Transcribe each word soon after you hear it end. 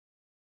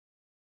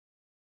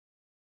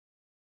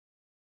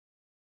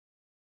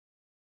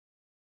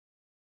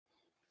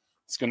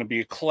It's going to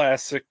be a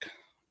classic.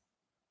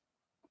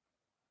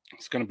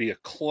 It's going to be a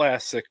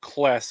classic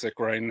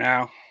right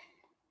now.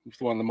 It's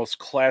one of the most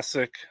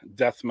classic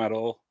death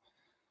metal,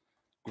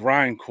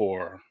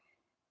 grindcore,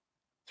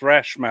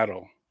 thrash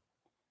metal,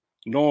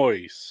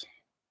 noise,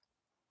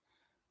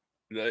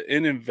 the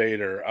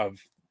innovator of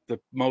the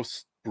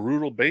most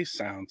brutal bass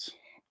sounds,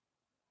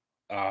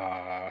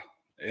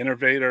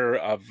 innovator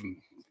of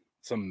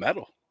some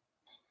metal.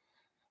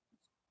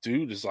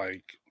 Dude is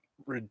like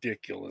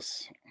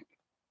ridiculous.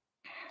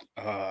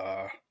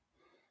 I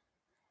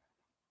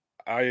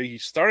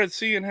started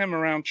seeing him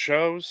around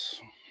shows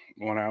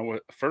when I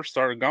first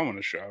started going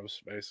to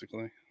shows,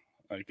 basically,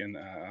 like in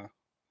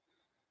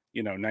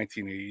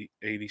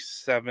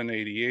 1987,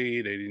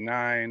 88,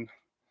 89.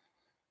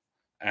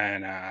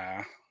 And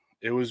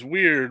it was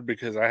weird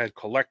because I had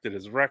collected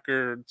his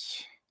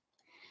records,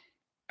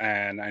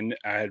 and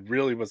I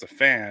really was a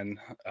fan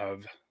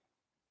of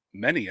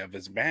many of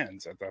his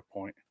bands at that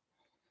point.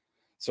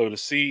 So to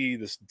see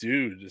this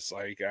dude just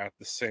like at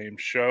the same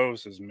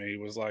shows as me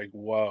was like,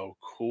 whoa,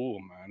 cool,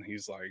 man.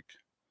 He's like,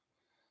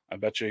 I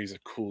bet you he's a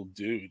cool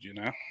dude, you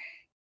know?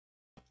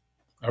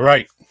 All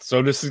right.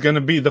 So this is going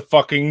to be the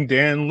fucking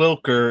Dan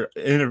Lilker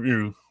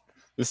interview.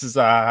 This is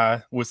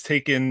was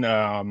taken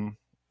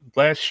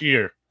last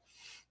year,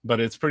 but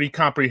it's pretty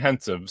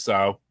comprehensive.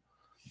 So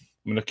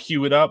I'm going to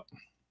cue it up.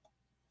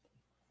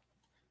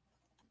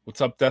 What's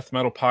up, Death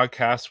Metal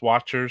Podcast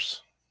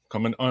watchers?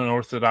 Coming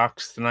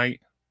unorthodox tonight.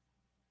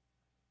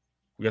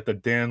 We got the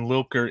Dan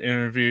Lilker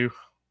interview.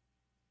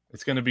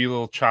 It's going to be a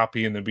little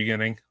choppy in the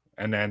beginning,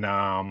 and then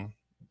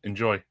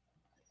enjoy.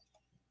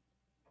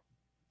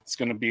 It's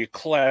going to be a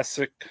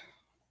classic.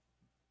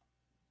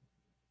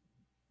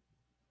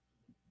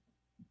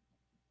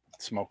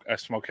 I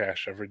smoke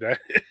hash every day.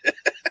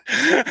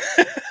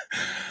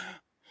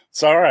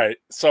 So all right.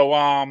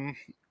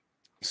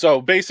 So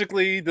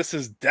basically this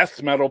is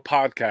Death Metal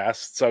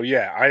Podcast. So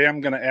yeah, I am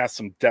going to ask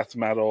some death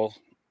metal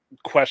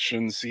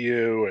questions to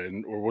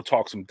you, or we'll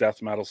talk some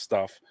death metal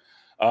stuff.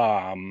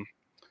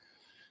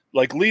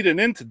 Like leading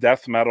into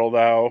death metal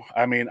though,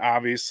 I mean,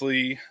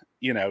 obviously,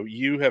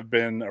 you have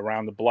been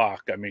around the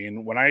block. I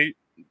mean, when I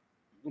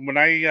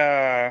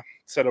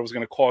said I was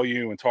going to call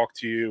you and talk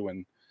to you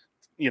and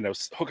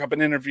hook up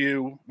an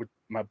interview with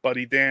my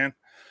buddy Dan,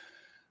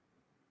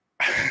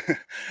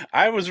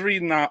 I was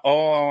reading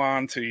all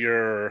onto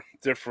your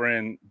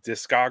different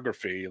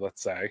discography,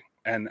 let's say,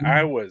 and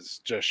I was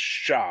just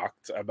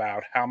shocked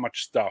about how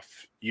much stuff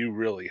you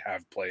really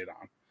have played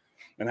on,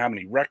 and how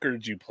many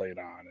records you played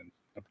on, and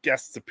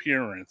guest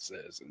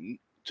appearances, and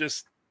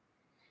just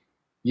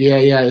yeah.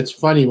 It's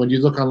funny when you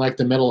look on like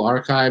the Metal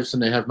Archives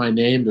and they have my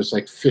name. There's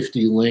like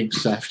 50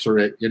 links after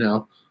it.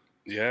 Yeah.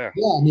 Yeah.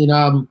 I mean,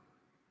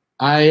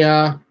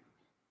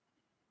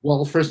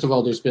 well, first of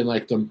all, there's been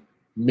like the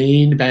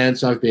main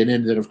bands I've been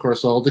in, that of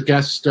course all the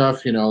guest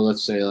stuff.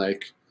 Let's say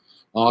like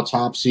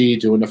Autopsy,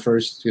 doing the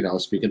first,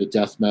 speaking of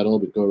death metal,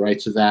 we go right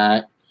to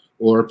that,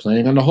 or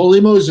playing on the Holy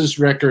Moses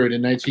record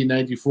in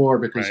 1994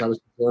 because I was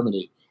in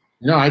Germany.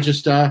 I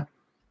just I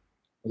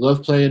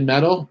love playing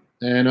metal,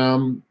 and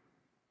I'm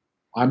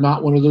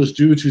not one of those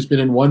dudes who's been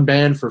in one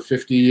band for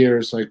 50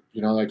 years, like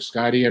like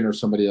Scotty or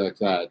somebody like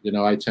that.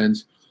 I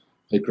tend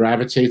to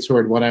gravitate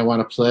toward what I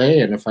want to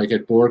play, and if I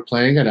get bored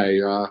playing it,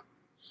 I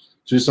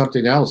do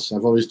something else.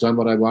 I've always done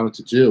what I wanted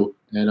to do,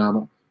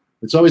 and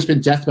it's always been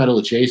death metal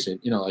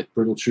adjacent. Like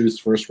Brutal Truth's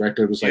first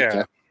record was like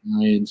Death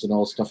Minds and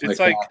all stuff like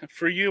that. It's like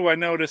for you, I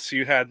noticed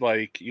you had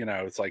like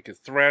it's like a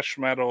thrash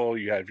metal.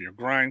 You have your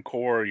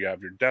grindcore, you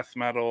have your death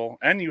metal,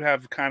 and you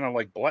have kind of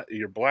like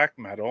your black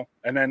metal,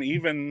 and then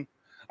even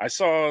I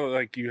saw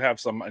like you have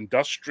some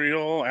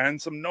industrial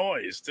and some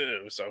noise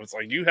too. So it's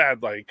like you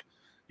had like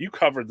you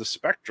covered the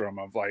spectrum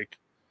of like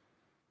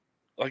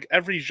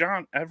every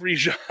genre,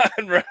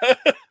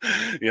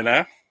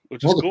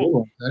 which is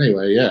cool.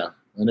 Anyway, yeah.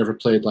 I never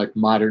played like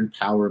modern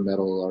power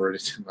metal or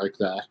anything like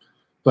that.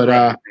 But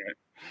I've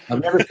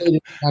never played any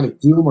kind of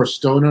doom or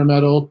stoner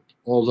metal,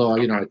 although I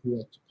do like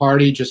to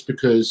party just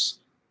because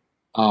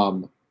I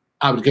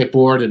would get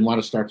bored and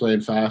want to start playing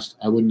fast.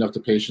 I wouldn't have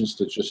the patience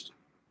to just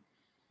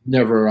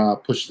never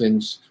push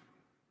things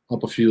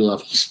up a few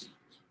levels.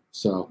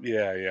 So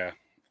yeah.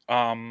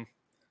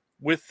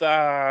 With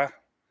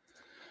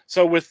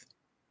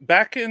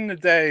back in the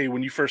day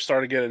when you first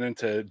started getting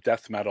into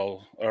death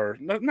metal, or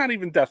not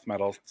even death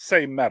metal,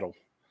 say metal,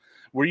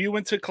 were you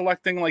into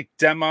collecting like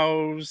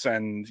demos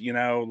and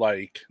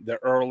like the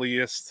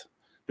earliest?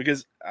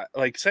 Because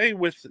like say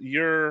with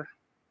your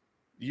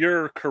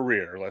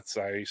career, let's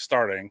say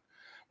starting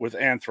with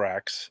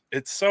Anthrax,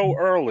 it's so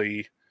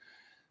early.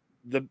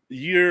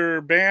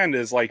 Your band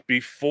is like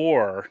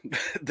before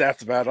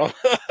death metal.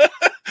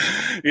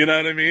 You know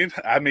what I mean?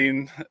 I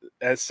mean,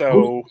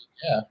 so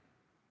yeah.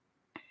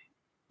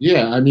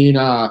 I mean,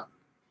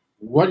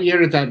 what year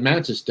did that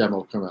Mantis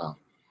demo come out?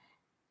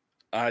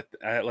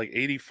 Like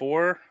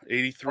 84,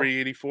 83,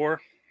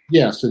 84.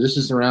 Yeah, so this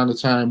is around the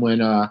time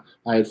when I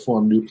had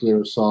formed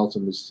Nuclear Assault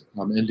and was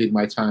ending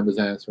my time with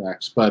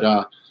Anthrax.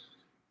 But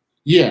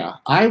Yeah,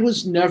 I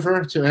was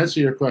never, to answer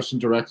your question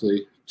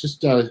directly,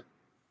 just due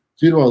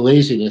to a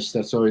laziness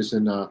that's always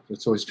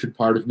been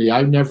part of me.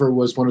 I never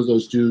was one of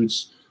those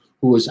dudes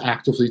who was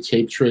actively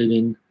tape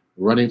trading,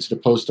 running to the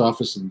post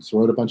office and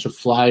throwing a bunch of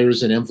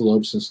flyers and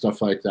envelopes and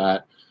stuff like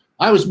that.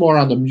 I was more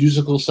on the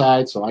musical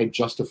side, so I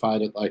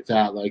justified it like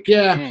that. Like,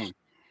 yeah, Mm,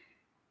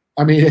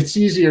 I mean, it's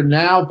easier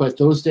now, but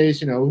those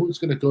days, who's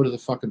going to go to the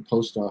fucking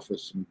post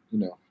office? And,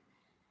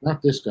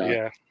 not this guy.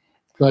 yeah.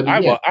 But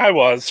yeah, I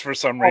was for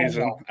some oh,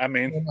 reason. no, I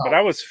mean, but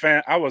no,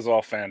 I was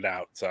all fanned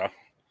out. So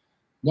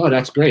no,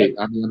 that's great.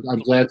 I mean, I'm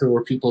glad there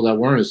were people that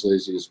weren't as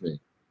lazy as me.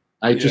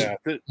 I just, yeah,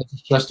 I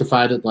just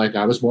justified it like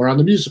I was more on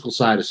the musical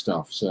side of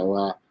stuff.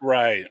 So,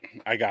 right.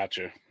 I got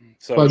you.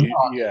 So but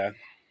yeah,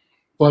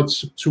 but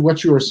to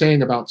what you were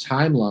saying about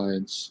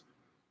timelines,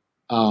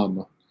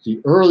 the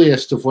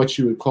earliest of what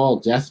you would call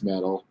death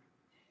metal,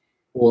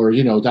 or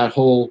that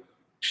whole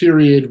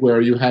period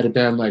where you had a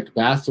band like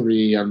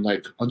Bathory and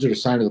like Under the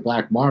Sign of the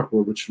Black Mark,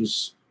 which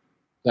was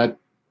that.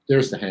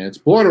 There's the hands.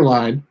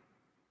 Borderline,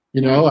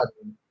 mm, right.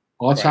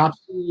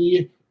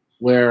 Autopsy,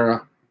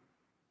 where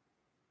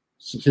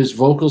his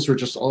vocals were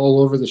just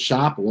all over the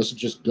shop. It wasn't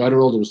just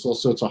guttural. There was all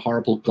sorts of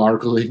horrible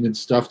gargling and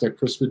stuff that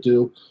Chris would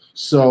do.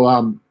 So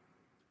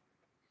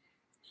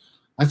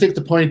I think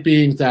the point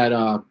being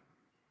that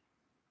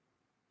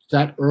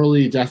that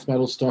early death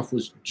metal stuff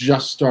was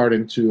just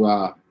starting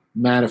to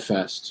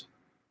manifest.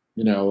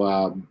 You know,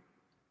 Where did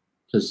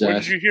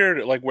possessed. you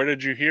hear like where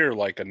did you hear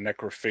like a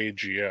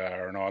necrophagia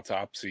or an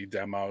autopsy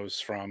demos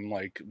from?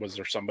 Like, was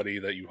there somebody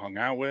that you hung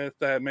out with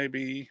that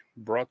maybe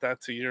brought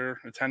that to your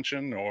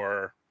attention,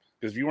 or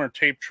because you weren't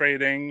tape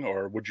trading,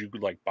 or would you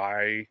like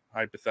buy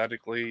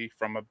hypothetically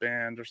from a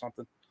band or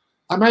something?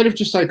 I might have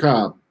just like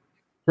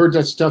heard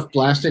that stuff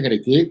blasting at a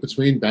gig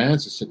between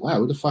bands. I said, "Wow,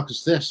 who the fuck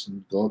is this?"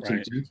 And go up to the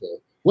Right. DJ.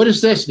 What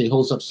is this? And he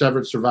holds up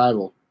Severed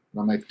Survival.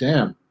 And I'm like,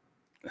 "Damn."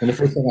 And the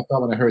first thing I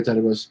thought when I heard that,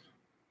 it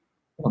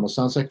almost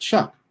sounds like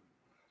Chuck.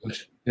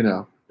 You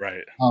know.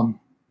 Right. Um,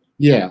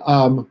 yeah.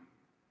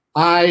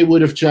 I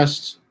would have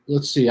just,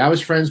 let's see. I was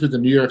friends with the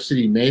New York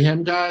City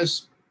Mayhem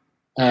guys,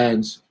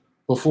 and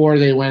before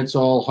they went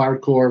all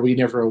hardcore, we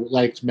never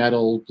liked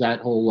metal. That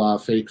whole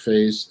fake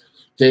phase.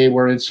 They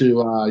were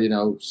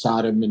into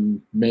Sodom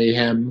and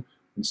Mayhem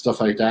and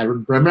stuff like that.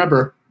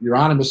 Remember,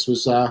 Euronymous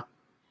was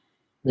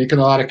making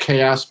a lot of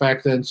chaos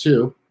back then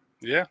too.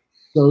 Yeah.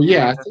 So yeah,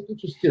 I Remember?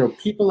 think it's just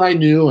people I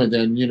knew, and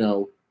then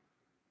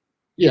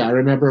yeah, I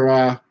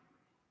remember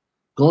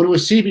going to a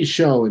CB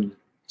show, and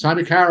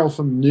Tommy Carroll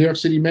from New York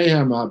City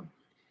Mayhem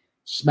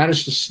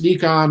managed to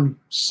sneak on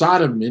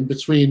Sodom in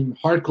between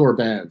hardcore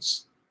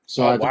bands.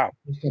 So Oh I wow.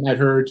 and I'd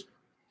heard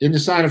In the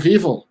Sign of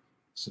Evil.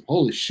 I said,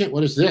 "Holy shit,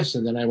 what is this?"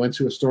 And then I went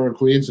to a store in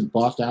Queens and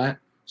bought that.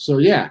 So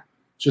yeah,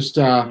 just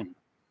Mm.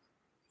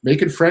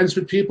 making friends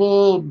with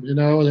people,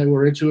 that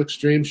were into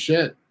extreme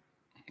shit.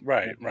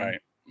 Right. Right.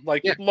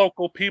 Like Yeah,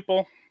 local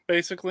people,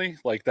 basically.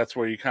 Like that's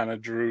where you kind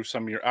of drew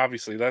some of your.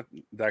 Obviously, that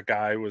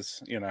guy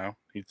was,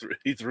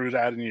 he threw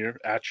that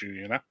at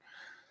you,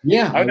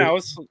 yeah, I know. I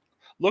was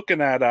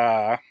looking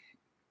at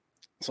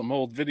some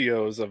old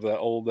videos of the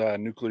old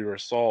nuclear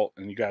assault,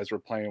 and you guys were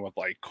playing with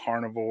like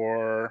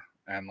Carnivore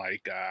and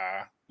like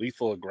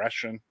Lethal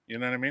Aggression. You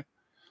know what I mean?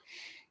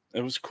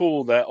 It was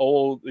cool. That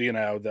old,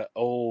 the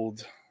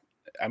old.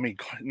 I mean,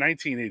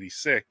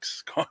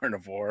 1986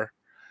 Carnivore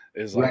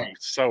is like right.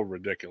 so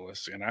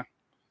ridiculous.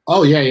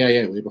 Oh yeah, yeah,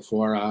 yeah. Way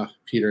before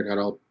Peter got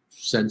all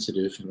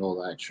sensitive and all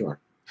that. Sure.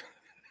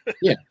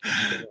 Yeah.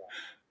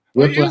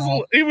 Well,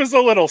 Whiplash. he was a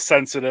little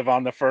sensitive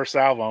on the first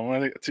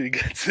album to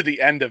get to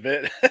the end of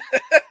it,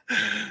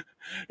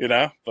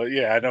 But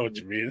yeah, I know what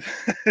you mean.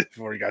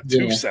 Before he got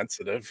too Yeah.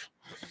 sensitive,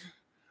 yeah,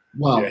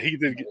 Well, he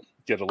did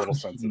get a little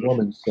Christian sensitive.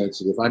 woman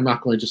sensitive. I'm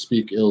not going to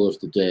speak ill of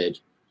the dead.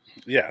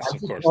 Yes, I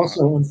of just course not.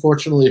 also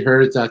unfortunately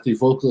heard that the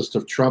vocalist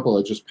of Trouble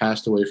had just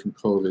passed away from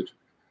COVID.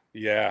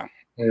 Yeah,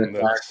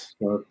 Anthrax. that's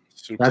So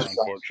super that sucks.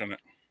 unfortunate.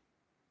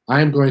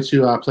 I am going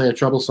to play a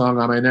Trouble song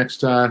on my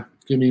next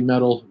Gimme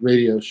Metal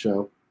radio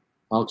show.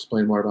 I'll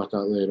explain more about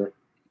that later.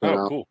 But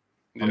Oh, cool.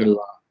 I'm Yeah, going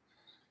to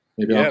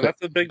maybe I'll yeah,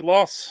 that's a big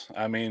loss.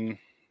 I mean,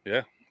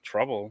 yeah,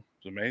 Trouble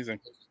is amazing.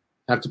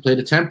 have to play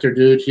the Tempter,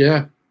 dude.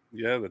 Yeah.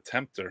 Yeah, the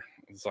Tempter.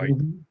 It's like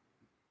Mhm.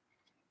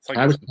 it's like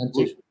I was blue,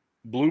 tempted.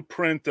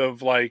 blueprint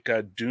of like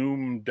a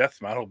doom death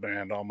metal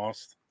band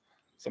almost.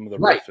 Some of the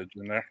Right. riffage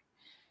in there.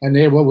 And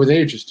what were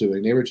they just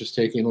doing? They were just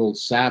taking old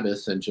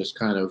Sabbath and just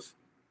kind of,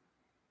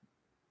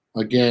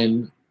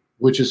 again,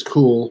 which is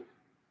cool,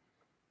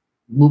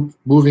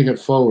 moving it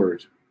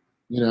forward,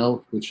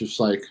 which is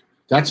like,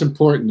 that's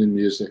important in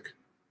music.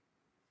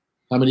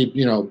 How many,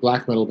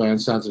 black metal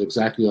bands sounded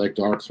exactly like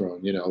Dark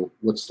Throne?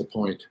 What's the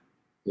point?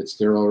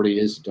 There already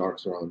is Dark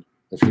Throne.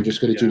 If you're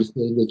just going to do Yeah. the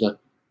thing with the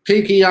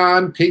pinky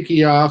on,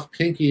 pinky off,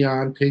 pinky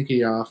on,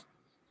 pinky off,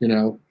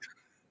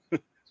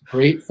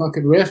 great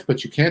fucking riff,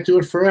 but you can't do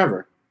it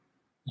forever.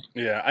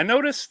 Yeah, I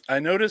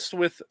noticed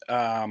with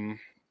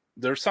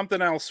there's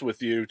something else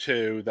with you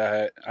too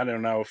that I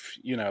don't know if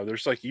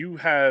there's like you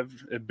have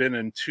been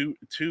in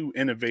two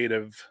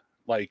innovative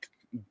like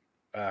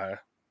uh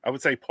I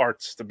would say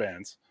parts to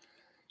bands.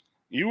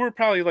 You were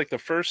probably like the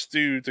first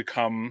dude to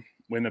come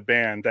in a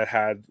band that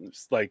had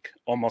like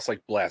almost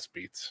like blast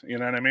beats. You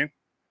know what I mean?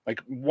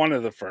 Like one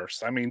of the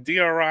first. I mean,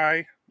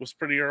 DRI was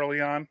pretty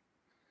early on,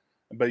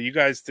 but you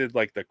guys did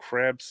like the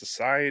Crab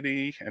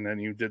Society, and then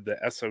you did the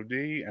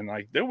SOD, and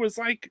like there was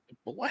like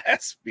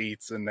blast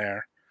beats in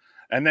there.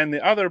 And then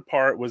the other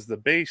part was the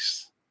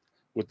bass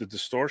with the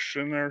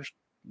distortion or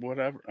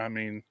whatever. I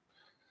mean,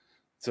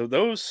 so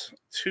those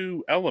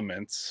two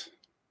elements,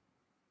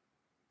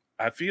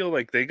 I feel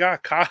like they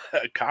got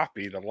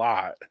copied a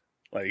lot,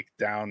 like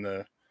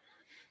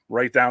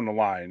right down the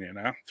line, you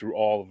know, through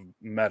all of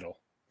metal.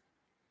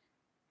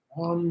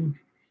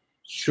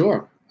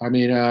 Sure. I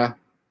mean,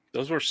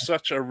 those were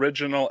such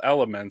original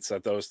elements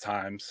at those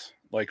times,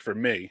 like for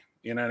me,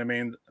 you know what I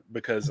mean?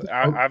 Because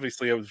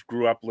obviously I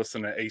grew up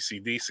listening to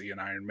AC/DC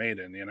and Iron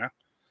Maiden, you know?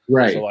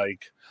 Right. So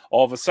like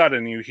all of a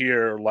sudden you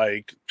hear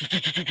like,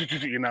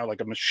 you know,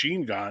 like a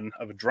machine gun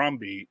of a drum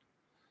beat,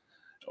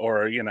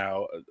 or, you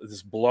know,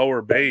 this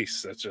blower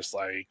bass that's just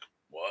like,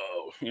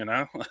 whoa, you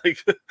know, like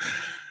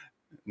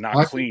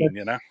not clean,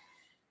 you know?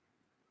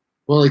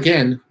 Well,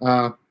 again,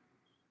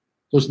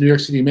 those New York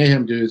City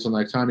Mayhem dudes and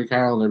like Tommy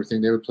Carroll and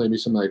everything, they would play me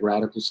some like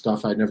radical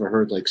stuff I'd never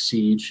heard, like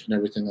Siege and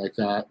everything like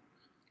that.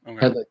 Okay.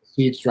 Had like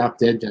Siege Drop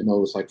Dead demo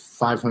was like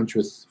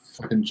 500th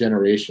fucking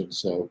generation,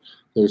 so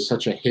there was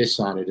such a hiss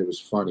on it. It was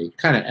funny,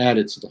 kind of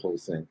added to the whole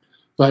thing.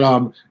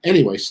 But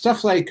anyway,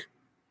 stuff like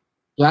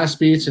blast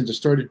beats and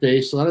distorted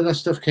bass, a lot of that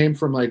stuff came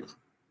from like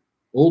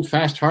old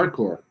fast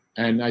hardcore,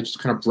 and I just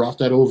kind of brought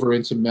that over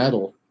into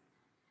metal.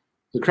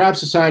 The Crab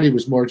Society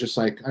was more just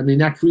like, I mean,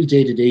 that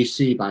predated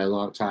AC by a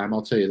long time,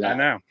 I'll tell you that. I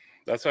know.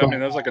 That's what I mean.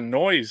 That was like a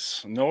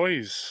noise.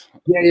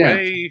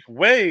 Yeah.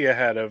 Way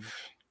ahead of,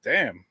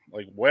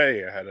 like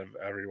way ahead of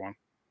everyone.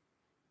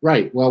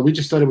 Right. Well, we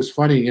just thought it was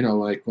funny, you know,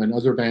 like when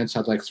other bands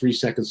had like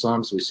 3-second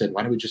songs, we said,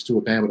 why don't we just do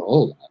a band with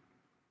all that?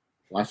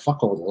 Why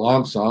fuck all the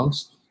long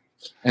songs?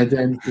 And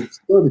then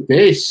the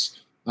bass,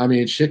 I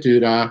mean, shit,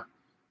 dude,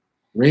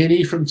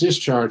 Rainey from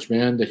Discharge,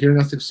 man, the Hear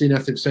Nothing, See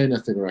Nothing, Say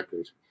Nothing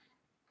record.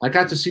 I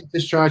got to see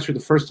Discharge for the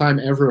first time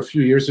ever a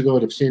few years ago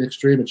at Obscene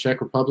Extreme in Czech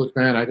Republic,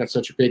 man. I got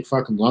such a big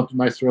fucking lump in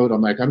my throat.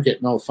 I'm like, I'm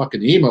getting all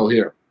fucking emo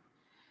here,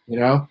 you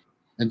know?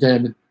 And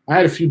then I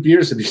had a few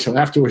beers in me, so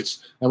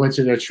afterwards I went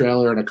to their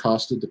trailer and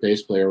accosted the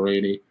bass player,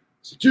 Rainey. I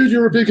said, dude,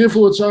 you're a big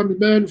influence on me,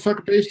 man.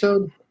 Fucking bass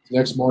tone. The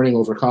next morning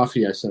over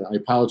coffee, I said, I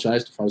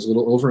apologized if I was a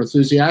little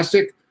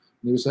over-enthusiastic. And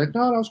he was like,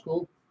 no, that was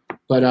cool.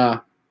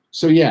 But,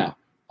 so yeah,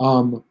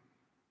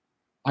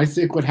 I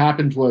think what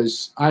happened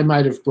was I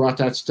might have brought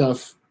that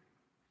stuff,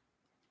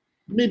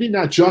 maybe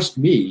not just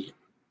me,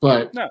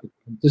 but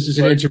this is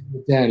an interview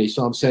with Danny,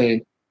 so I'm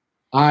saying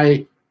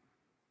I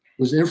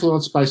was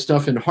influenced by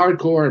stuff in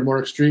hardcore and more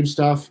extreme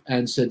stuff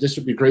and said this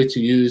would be great to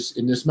use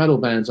in this metal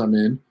bands I'm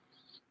in.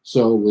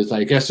 So with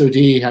like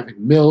SOD having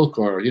Milk,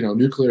 or, you know,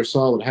 Nuclear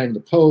Assault would Hang the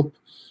Pope,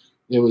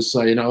 it was,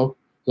 you know,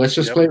 let's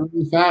just play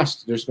really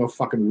fast. There's no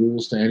fucking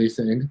rules to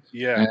anything.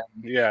 Yeah,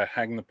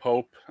 Hang the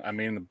Pope. I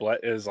mean, the blood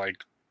is like,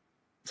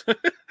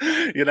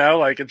 you know,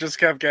 like it just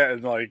kept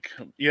getting like,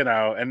 you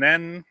know, and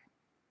then,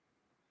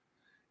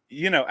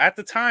 you know, at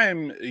the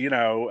time, you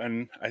know,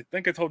 and I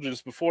think I told you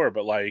this before,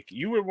 but like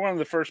you were one of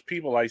the first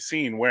people I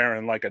seen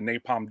wearing like a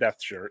Napalm Death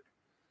shirt.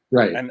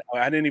 Right. And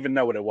I didn't even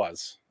know what it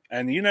was.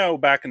 And, you know,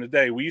 back in the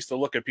day, we used to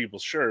look at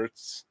people's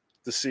shirts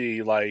to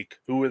see like,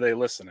 who were they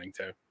listening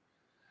to?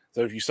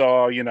 So if you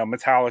saw, you know,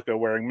 Metallica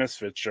wearing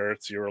Misfit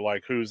shirts, you were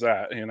like, who's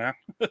that? You know?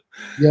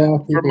 Yeah.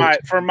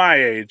 for my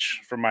age,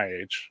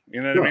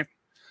 you know what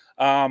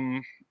I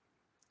mean?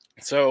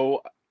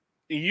 So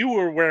you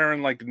were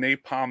wearing like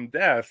Napalm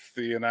Death,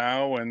 you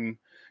know, and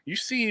you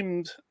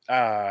seemed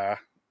tapped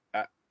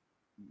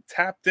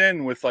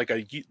in with like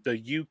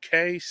the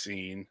UK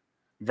scene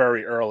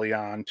very early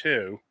on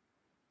too.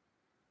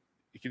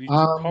 Can you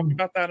talk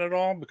about that at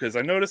all? Because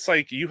I noticed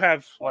like you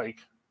have like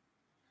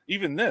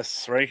even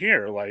this right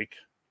here, like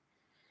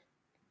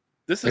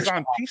this is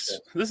on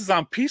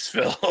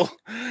Peaceville,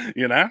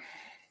 you know?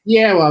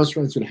 Yeah, well, I was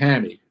friends with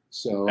Hammy.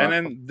 So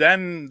and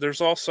then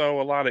there's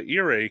also a lot of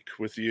earache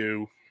with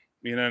you.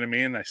 You know what I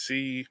mean? I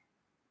see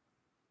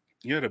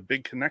you had a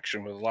big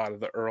connection with a lot of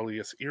the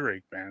earliest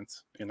earache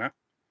bands, you know?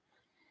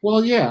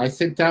 Well, yeah, I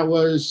think that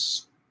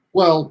was,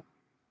 well,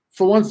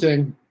 for one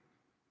thing,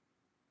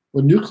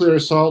 when Nuclear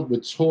Assault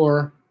would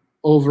tour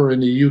over in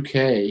the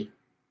UK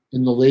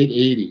in the late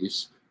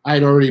 80s, I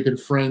had already been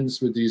friends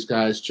with these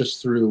guys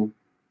just through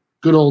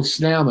good old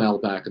snail mail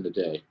back in the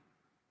day.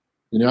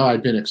 You know,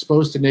 I'd been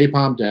exposed to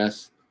Napalm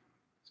Death.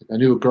 I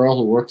knew a girl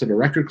who worked at a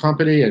record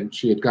company, and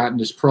she had gotten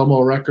this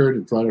promo record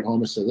and brought it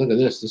home and said, look at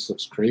this. This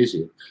looks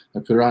crazy. I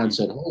put it on and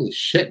said, holy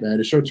shit, man.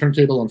 A short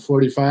turntable on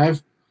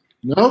 45?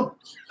 Nope.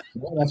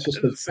 No, that's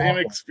just the same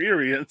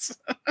experience.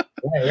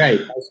 Right.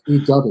 I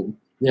speed dubbing.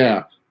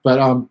 Yeah.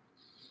 But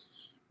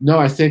no,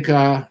 I think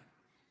I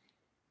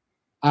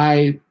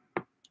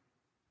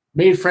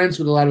made friends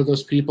with a lot of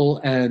those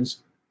people, and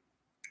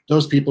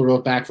those people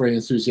wrote back very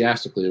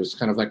enthusiastically. It was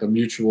kind of like a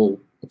mutual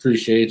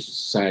Appreciation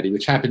Society,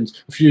 which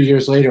happened a few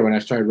years later when I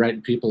started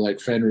writing people like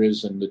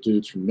Fenriz and the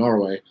dudes from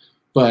Norway.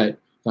 But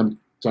I'm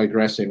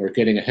digressing or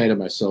getting ahead of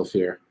myself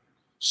here.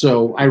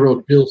 So I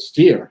wrote Bill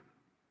Steer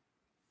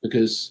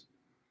because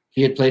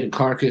he had played in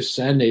Carcass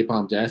and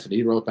Napalm Death, and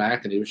he wrote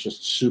back, and he was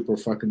just super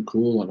fucking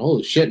cool. And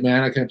holy shit,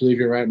 man, I can't believe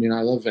you're right. I mean,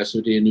 I love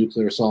SOD and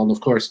Nuclear Assault. And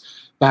of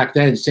course, back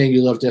then, saying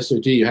you loved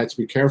SOD, you had to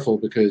be careful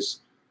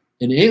because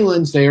in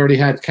England, they already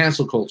had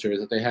cancel culture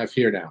that they have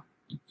here now.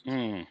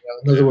 In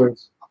other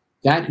words,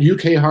 that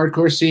UK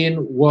hardcore scene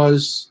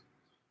was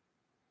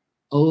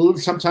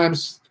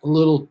sometimes a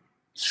little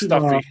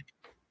stuffy.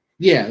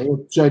 Yeah, a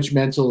little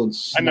judgmental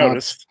and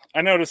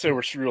I noticed they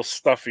were real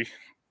stuffy.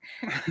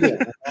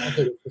 Yeah,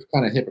 it was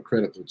kind of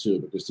hypocritical too,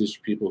 because these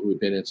are people who had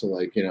been into,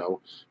 like, you know,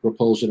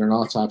 Repulsion and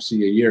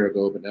Autopsy a year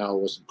ago, but now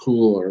it wasn't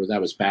cool, or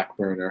that was back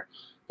burner.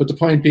 But the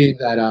point being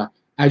that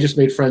I just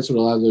made friends with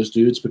a lot of those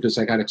dudes because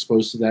I got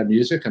exposed to that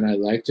music and I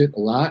liked it a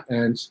lot.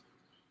 And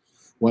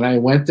when I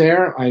went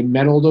there, I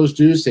met all those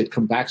dudes. They'd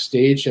come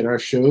backstage at our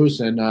shows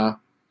and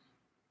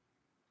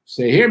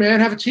say, "Here, man,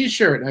 have a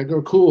T-shirt." And I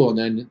go, "Cool." And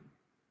then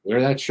wear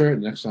that shirt.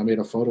 And next time I made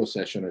a photo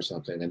session or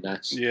something. And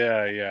that's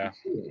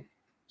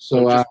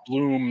So it just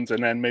bloomed,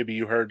 and then maybe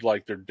you heard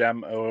like their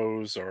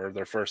demos or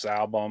their first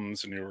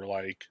albums, and you were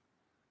like,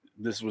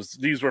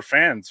 these were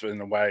fans in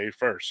a way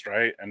first,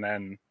 right? And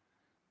then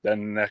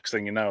next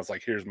thing you know, it's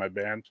like, here's my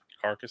band,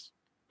 Carcass.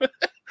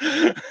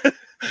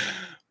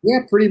 Yeah,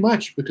 pretty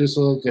much, because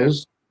a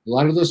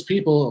lot of those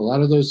people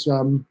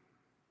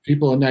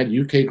in that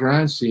UK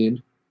grind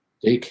scene,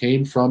 they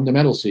came from the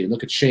metal scene.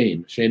 Look at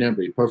Shane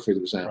Embry, perfect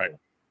example. Right.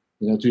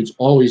 You know, dude's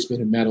always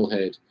been a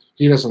metalhead.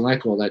 He doesn't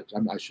like all that.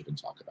 I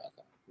shouldn't talk about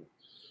that.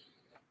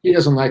 He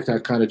doesn't like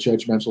that kind of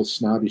judgmental,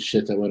 snobby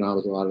shit that went on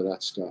with a lot of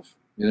that stuff.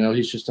 You know,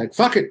 he's just like,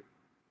 fuck it.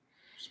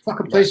 Just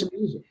fucking play some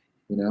music,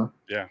 you know?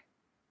 Yeah.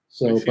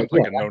 So, he seems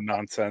like a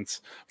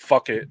no-nonsense,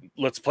 fuck it,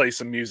 let's play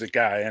some music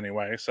guy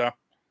anyway, so.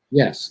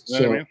 Yes.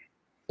 You know what I mean?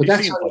 But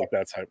he seems like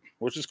that type,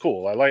 which is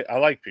cool. I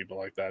like people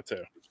like that,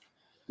 too.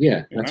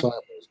 Yeah, that's how I've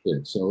always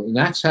been. So, and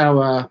that's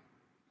how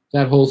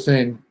that whole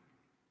thing...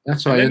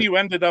 That's why. And then you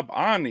ended up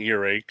on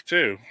Earache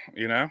too.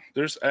 You know,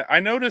 I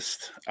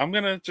noticed. I'm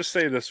gonna just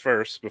say this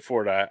first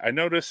before that. I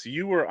noticed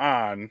you were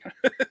on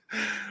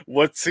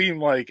what seemed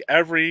like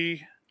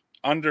every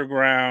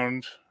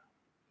underground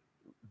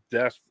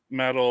death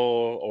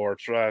metal or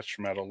thrash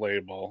metal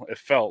label. It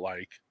felt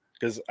like,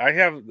 because I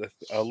have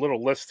a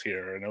little list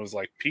here, and it was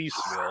like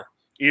Peaceville,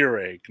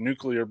 Earache,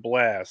 Nuclear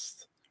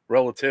Blast,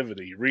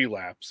 Relativity,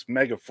 Relapse,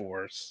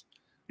 Megaforce.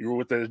 You were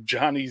with the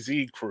Johnny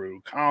Z crew,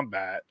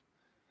 Combat.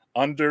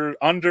 Under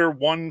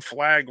One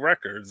Flag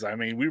Records. I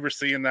mean, we were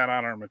seeing that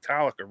on our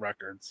Metallica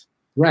records.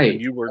 Right.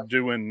 And you were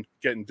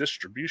getting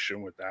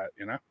distribution with that,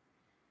 you know?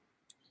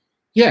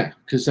 Yeah,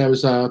 because I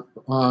was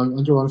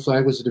Under One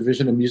Flag was a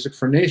division of Music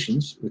for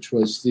Nations, which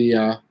was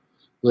the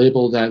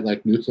label that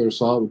like Nuclear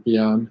Assault would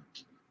be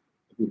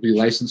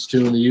licensed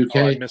to in the UK.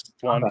 Oh, I missed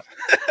one.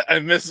 I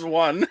missed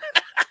one.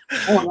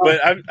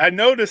 But I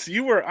noticed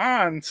you were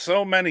on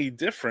so many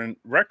different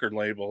record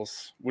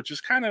labels, which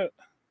is kind of,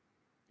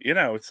 you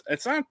know,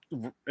 it's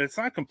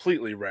not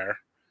completely rare,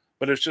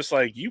 but it's just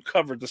like you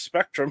covered the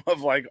spectrum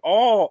of like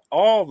all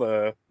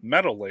the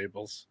metal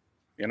labels,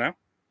 you know?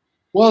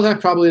 Well, that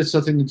probably has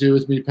something to do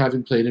with me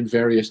having played in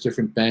various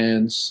different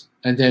bands,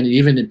 and then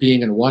even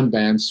being in one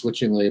band,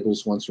 switching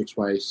labels once or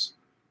twice.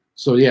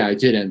 So yeah, I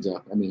did end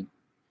up. I mean,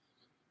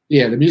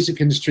 yeah, the music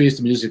industry is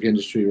the music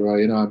industry, Roy.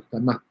 You know,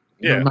 I'm not.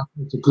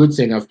 It's a good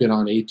thing I've been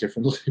on 8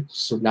 different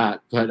labels or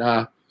not, but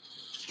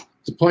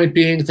the point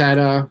being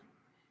that.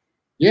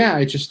 Yeah,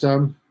 I just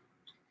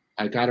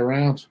I got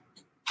around.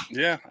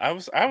 Yeah, I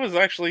was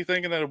actually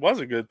thinking that it was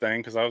a good thing,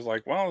 because I was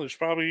like, well, there's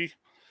probably,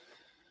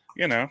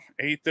 you know,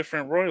 8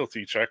 different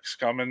royalty checks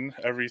coming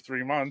every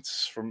 3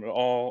 months from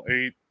all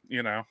 8,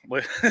 you know,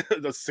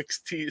 the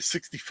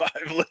 65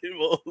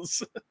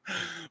 labels.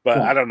 But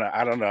yeah. I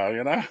don't know,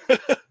 you know.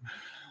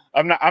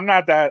 I'm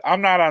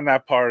not on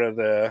that part of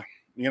the,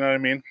 you know what I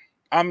mean?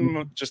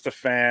 I'm just a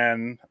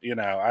fan, you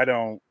know. I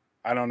don't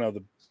know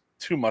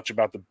too much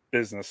about the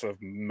business of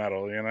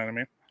metal, you know what I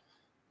mean?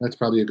 That's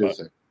probably a good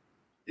thing.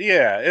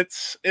 Yeah,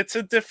 it's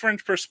a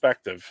different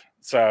perspective.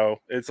 So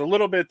it's a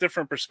little bit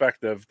different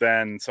perspective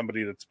than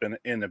somebody that's been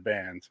in a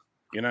band.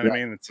 You know what I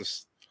mean?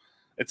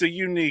 It's a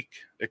unique,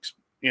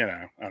 you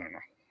know, I don't know,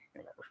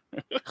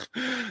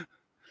 whatever.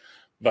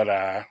 But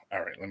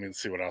all right, let me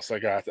see what else I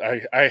got.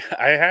 I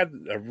had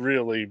a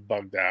really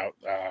bugged out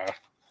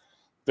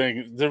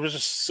thing. There was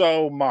just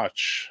so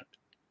much.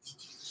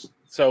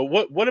 So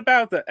what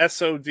about the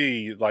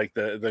SOD, like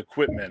the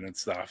equipment and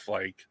stuff,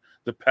 like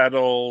the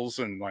pedals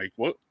and like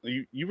what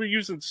you were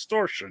using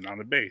distortion on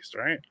the bass,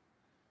 right?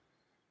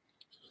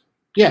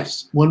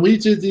 Yes, when we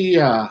did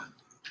the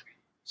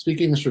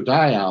Speaking This or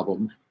Die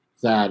album,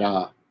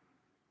 that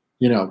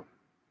you know,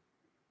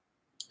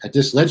 at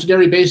this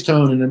legendary bass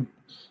tone, and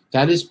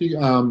that is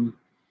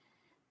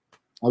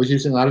I was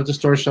using a lot of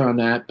distortion on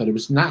that, but it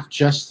was not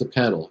just the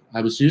pedal.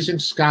 I was using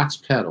Scott's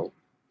pedal,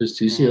 his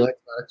TC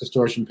electronic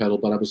distortion pedal,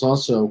 but I was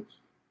also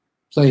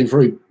playing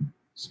very,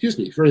 excuse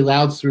me, very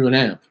loud through an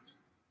amp.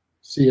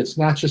 See, it's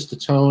not just the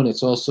tone;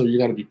 it's also you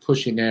got to be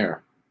pushing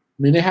air.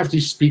 I mean, they have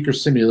these speaker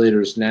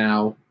simulators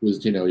now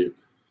with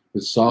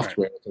with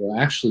software that are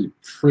actually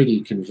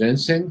pretty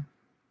convincing.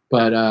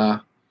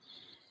 But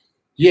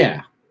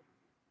yeah,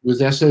 with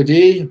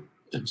SOD,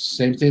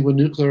 same thing with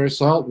Nuclear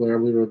Assault, where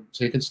we were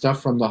taking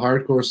stuff from the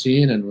hardcore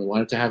scene and we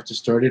wanted to have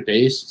distorted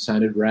bass. It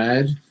sounded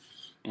rad.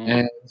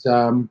 And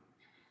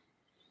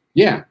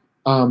yeah.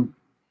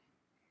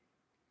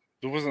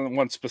 There wasn't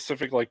one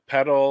specific like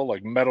pedal,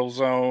 like Metal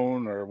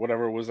Zone or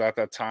whatever it was at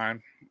that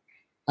time?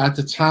 At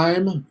the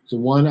time, the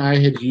one I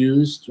had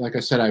used, like I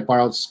said, I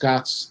borrowed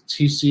Scott's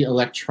TC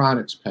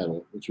Electronics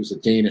pedal, which was a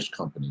Danish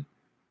company.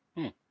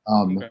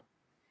 Okay.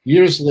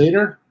 Years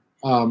later,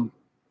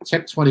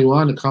 Tech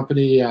 21, a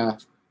company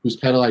whose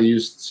pedal I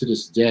use to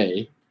this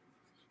day,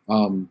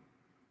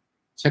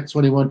 Tech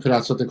 21 put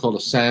out something called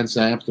a Sans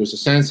Amp. There's a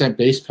Sans Amp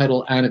bass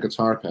pedal and a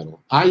guitar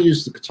pedal. I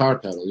use the guitar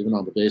pedal, even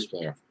on the bass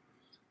player.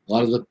 A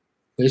lot of the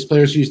bass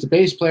players use the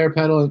bass player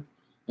pedal,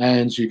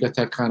 and you get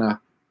that kind of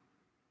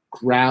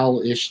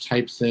growl-ish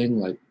type thing,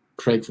 like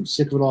Craig from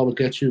Sick of It All would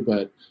get you,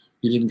 but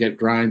you didn't get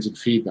grinds and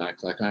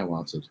feedback like I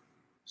wanted.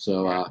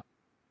 So,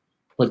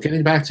 but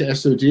getting back to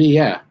SOD,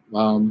 yeah,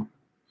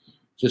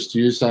 just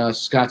use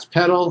Scott's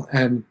pedal,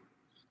 and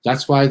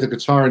that's why the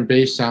guitar and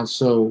bass sound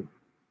so,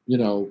 you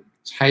know,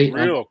 tight.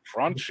 Real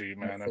crunchy,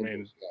 man. I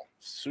mean,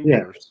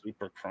 super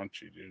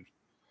crunchy, dude.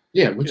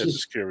 Yeah, which is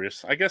just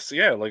curious. I guess,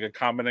 yeah, like a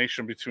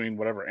combination between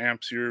whatever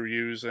amps you're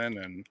using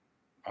and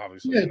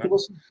obviously. Yeah,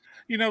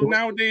 you know,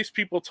 nowadays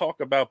people talk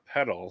about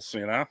pedals,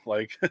 you know,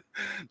 like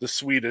the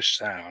Swedish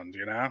sound,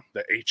 you know,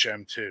 the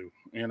HM2,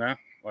 you know,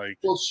 like.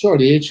 Well, sure,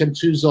 the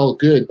HM2 is all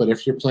good, but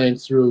if you're playing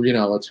through, you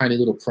know, a tiny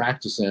little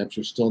practice amp,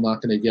 you're still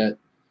not going to get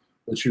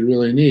what you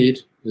really need.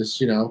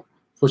 Is, you know,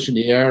 pushing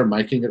the air,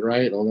 miking it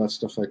right, all that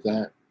stuff like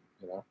that,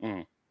 you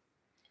know.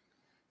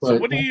 But, so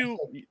what do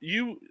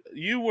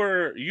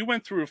you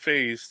went through a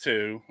phase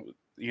too,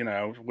 you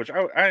know, which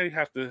I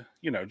have to,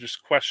 you know,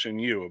 just question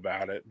you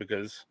about it,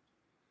 because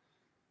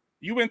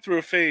you went through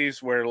a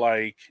phase where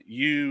like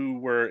you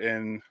were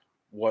in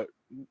what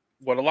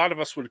a lot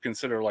of us would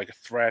consider like a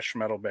thrash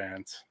metal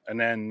band, and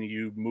then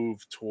you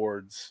moved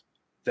towards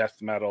death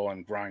metal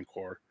and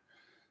grindcore.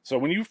 So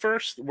when you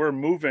first were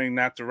moving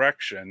that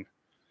direction,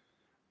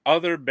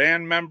 other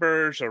band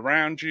members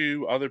around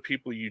you, other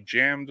people you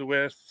jammed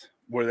with,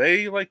 were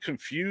they like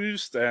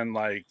confused and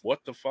like, what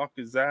the fuck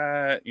is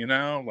that? You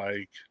know,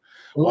 like,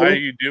 why are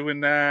you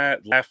doing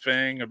that?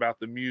 Laughing about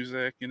the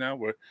music, you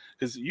know,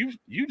 because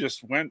you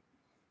just went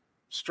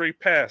straight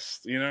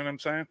past, you know what I'm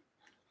saying?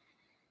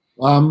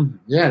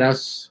 Yeah,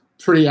 that's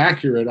pretty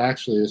accurate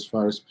actually, as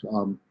far as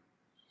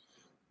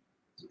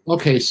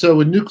okay, so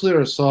with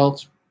Nuclear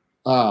Assault,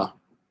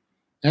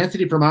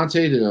 Anthony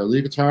Benante, the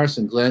lead guitarist,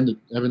 and Glenn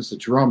Evans, the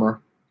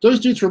drummer, those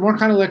dudes were more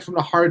kind of like from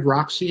the hard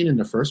rock scene in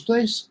the first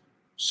place.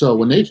 So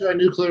when they joined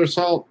Nuclear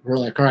Assault, we're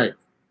like, all right,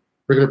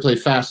 we're going to play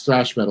fast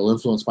thrash metal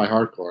influenced by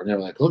hardcore. And they were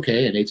like,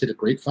 okay, and they did a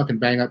great fucking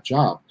bang-up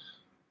job.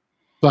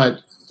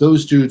 But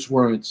those dudes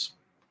weren't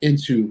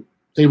into,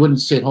 they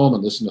wouldn't sit home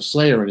and listen to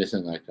Slayer or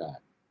anything like that.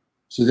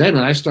 So then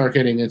when I start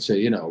getting into,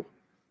 you know,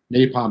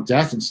 Napalm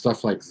Death and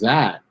stuff like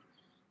that,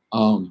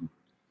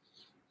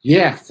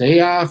 yeah, they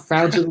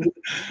found it a little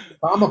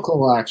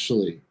comical,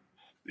 actually.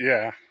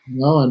 Yeah. You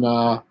know, and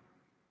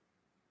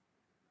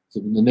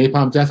the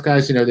Napalm Death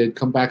guys, you know, they'd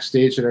come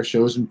backstage at our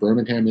shows in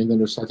Birmingham,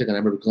 England or something, and I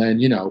remember Glenn,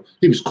 you know,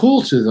 he was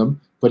cool to them,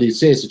 but he'd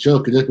say it's a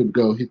joke, and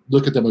he'd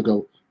look at them and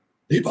go,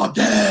 Napalm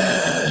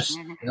Death!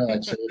 You know,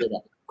 like, so they had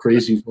a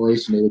crazy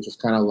voice, and they would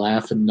just kind of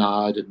laugh and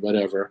nod and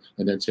whatever,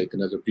 and then take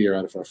another beer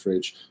out of our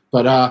fridge.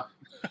 But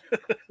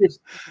here's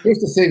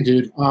the thing,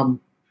 dude.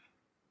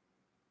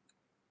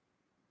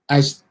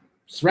 As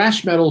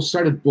thrash metal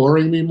started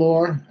boring me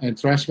more, and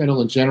thrash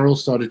metal in general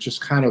started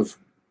just kind of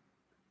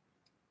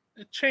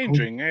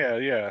changing,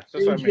 yeah.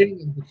 That's what I mean.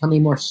 And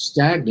becoming more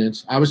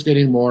stagnant, I was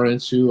getting more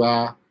into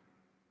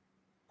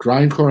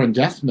grindcore and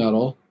death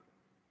metal,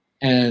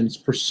 and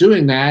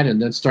pursuing that, and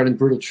then starting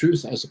Brutal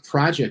Truth as a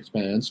project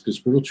band, because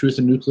Brutal Truth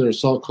and Nuclear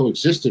Assault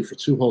coexisted for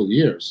 2 whole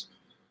years.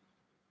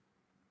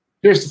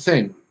 Here's the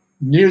thing.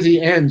 Near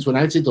the end, when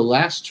I did the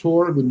last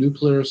tour with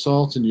Nuclear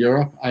Assault in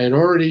Europe, I had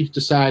already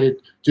decided,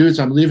 dudes,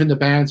 I'm leaving the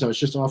bands. I was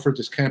just offered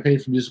this Campaign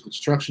for Musical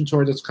Destruction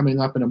tour that's coming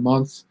up in a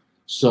month.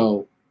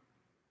 So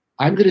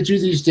I'm going to do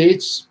these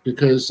dates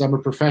because I'm a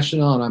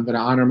professional and I'm going to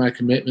honor my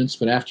commitments.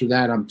 But after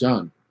that, I'm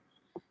done.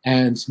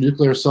 And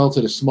Nuclear Assault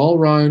did a small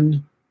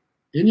run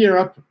in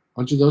Europe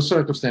under those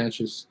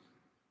circumstances.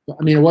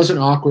 I mean, it wasn't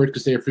awkward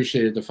because they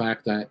appreciated the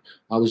fact that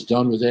I was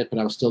done with it, but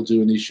I was still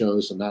doing these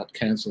shows and not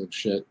canceling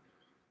shit.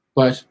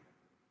 But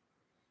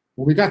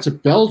when we got to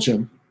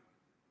Belgium,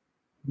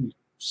 we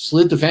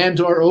slid the van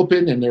door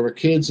open, and there were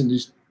kids, and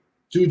these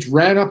dudes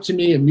ran up to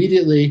me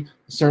immediately and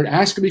started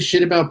asking me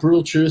shit about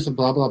Brutal Truth and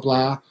blah, blah,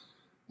 blah.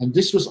 And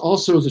this was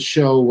also the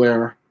show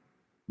where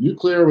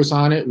Nuclear was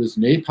on it with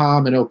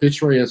Napalm and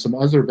Obituary and some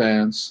other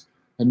bands.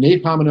 And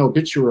Napalm and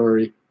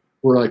Obituary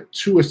were like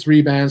 2 or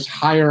 3 bands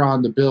higher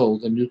on the bill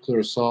than Nuclear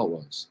Assault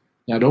was.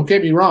 Now, don't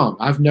get me wrong.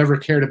 I've never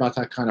cared about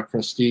that kind of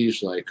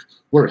prestige, like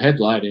we're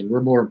headlining,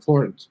 we're more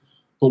important.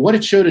 But what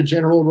it showed in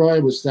general, Roy,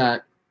 was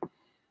that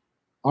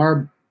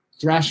our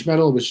thrash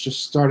metal was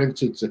just starting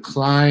to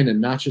decline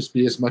and not just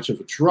be as much of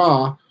a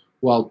draw,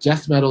 while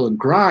death metal and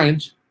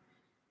grind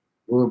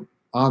were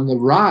on the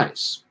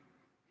rise.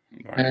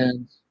 Right.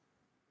 And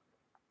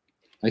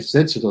I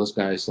said to those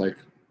guys, like,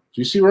 do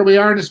you see where we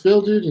are in this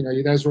build, dude? You know,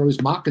 you guys were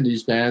always mocking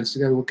these bands.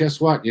 You go, well, guess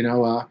what? You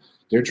know,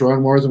 they're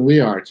drawing more than we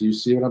are. Do you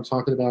see what I'm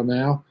talking about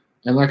now?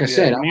 And like I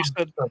said, when you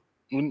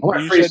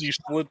said you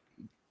slid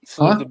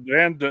the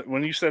van,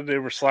 when you said they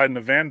were sliding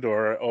the van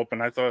door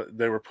open, I thought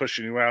they were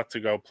pushing you out to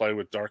go play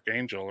with Dark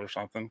Angel or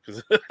something,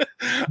 because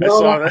I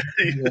saw that.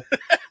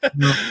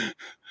 No,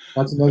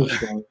 that's another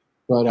story.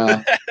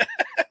 But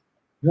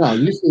no,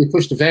 usually you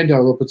push the van door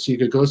open so you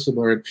could go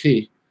somewhere and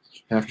pee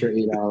after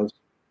 8 hours.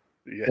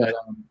 Yeah. But,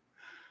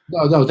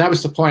 no, that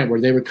was the point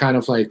where they would kind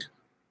of like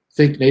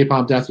think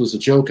Napalm Death was a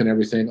joke and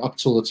everything up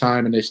till the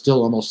time, and they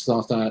still almost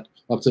thought that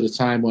up to the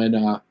time when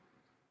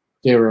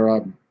they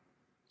were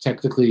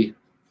technically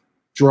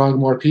drawing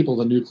more people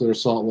than Nuclear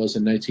Assault was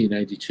in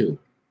 1992.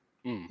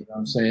 You know what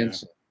I'm saying? Yeah.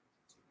 So,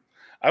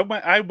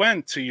 I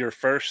went to your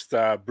first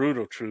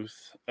Brutal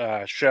Truth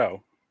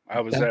show.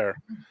 I was there.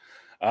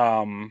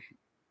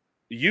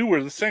 You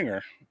were the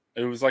singer.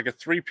 It was like a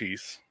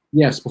 3-piece.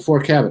 Yes,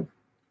 before Kevin.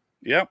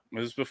 Yep, it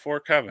was before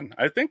Kevin.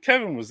 I think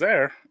Kevin was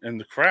there in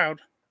the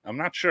crowd. I'm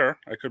not sure.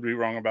 I could be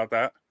wrong about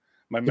that.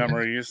 My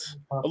memory is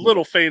a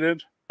little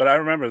faded, but I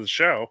remember the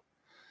show.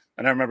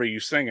 And I remember you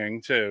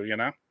singing too, you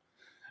know?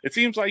 It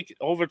seems like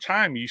over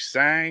time you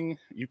sang,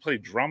 you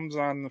played drums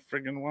on the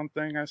friggin' one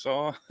thing I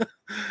saw.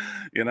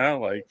 You know,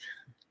 like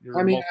you're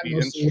a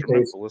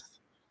multi-instrumentalist.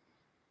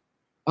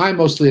 I'm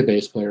mostly a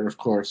bass player, of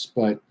course,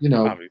 but you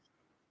know,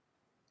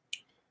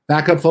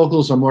 backup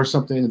vocals are more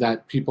something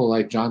that people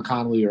like John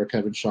Connolly or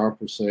Kevin Sharp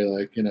will say,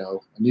 like, you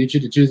know, I need you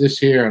to do this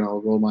here, and I'll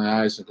roll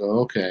my eyes and go,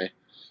 okay.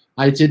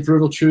 I did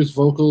Brutal Truth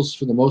vocals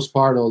for the most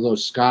part, although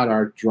Scott,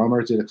 our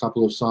drummer, did a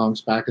couple of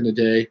songs back in the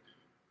day,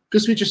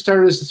 because we just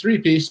started as a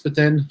 3-piece, but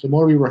then the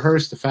more we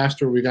rehearsed, the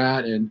faster we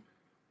got, and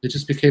it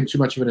just became too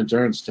much of an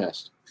endurance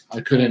test.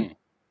 I couldn't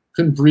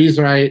breathe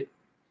right.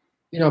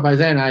 You know, by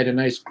then I had a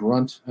nice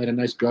grunt, I had a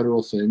nice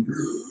guttural thing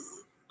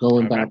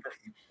going back.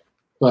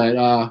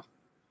 But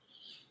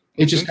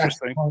it just got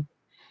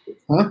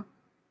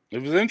It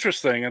was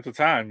interesting at the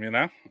time, you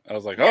know? I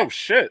was like, oh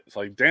shit, it's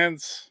like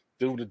Dan's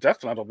doing a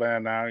death metal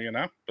band now, you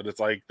know? But it's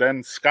like,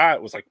 then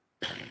Scott was like,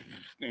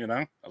 you know?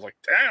 I was like,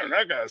 damn,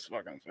 that guy's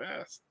fucking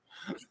fast.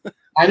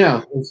 I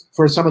know.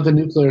 For some of the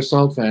Nuclear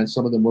Assault fans,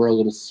 some of them were a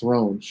little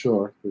thrown,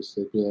 sure, because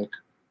they'd be like,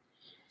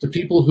 the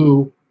people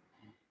who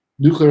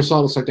Nuclear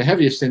Assault was like the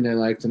heaviest thing they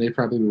liked, and they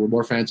probably were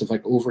more fans of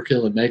like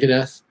Overkill and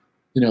Megadeth.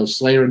 You know,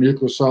 Slayer and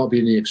Nuclear Assault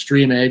being the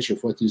extreme edge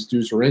of what these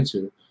dudes were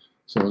into.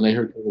 So when they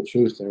heard Brutal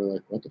Truth, they were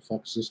like, what the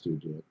fuck is this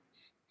dude doing?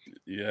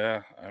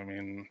 Yeah, I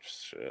mean,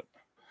 shit.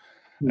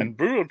 And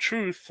Brutal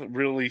Truth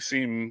really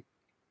seemed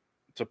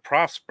to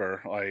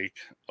prosper, like,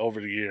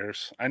 over the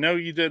years. I know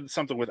you did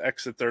something with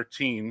Exit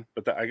 13,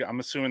 but I'm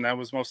assuming that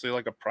was mostly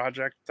like a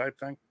project type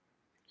thing?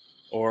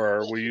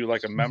 Or were you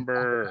like a member?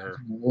 Or?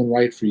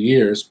 Right for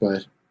years,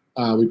 but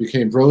we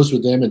became bros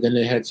with them, and then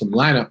they had some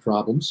lineup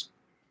problems.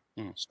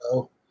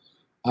 So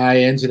I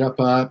ended up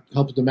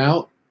helping them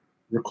out,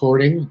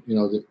 recording, you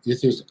know, the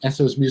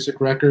Ethos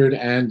music record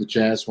and the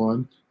jazz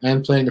one,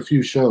 and playing a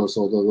few shows,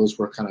 although those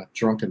were kind of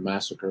drunken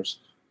massacres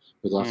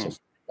with lots of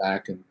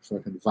feedback and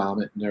fucking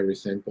vomit and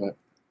everything. But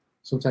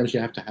sometimes you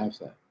have to have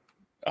that.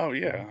 Oh,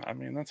 yeah. I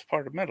mean, that's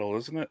part of metal,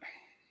 isn't it?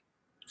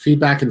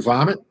 Feedback and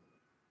vomit?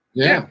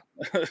 Yeah.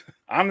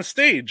 On the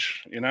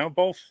stage, you know,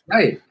 both.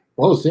 Right.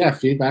 Both, yeah.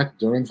 Feedback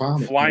during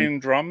vomit.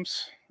 Flying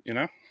drums, you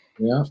know?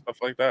 Yeah. Stuff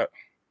like that.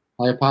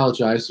 I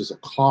apologize. There's a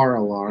car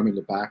alarm in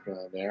the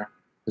background there.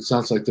 It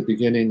sounds like the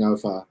beginning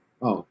of that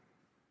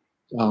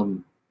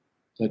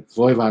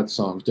Voivod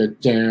song.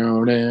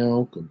 Down,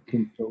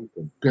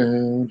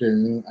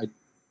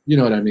 you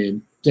know what I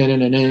mean.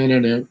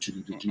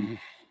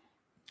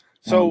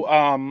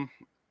 So,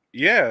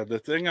 yeah, the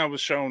thing I was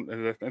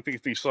shown, I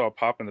think you saw a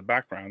pop in the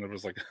background. There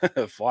was like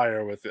a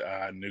flyer with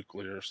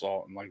Nuclear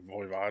Assault and like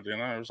Voivod, you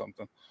know, or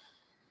something.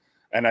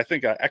 And I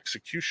think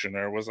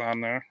Executioner was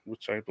on there,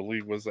 which I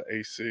believe was the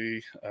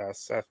AC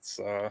Seth's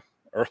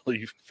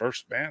early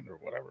first band or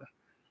whatever.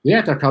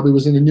 Yeah, that probably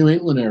was in the New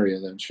England area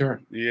then,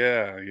 sure.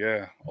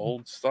 Yeah,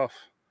 old stuff.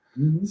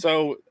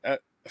 So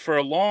for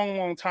a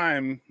long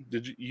time,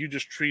 you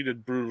just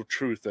treated Brutal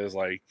Truth as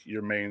like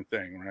your main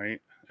thing, right?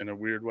 In a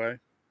weird way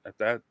at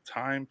that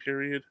time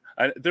period.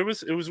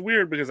 It was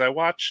weird because I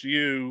watched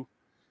you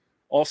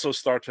also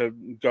start to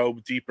go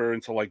deeper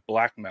into like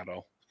black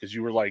metal, because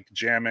you were like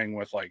jamming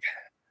with like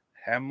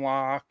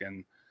Hemlock,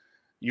 and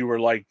you were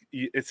like,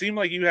 it seemed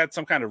like you had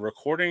some kind of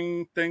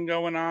recording thing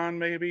going on.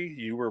 Maybe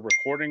you were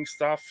recording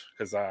stuff,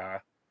 because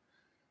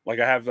like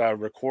I have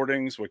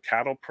recordings with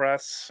Cattle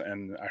Press,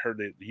 and I heard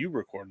that you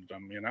recorded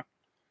them, you know?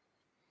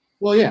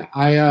 Well, yeah,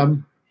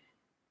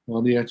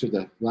 let me answer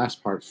the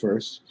last part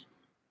first.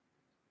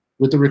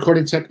 With the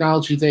recording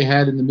technology they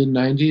had in the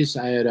mid-90s,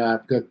 I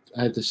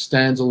had the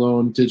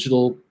standalone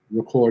digital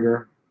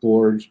recorder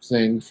board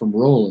thing from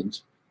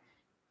Roland.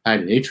 I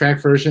had an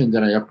 8-track version, and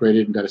then I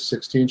upgraded and got a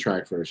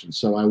 16-track version.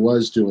 So I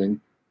was doing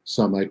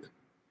some like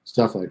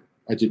stuff like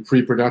I did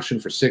pre-production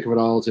for Sick of It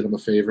All, did them a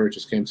favor,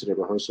 just came to the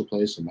rehearsal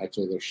place and mic'd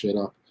all their shit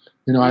up.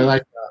 You know, I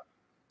like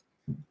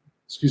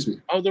excuse me.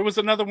 Oh, there was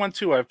another one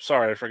too. I'm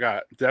sorry, I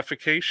forgot.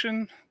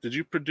 Defecation? Did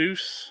you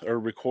produce or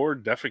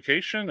record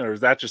Defecation, or is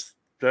that just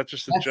a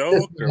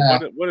joke? Or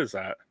what is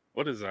that?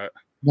 What is that?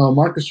 No,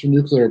 Marcus from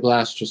Nuclear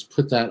Blast just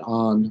put that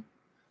on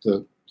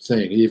the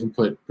thing. He even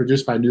put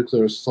produced by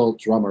Nuclear Assault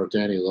drummer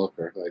Danny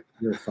Lilker. Like,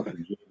 you're a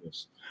fucking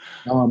genius.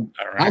 I hung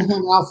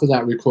out for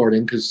that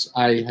recording because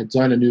I had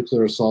done a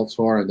Nuclear Assault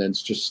tour and then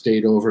just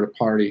stayed over to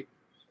party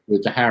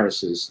with the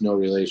Harrises, no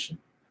relation.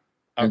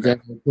 And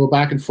then I'd go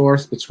back and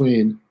forth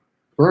between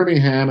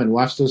Birmingham and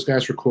watch those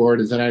guys record,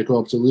 and then I'd go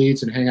up to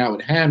Leeds and hang out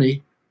with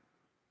Hammy,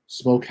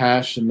 smoke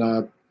hash,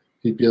 and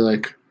he'd be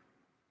like,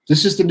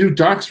 "This is the new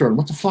Darkthrone.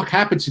 What the fuck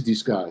happened to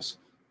these guys?"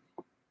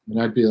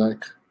 And I'd be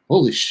like,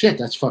 "Holy shit,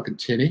 that's fucking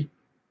tinny.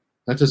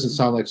 That doesn't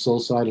sound like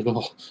Soulside at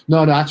all."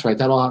 No, that's right.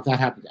 That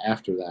happened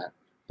after that.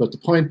 But the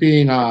point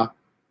being, oh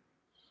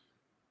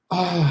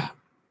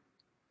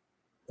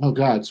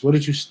God, so what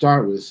did you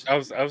start with? I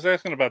was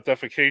asking about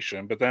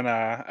Defecation, but then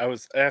I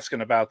was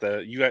asking about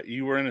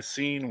you were in a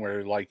scene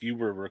where like you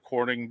were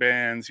recording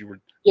bands. You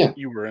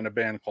were in a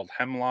band called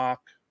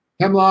Hemlock.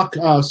 Hemlock.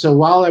 So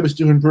while I was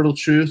doing Brutal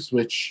Truth,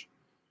 which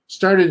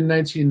started in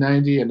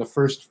 1990, and the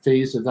first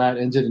phase of that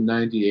ended in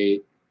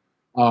 '98.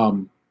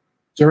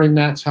 During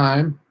that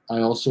time, I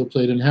also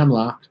played in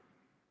Hemlock,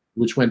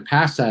 which went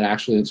past that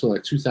actually until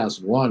like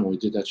 2001 when we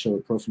did that show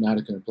with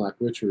Profanatica and Black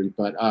Witchery.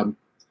 But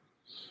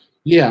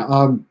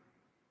when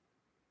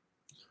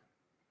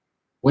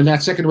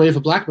that second wave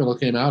of black metal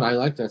came out, I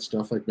liked that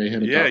stuff like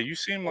Mayhem. Yeah, you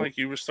seem like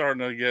you were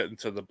starting to get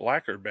into the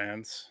blacker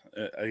bands.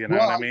 You know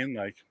what I mean?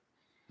 Like,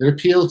 it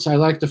appealed. I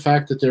liked the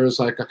fact that there was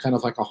like a kind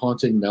of like a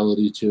haunting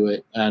melody to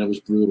it, and it was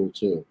brutal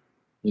too.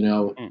 You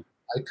know,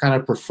 I kind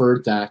of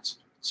preferred that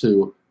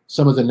to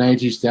some of the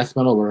 '90s death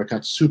metal where it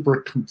got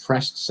super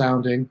compressed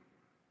sounding.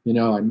 You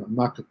know, I'm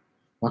not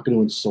going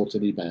to insult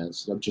any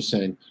bands. I'm just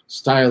saying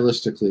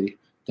stylistically,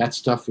 that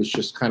stuff was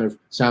just kind of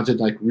sounded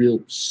like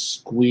real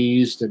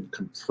squeezed and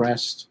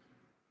compressed.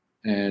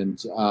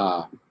 And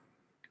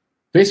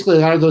basically, a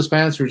lot of those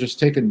bands were just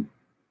taking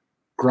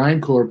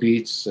grindcore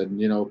beats and,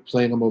 you know,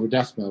 playing them over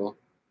death metal.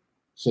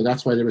 So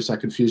that's why there was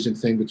that confusing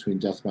thing between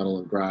death metal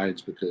and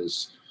grinds,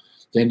 because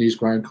then these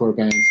grindcore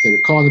bands, they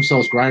would call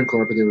themselves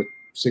grindcore, but they were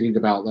singing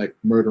about like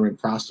murdering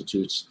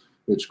prostitutes,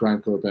 which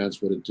grindcore bands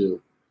wouldn't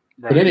do.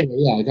 Right. But anyway,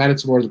 yeah, I got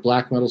into more of the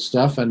black metal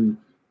stuff, and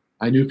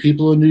I knew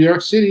people in New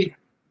York City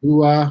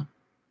who,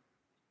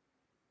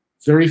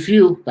 very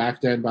few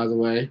back then, by the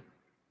way,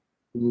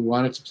 who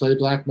wanted to play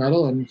black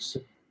metal, and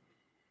said,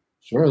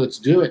 sure, let's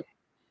do it.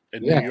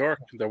 In New York,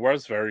 there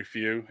was very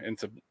few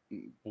into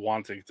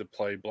wanting to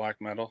play black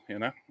metal. You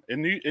know,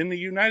 in the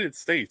United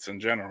States in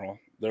general,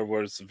 there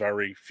was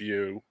very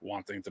few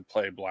wanting to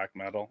play black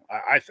metal.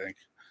 I think.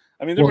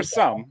 I mean, there were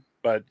some,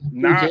 but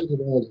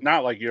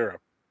not like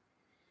Europe.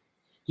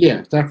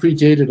 Yeah, that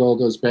predated all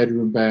those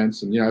bedroom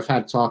bands, and you know, I've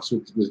had talks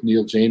with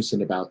Neil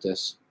Jameson about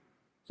this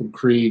from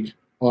Krieg.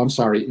 Oh, I'm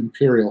sorry,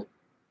 Imperial,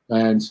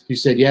 and he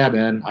said, "Yeah,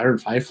 man,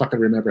 I fucking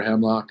remember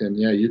Hemlock, and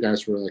yeah, you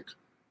guys were like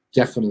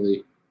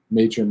definitely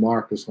Major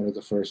Mark was one of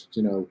the first,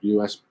 you know,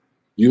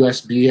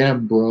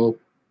 USBM, bro,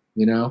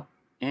 you know."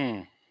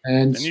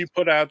 And you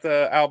put out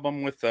the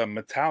album with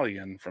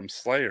Metallion from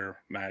Slayer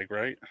Mag,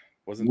 right?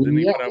 Didn't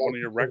he put out one of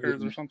your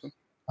records or something?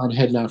 On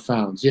Head Not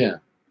Found, yeah.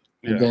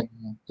 And then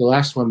the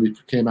last one we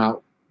came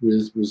out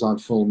with was on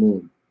Full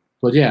Moon.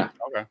 But yeah.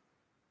 Okay.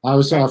 I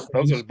was off.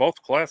 Those are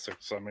both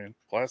classics. I mean,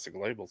 classic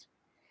labels.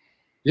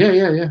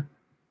 Yeah.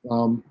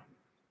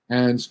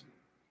 And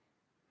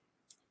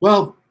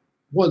well,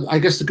 I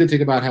guess the good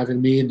thing about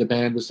having me in the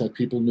band was that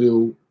people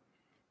knew,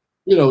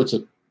 you know,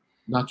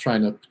 not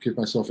trying to give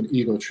myself an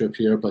ego trip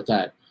here, but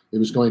that it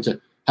was going to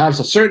have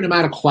a certain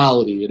amount of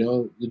quality, you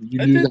know. It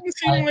didn't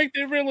seem like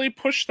they really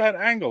pushed that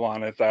angle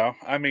on it, though.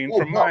 I mean,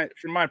 from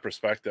my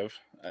perspective,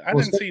 I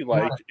didn't see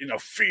like, you know,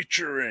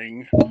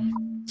 featuring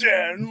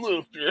Dan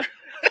Lilker.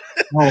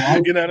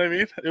 You know what I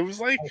mean? It was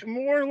like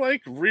more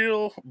like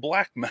real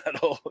black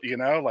metal, you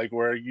know, like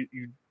where you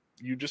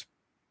just,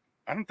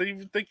 I don't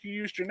even think you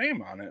used your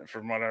name on it,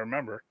 from what I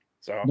remember.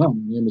 So no,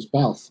 my name is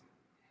Balth.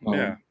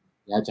 Yeah,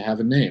 you had to have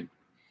a name.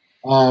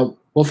 Well,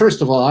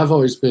 first of all, I've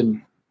always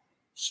been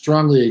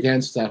strongly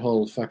against that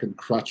whole fucking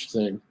crutch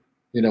thing,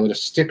 you know, with a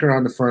sticker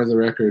on the front of the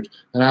record.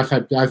 And I've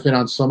been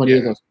on so many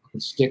of those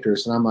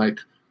stickers, and I'm like,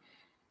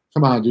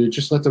 come on, dude,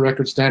 just let the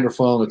record stand or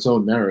fall on its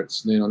own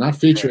merits. You know, not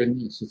featuring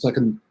this. It's like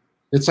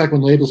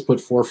when labels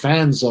put for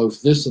fans of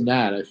this and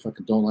that. I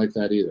fucking don't like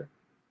that either.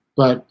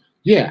 But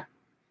yeah,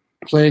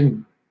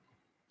 playing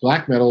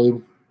black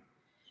metal,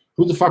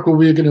 who the fuck were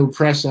we going to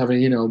impress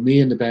having, you know, me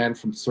in the band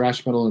from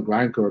thrash metal and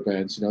grindcore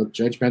bands, you know,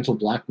 judgmental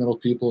black metal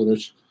people.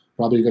 There's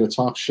probably going to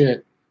talk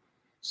shit.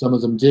 Some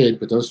of them did,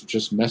 but those were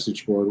just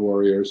message board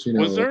warriors. You know,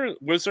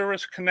 was there a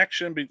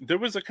connection? There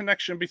was a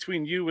connection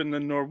between you and the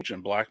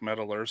Norwegian black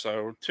metal or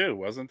so too,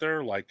 wasn't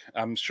there? Like,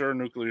 I'm sure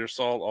Nuclear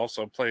Assault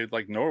also played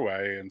like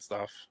Norway and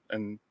stuff.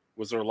 And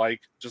was there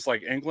like just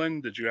like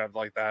England? Did you have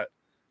like that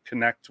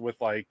connect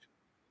with like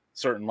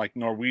certain like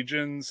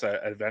Norwegians that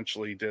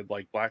eventually did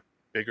like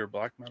bigger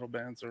black metal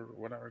bands or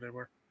whatever they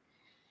were?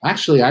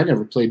 Actually, I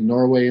never played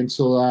Norway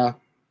until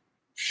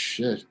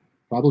shit,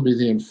 probably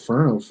the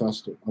Inferno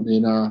Festival. I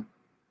mean,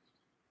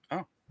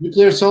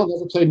 Nuclear Assault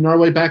never played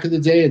Norway back in the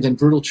day, and then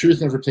Brutal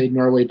Truth never played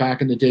Norway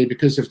back in the day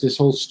because of this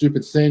whole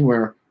stupid thing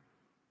where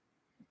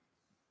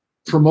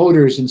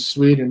promoters in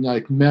Sweden,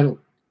 like metal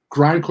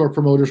grindcore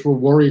promoters, were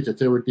worried that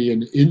there would be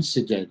an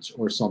incident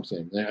or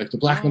something. Like the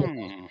black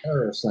metal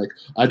terrorists, like,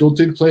 I don't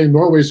think playing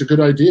Norway is a good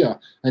idea.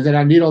 And then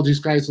I meet all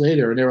these guys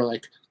later, and they were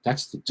like,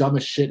 "That's the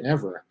dumbest shit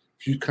ever.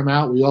 If you'd come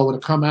out, we all would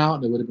have come out,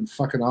 and it would have been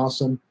fucking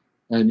awesome."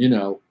 And you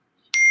know,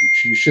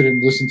 you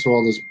shouldn't listen to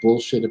all this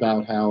bullshit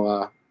about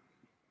how.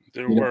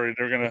 They're worried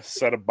they're gonna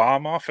set a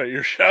bomb off at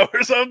your show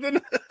or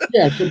something.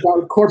 Yeah,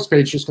 the corpse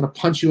paint's just gonna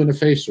punch you in the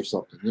face or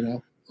something, you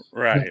know?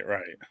 Right.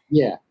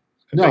 Yeah.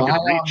 No,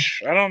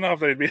 reach. I don't know if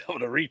they'd be able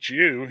to reach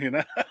you, you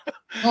know.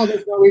 Oh,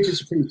 those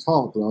Norwegians are pretty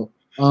tall, bro.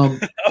 Oh,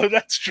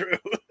 that's true.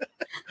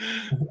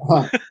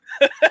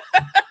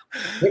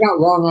 They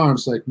got long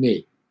arms like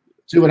me.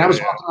 Dude, when I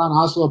was walking around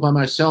Oslo by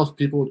myself,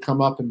 people would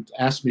come up and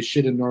ask me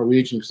shit in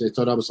Norwegian because they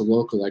thought I was a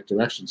local, like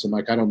directions. I'm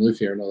like, I don't live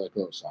here. And they're like,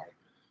 oh, sorry.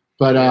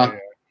 But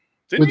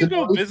didn't you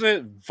go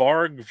visit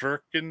Varg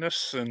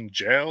Vikernes in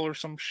jail or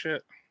some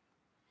shit?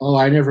 Oh,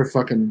 I never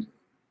fucking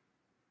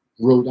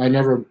wrote. I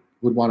never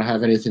would want to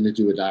have anything to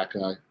do with that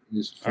guy.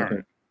 He's fucking. All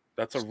right.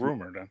 That's a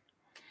rumor then.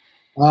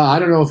 I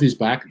don't know if he's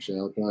back in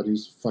jail, but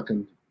he's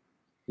fucking.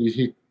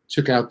 He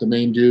took out the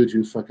main dude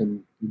who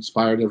fucking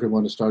inspired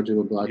everyone to start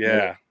doing black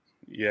metal.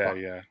 Yeah.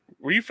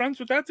 Were you friends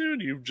with that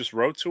dude? You just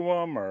wrote to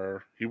him,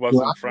 or he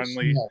wasn't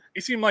friendly?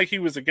 He seemed like he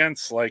was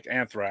against like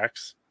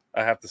Anthrax.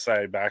 I have to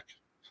say, back,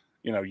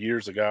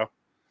 years ago.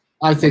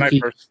 I think I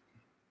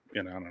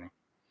don't know.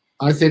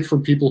 I think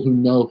from people who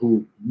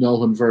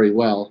know him very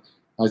well,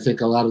 I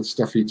think a lot of the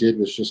stuff he did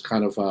was just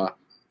kind of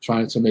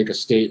trying to make a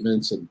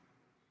statement and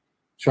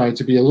trying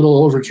to be a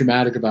little over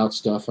dramatic about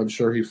stuff. I'm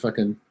sure he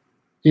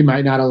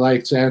might not have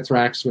liked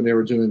Anthrax when they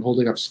were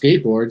holding up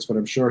skateboards, but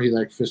I'm sure he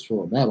liked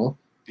Fistful of Metal.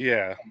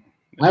 Yeah.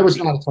 I was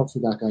not in touch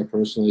with that guy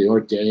personally,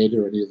 or Dade,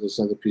 or any of those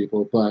other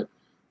people, but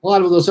a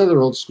lot of those other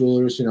old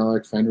schoolers,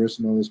 like Fenris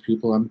and all those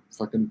people, I'm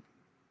fucking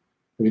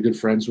pretty good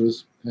friends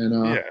with.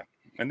 And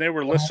and they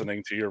were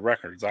listening to your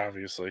records,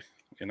 obviously,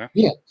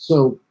 Yeah,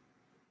 so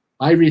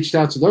I reached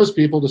out to those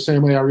people the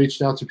same way I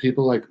reached out to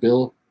people like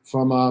Bill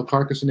from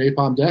Carcass and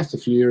Napalm Death a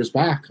few years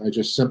back. I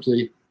just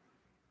simply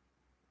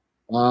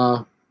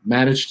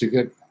managed to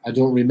get. I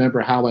don't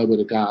remember how I would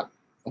have got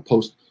a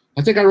post.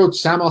 I think I wrote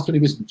Samoth when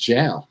he was in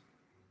jail.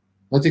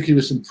 I think he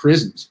was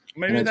imprisoned.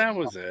 Maybe that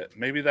was it.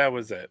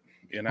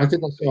 I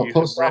think I saw a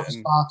post office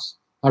box.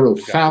 I wrote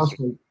Faust.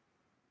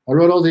 I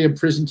wrote all the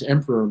imprisoned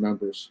Emperor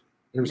members.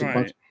 There was a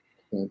bunch of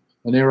them.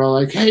 And they were all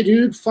like, "Hey,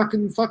 dude, fuck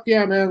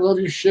yeah, man, love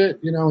your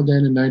shit," And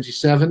then in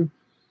 '97,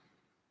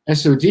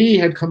 S.O.D.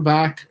 had come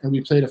back, and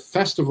we played a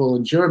festival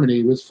in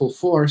Germany with Full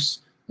Force,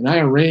 and I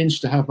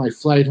arranged to have my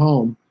flight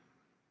home,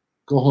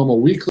 go home a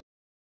week later.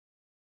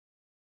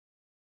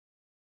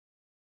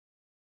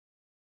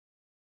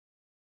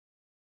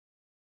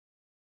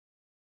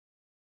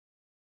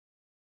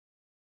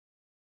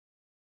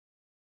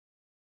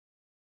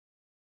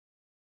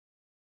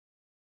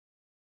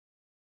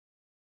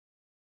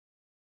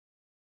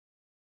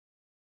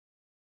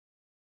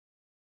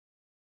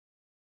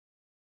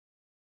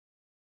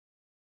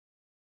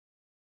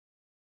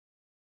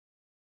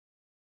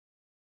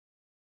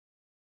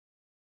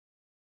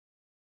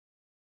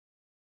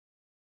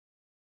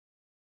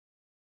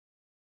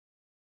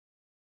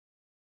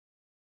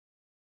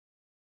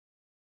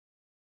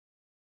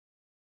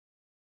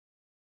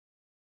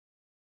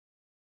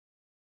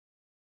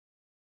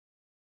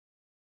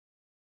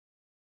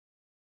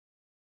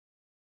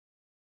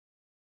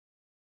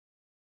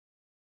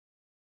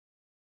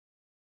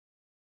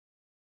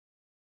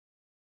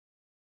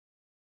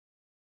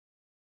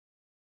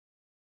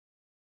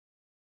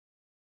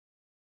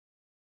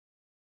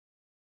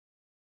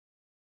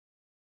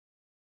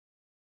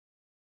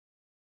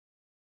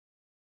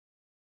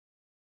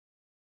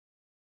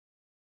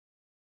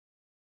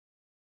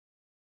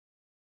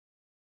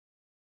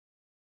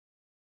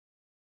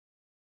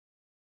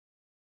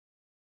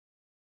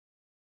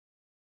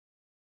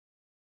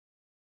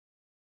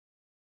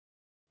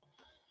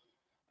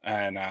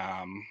 And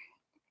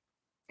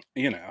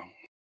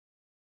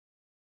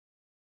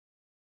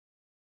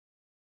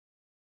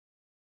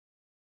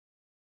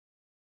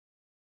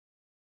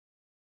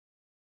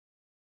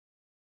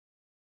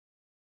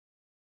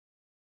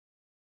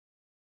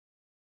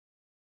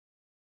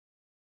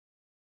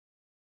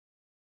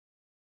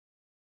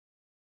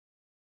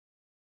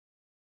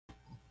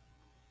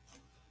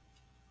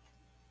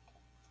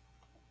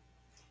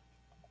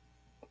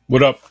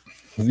What up?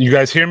 You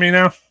guys hear me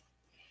now? I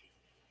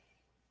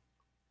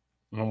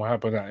don't know what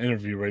happened to that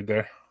interview right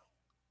there.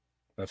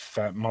 That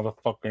fat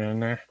motherfucker in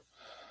there.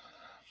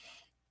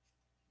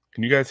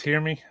 Can you guys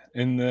hear me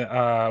in the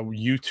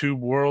YouTube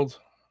world?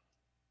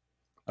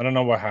 I don't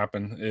know what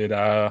happened. It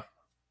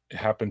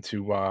happened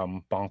to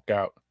bonk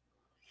out.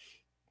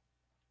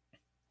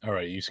 All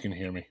right, you can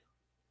hear me.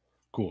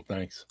 Cool,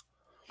 thanks.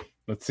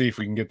 Let's see if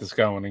we can get this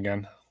going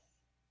again.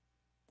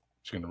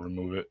 Just gonna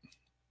remove it.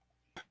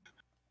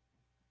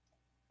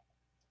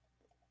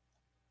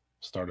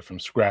 Started from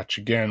scratch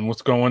again.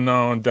 What's going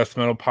on, Death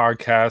Metal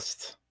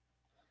Podcast?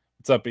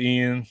 What's up,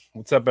 Ian?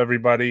 What's up,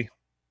 everybody?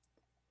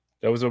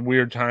 That was a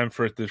weird time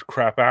for it to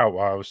crap out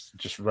while I was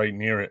just right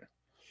near it.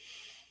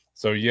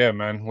 So yeah,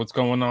 man, what's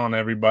going on,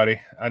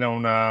 everybody? I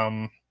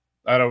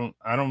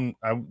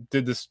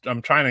did this.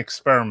 I'm trying to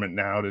experiment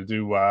now to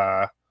do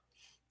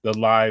the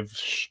live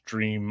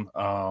stream,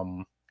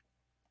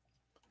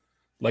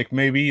 like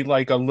maybe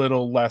like a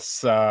little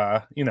less,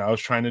 I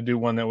was trying to do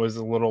one that was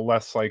a little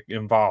less like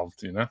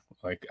involved,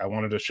 like I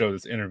wanted to show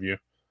this interview.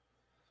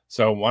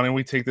 So why don't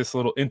we take this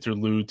little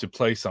interlude to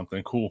play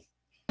something cool?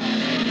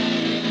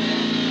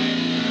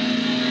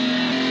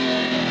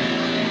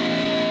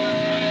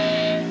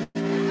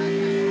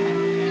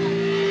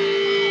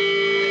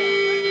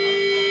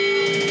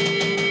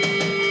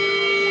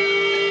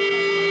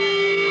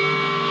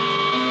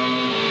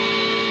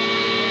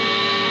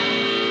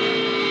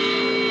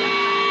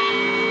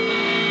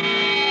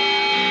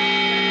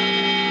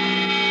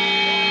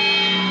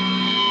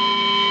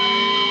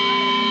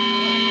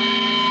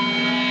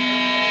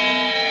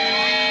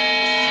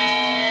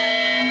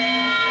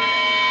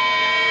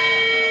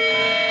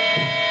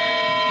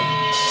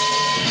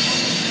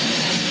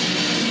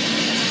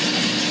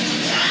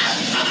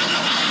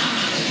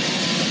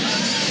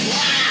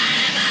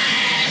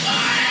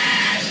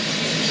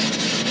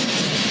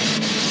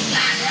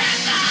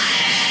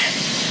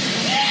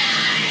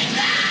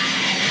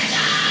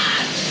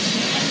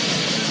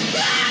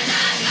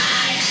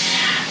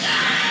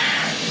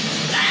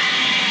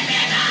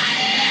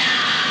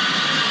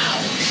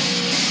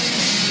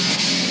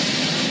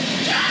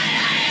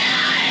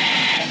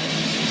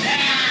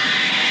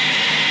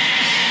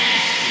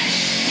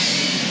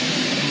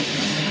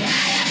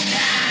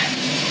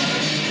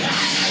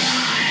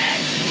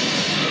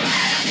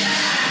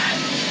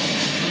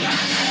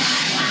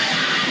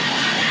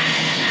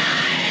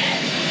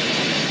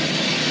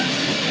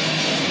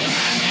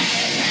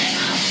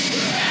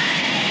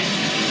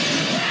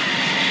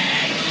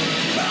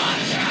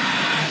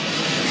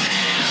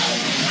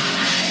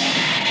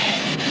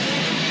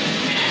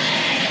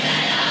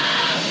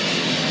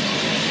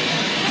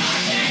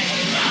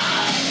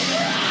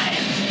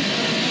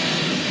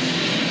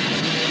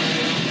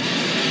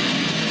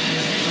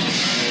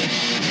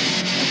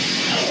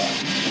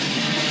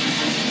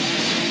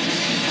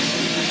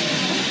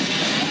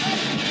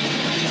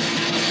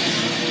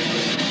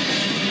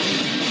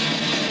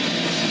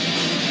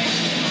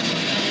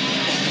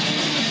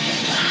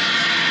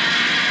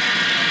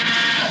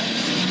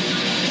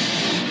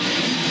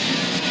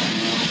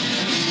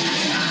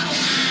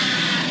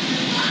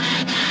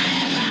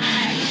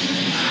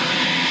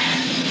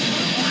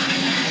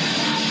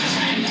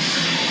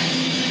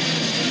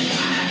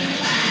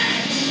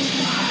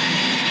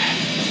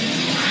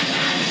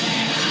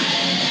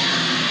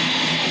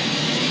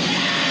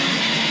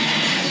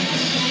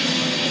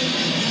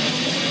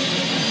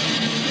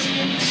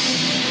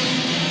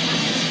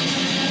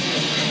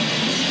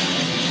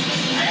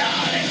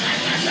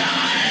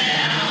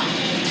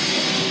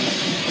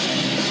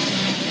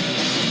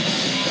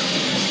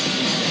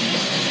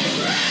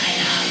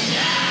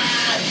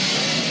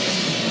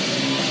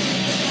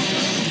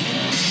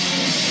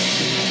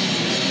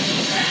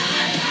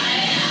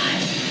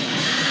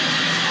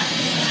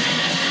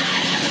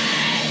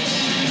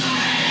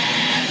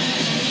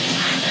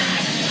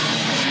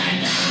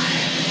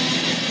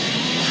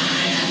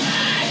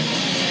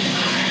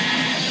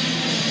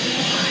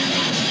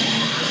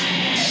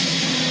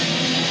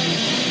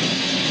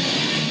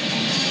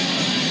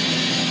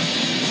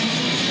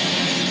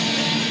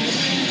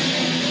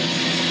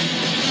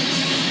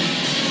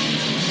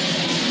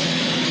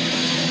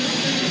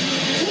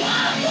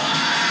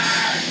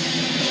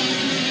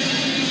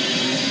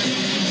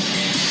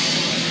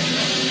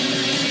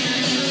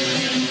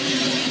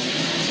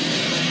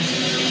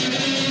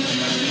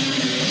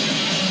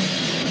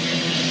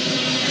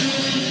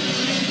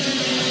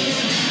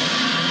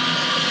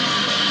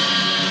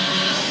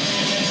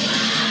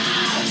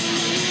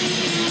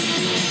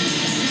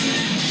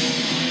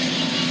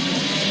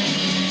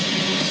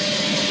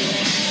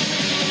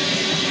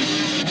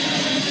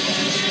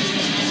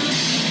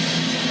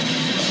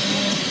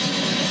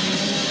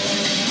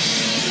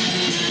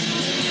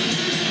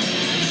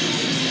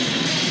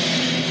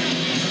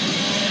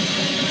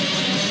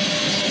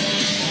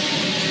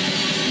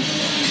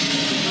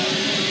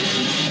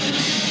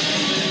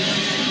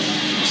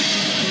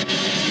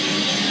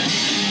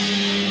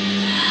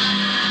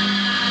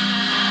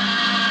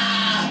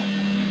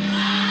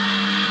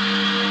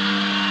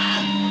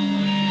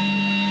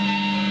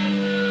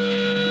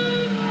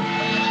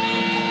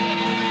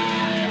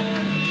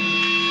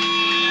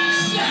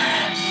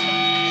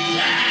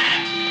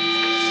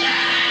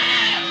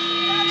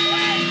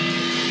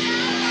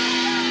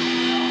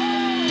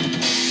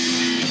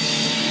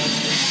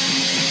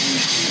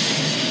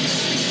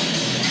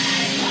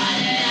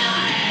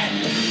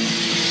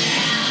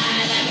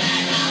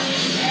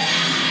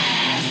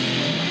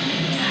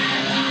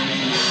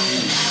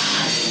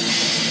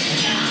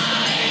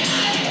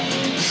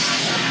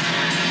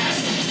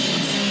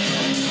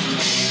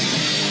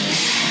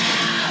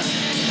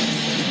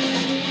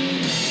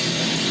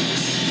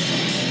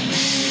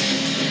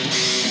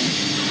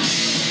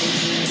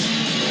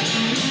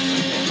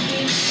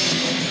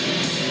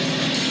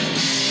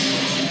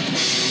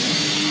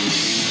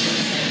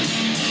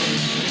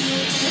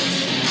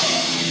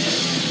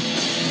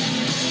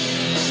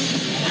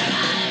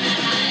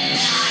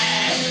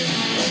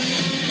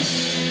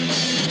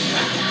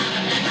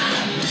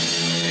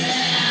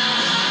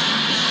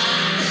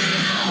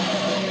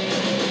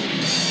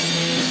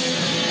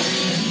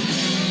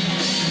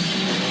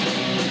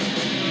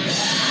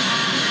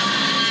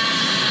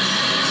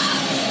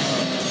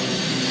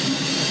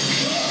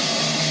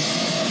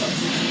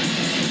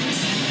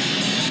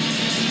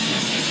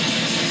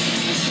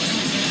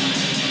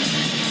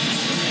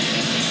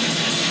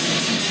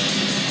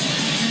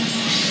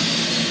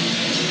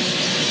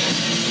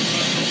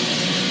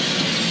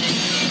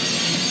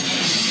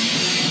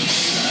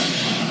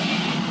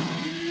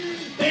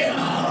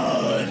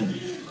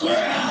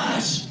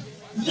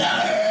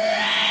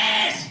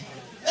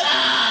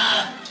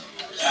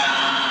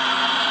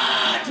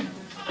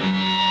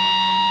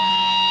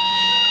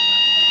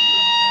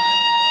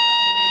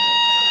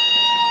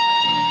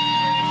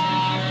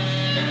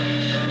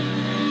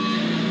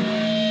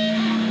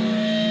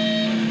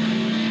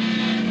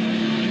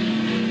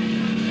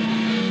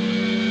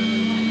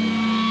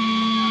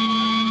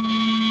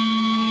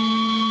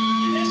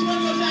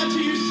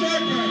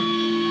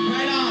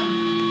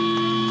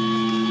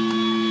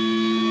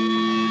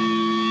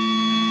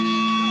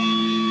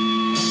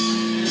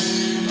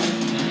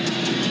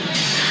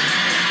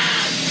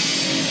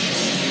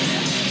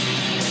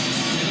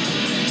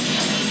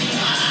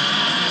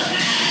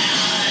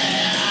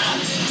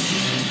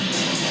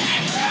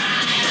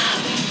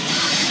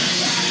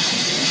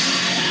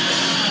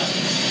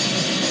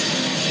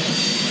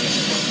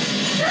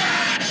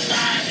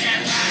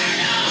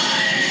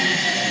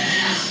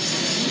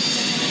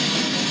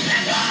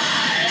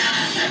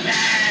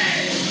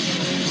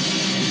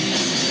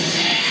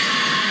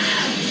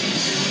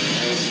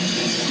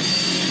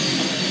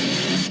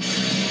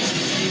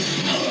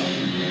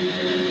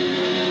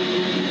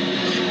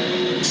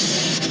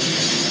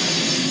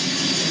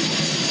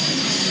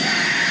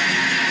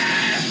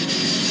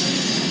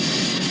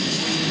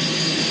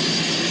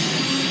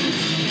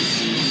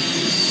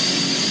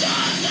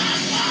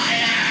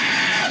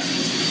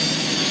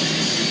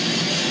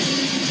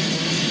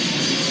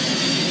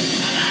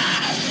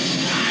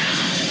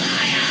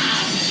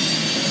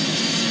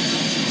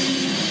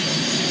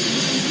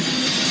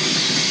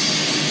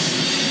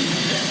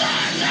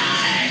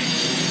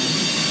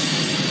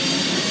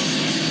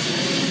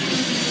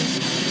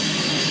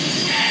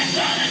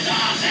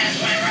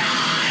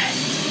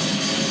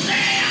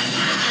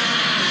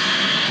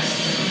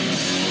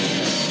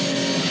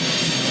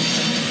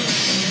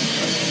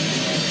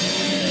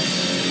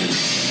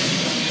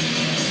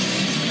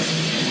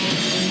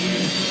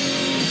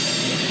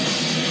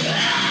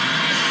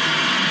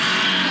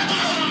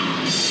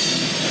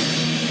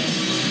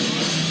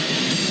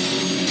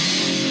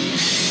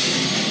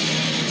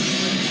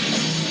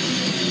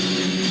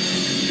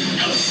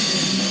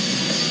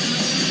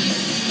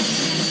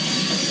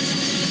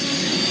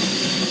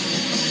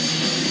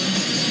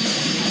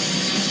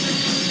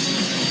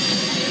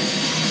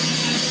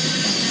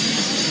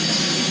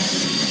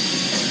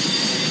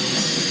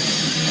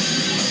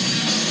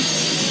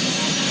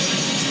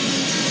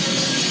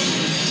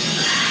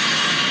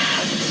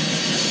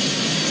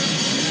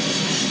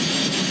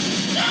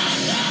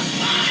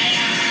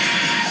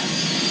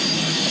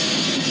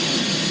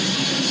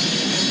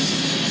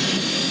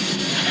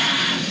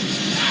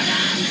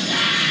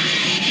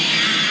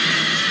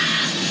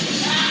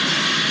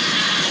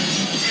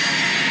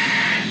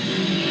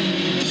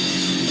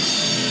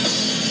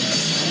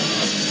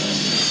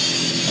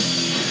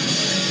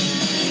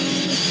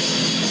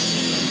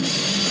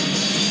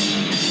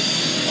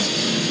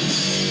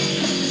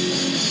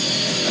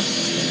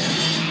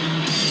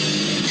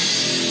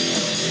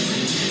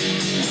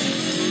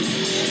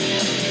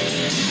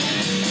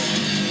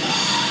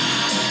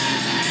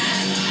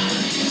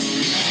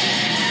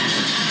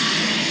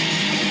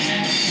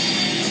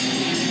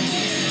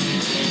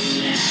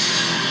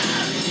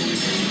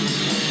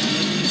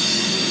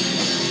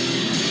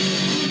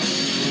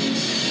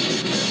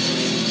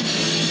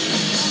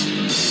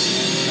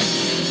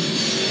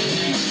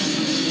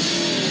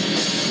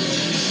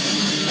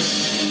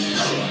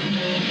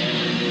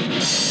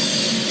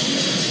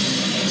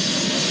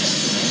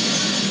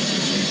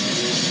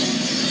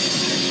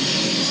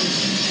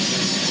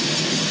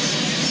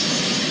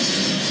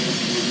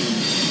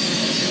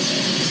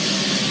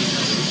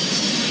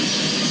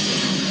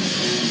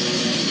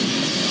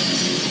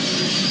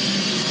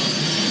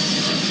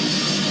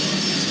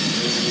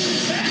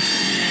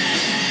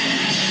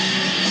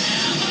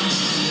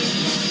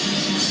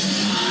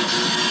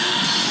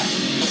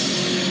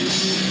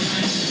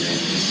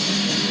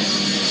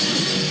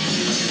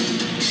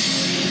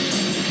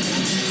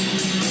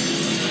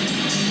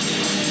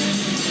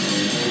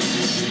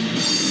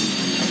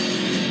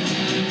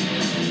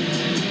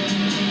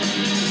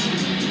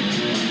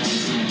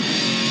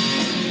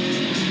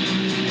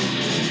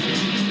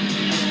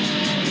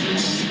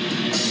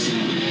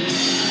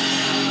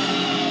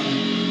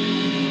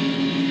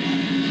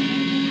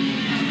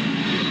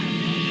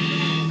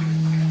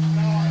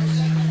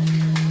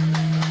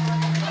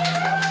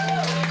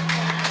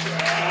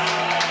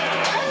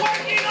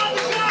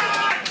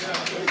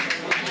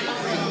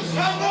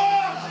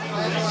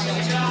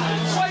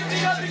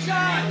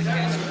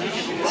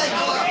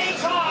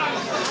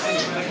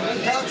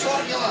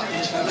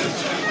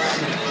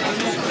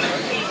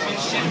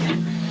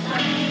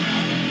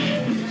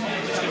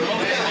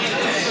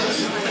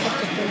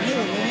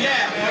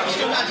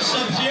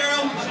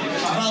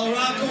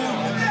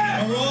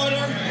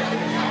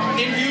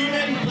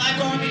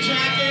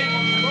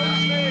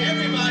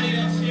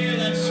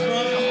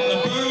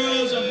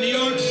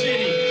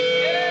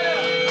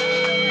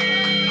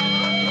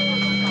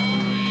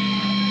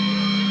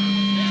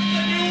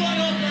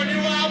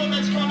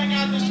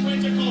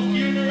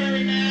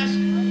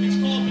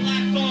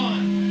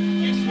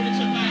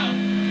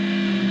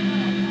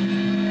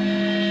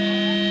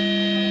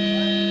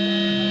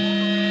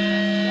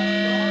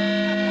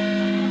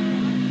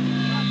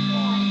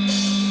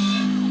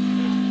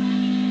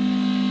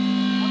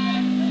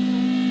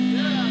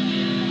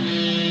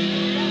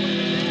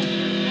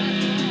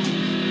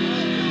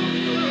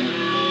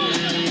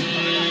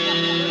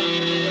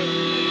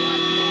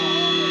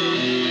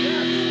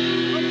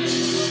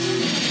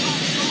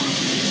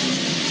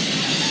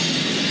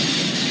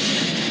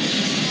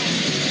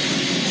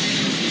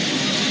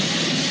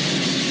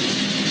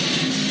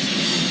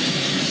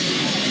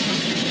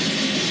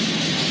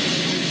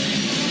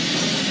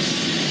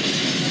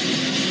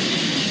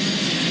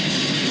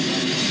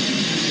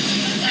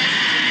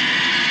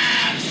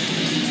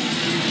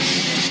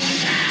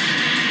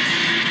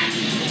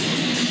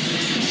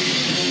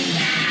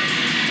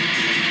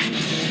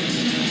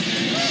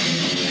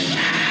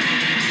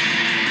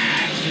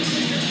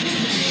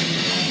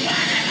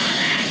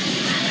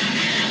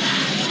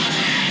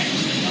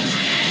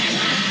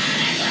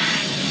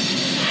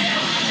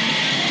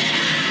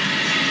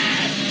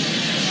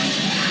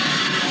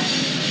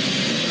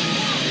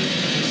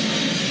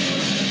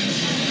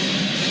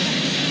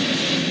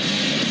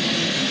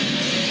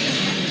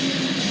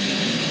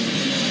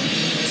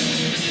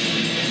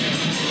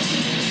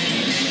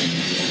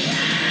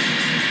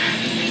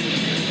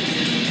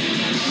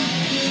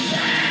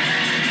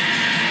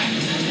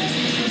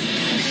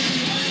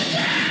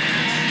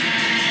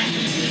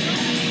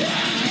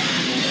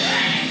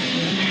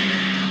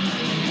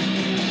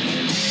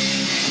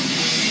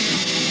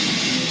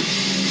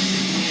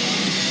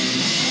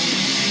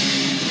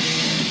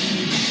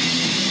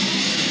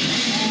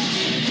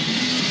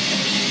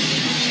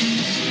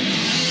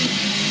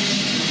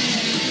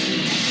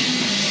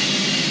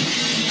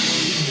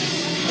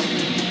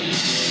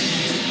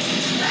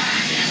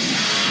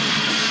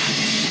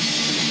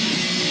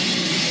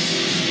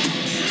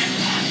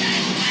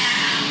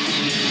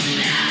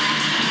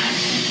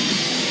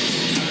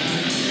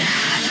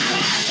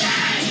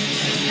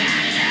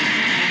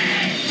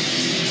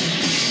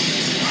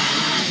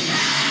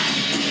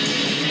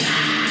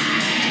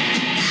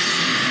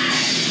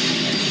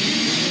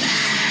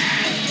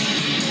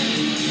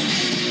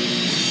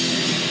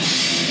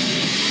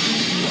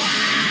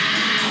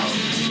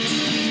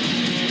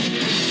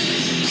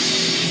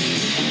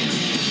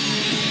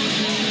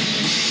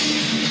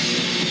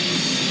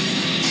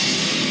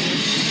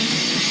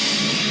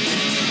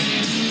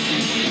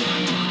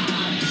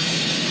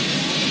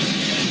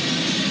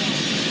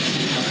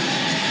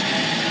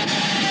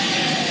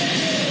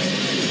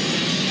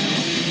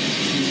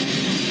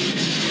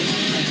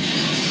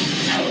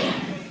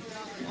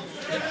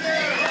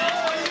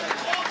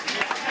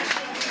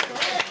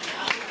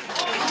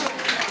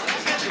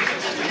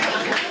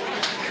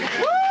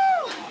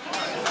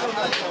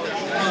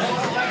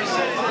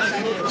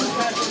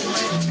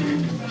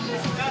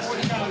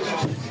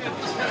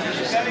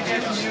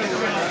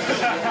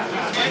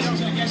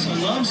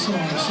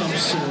 song so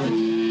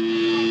soon.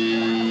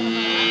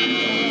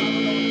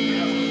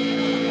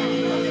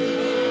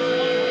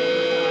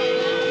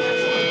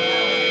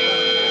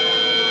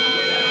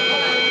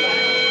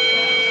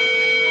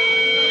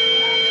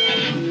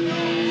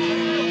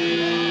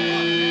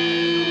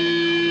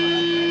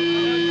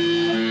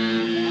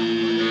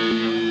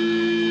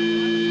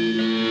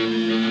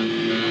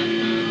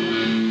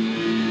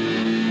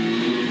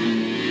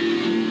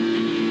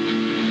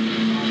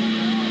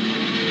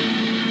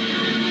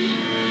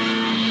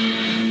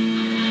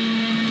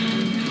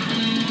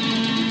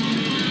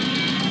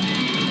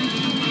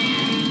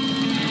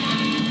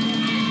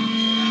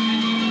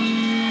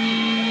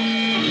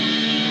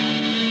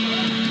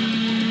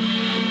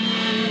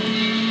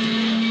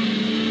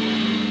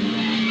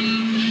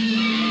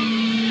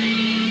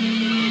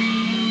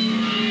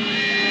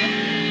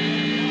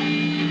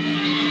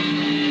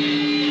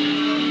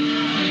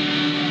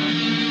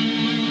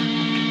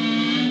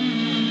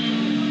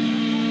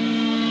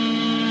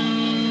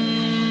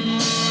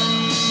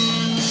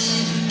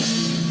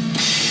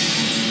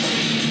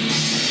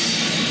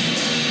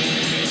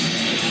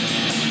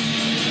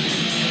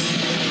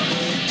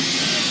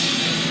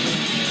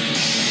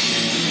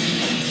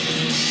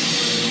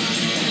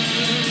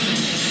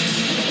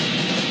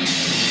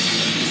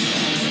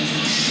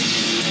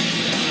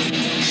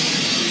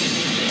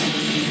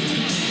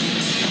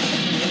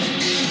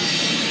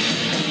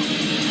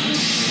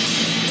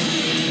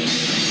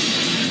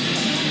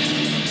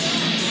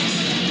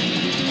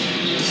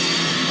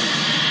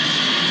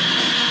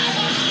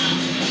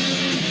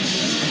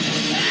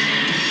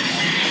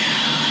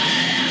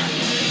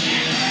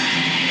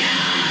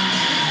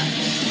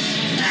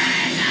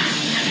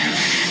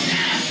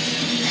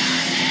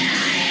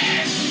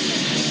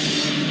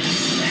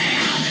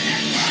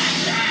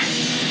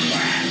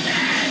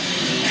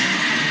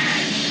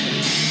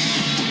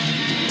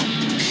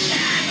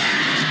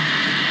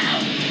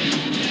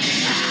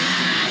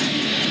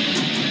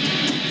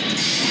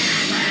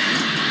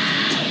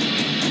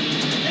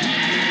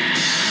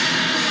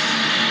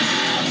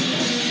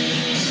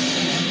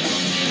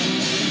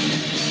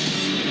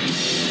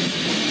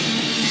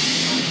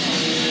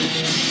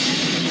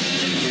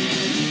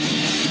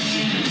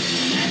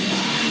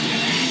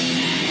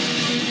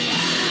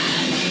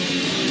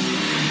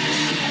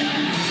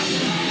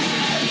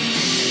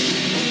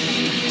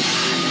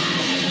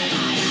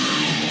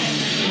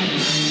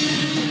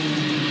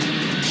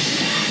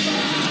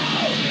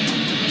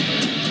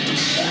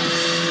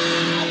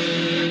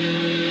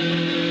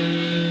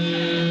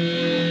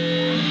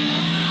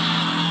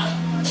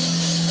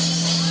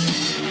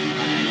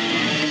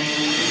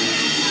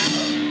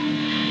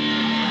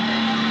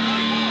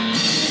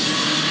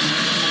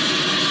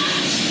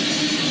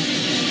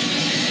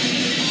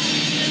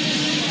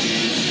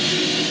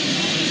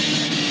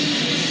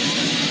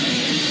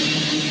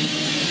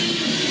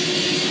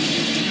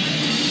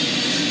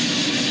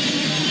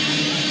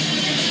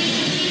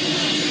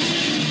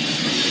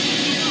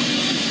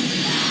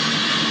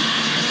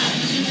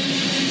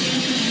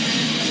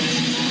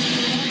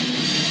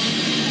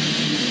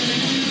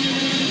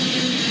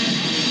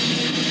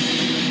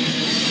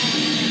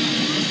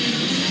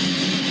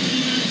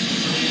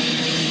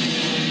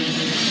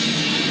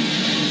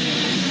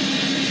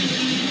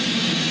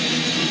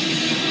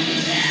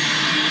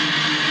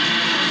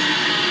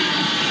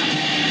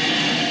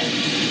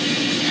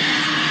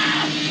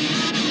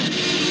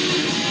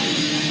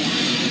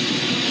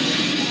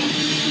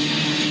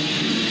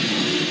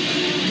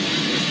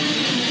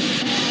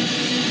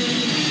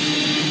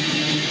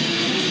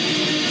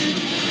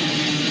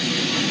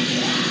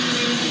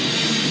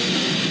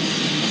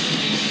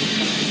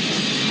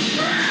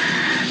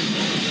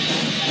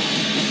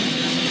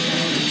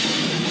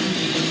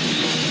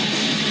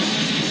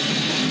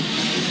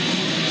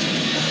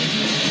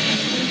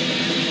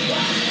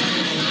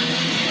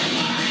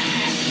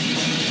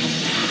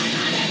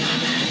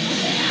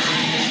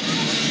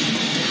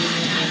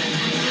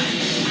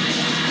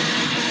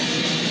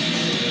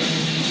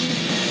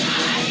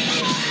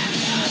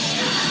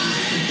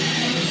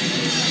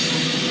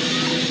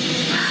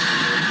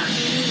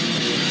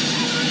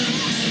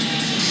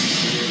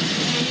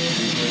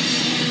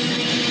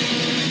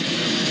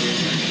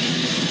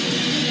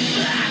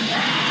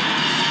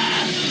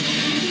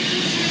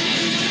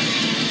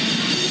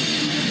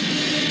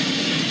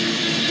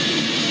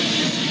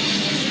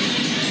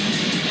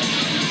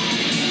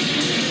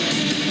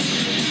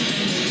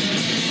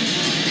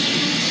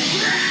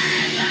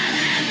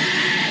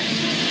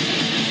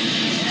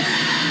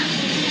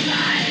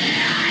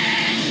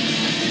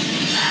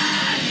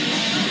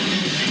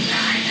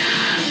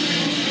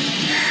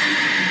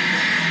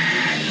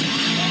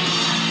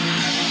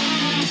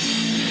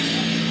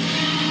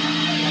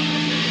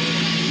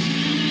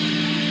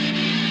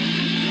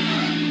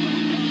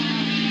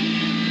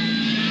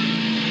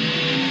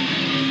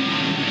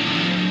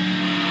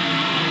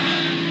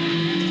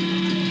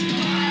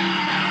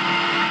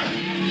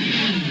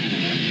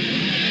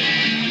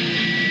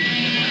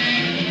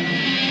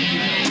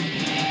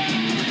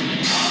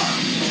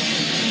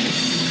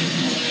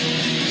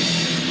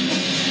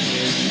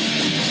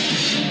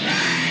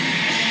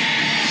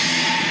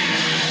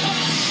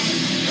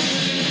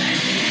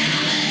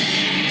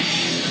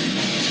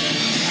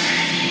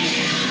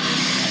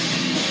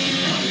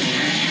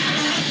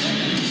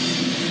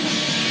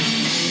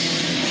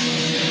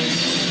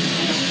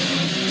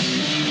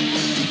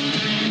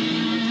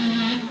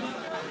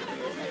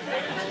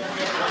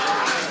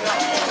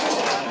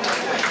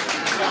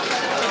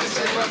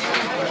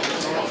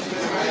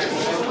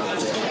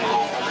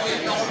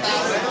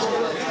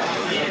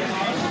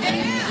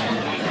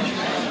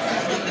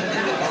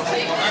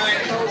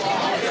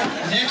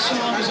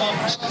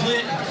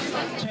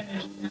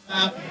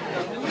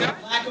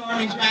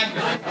 Johnny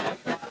Jackman.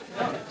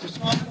 It's a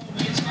song called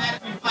We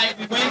Attack, We Fight,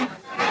 We Win.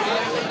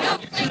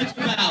 That's what it's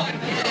about.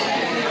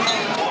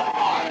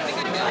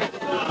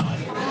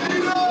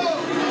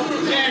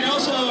 Yeah, and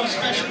also a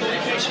special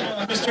dedication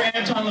of Mr.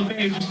 Anton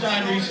LaVey, who just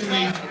died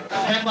recently.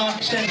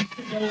 Hemlock sends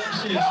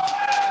condolences.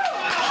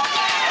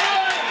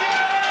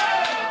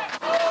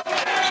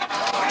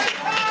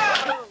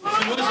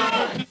 It wasn't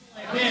for people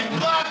like him,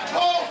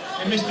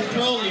 and Mr.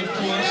 Crowley, of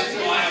course.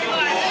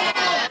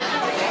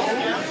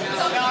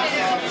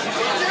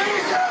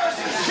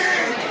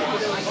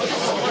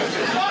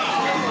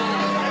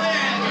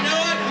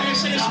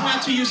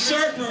 To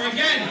Usurper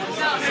again.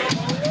 Chicago,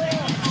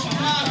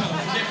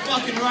 they're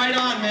fucking right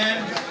on,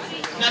 man.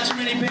 Not too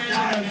many bands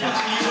in the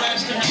fucking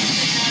US that have the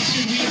same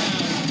attitude we have.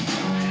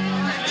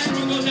 This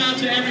one goes out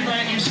to everybody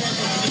at Usurper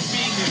for just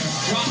being here.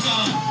 Rock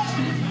on.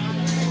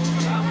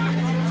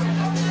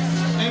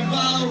 And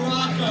Val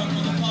Rocco,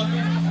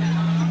 motherfucker.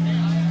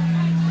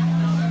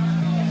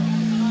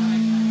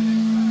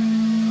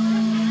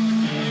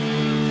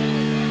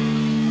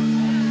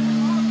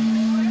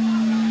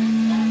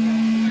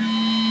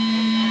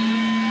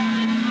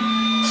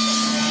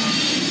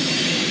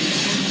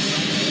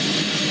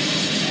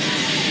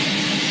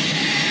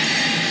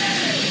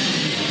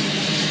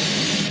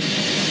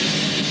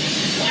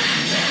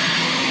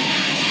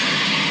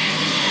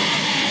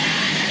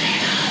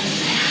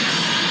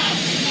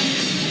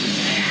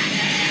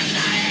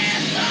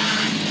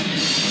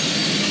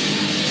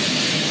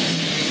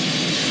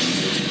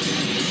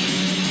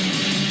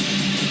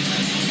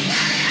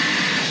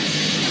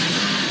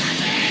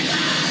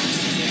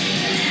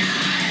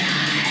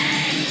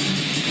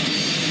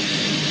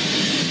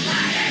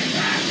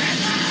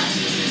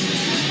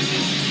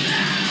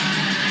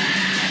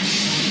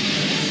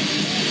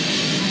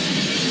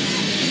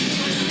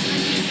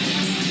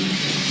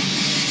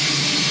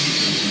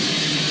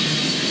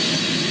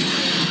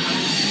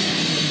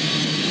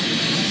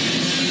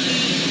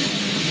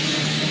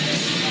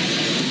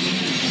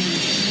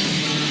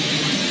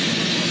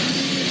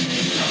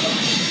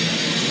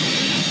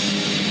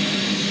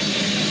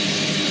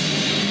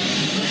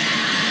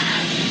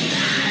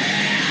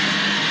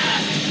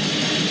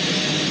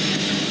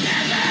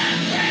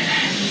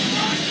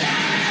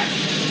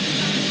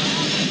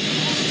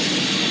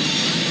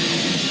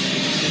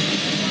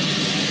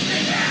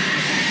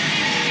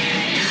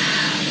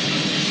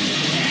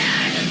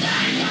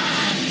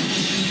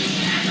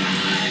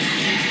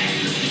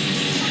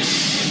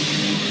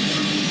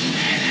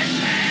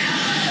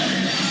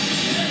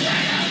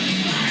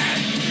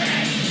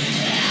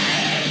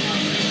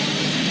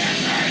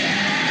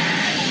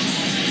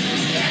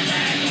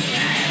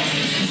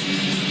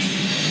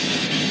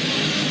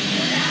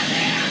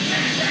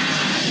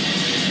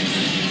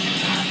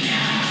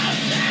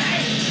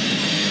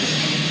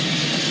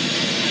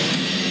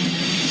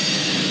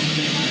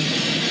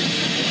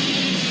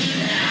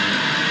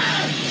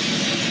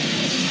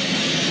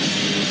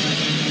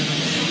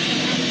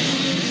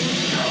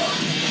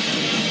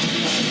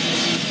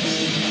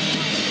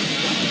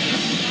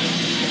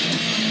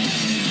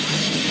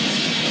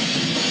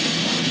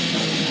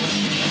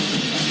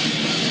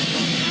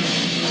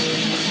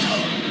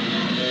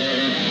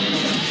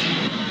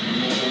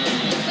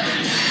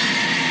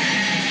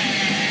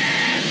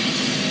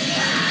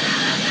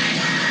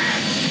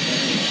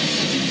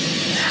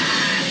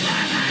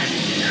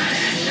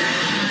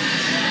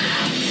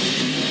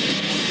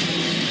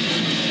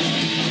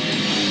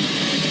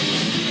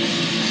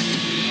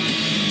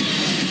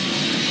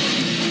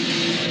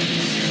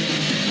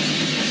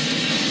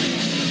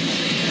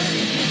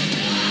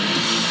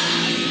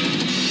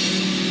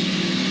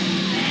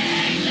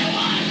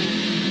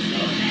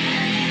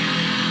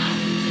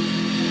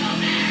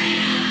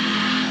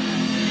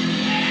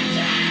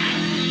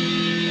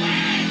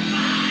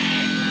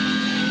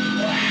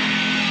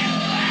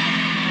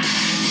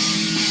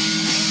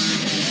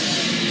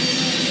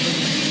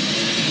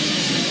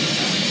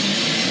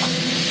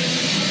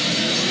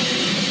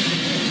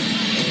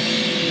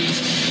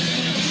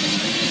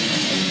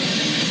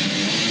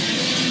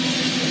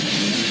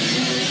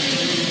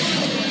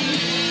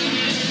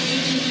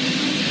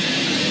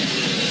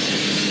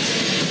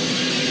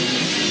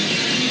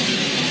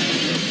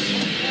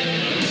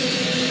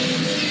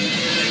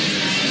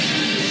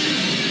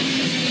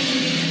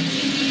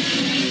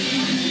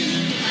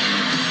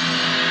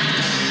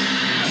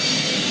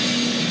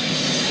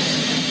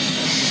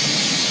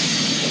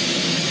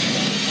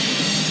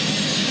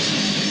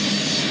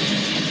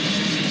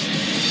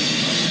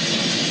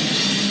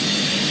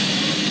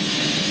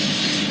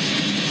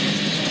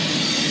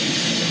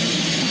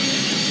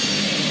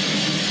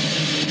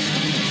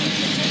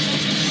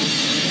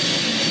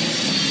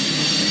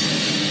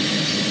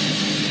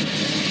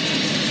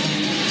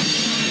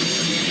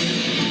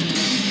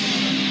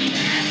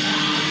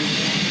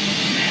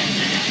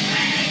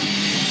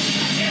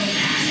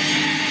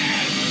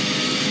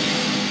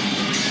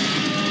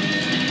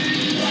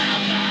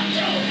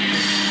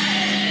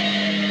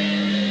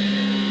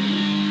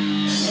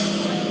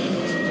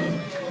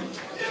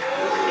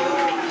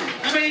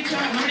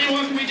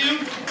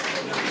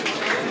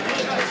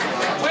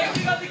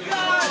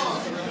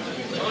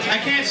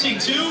 can't sing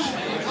two.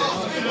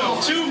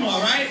 Two more,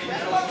 right?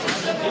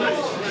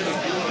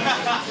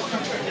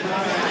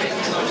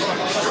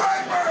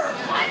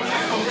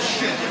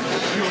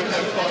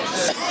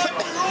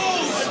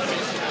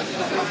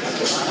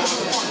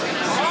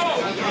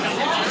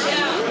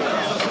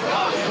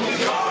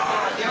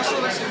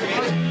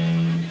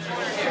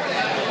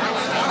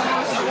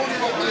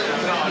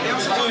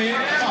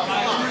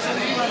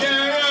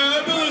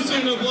 I've been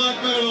listening to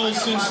black metal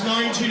since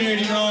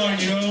 1989,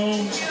 you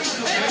know?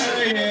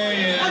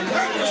 Yeah.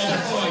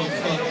 Oh, you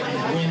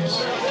fucking wimps.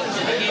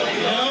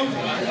 You know?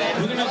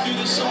 We're gonna do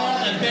this song,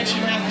 I bet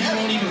you half of you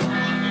won't even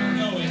fucking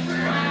know it.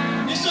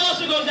 This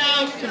also goes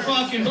out to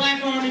fucking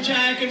Black Army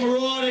Jack and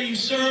Marauder,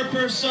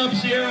 Usurper,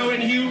 Sub-Zero,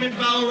 Inhuman,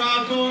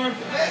 Valoracor.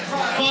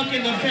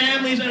 Fucking the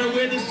families that are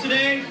with us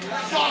today.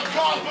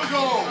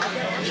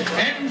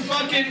 And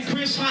fucking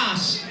Chris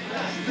Haas.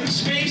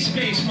 Space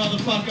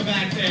motherfucker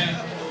back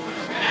there.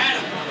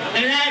 Adam.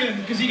 And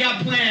Adam, because he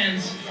got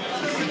plans.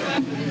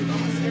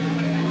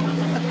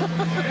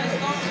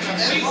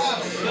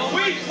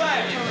 Weak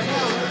flag.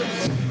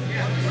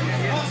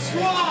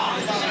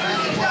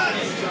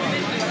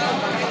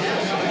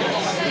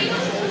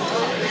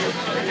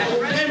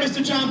 And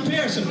Mr. John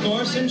Pierce, of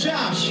course, and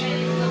Josh.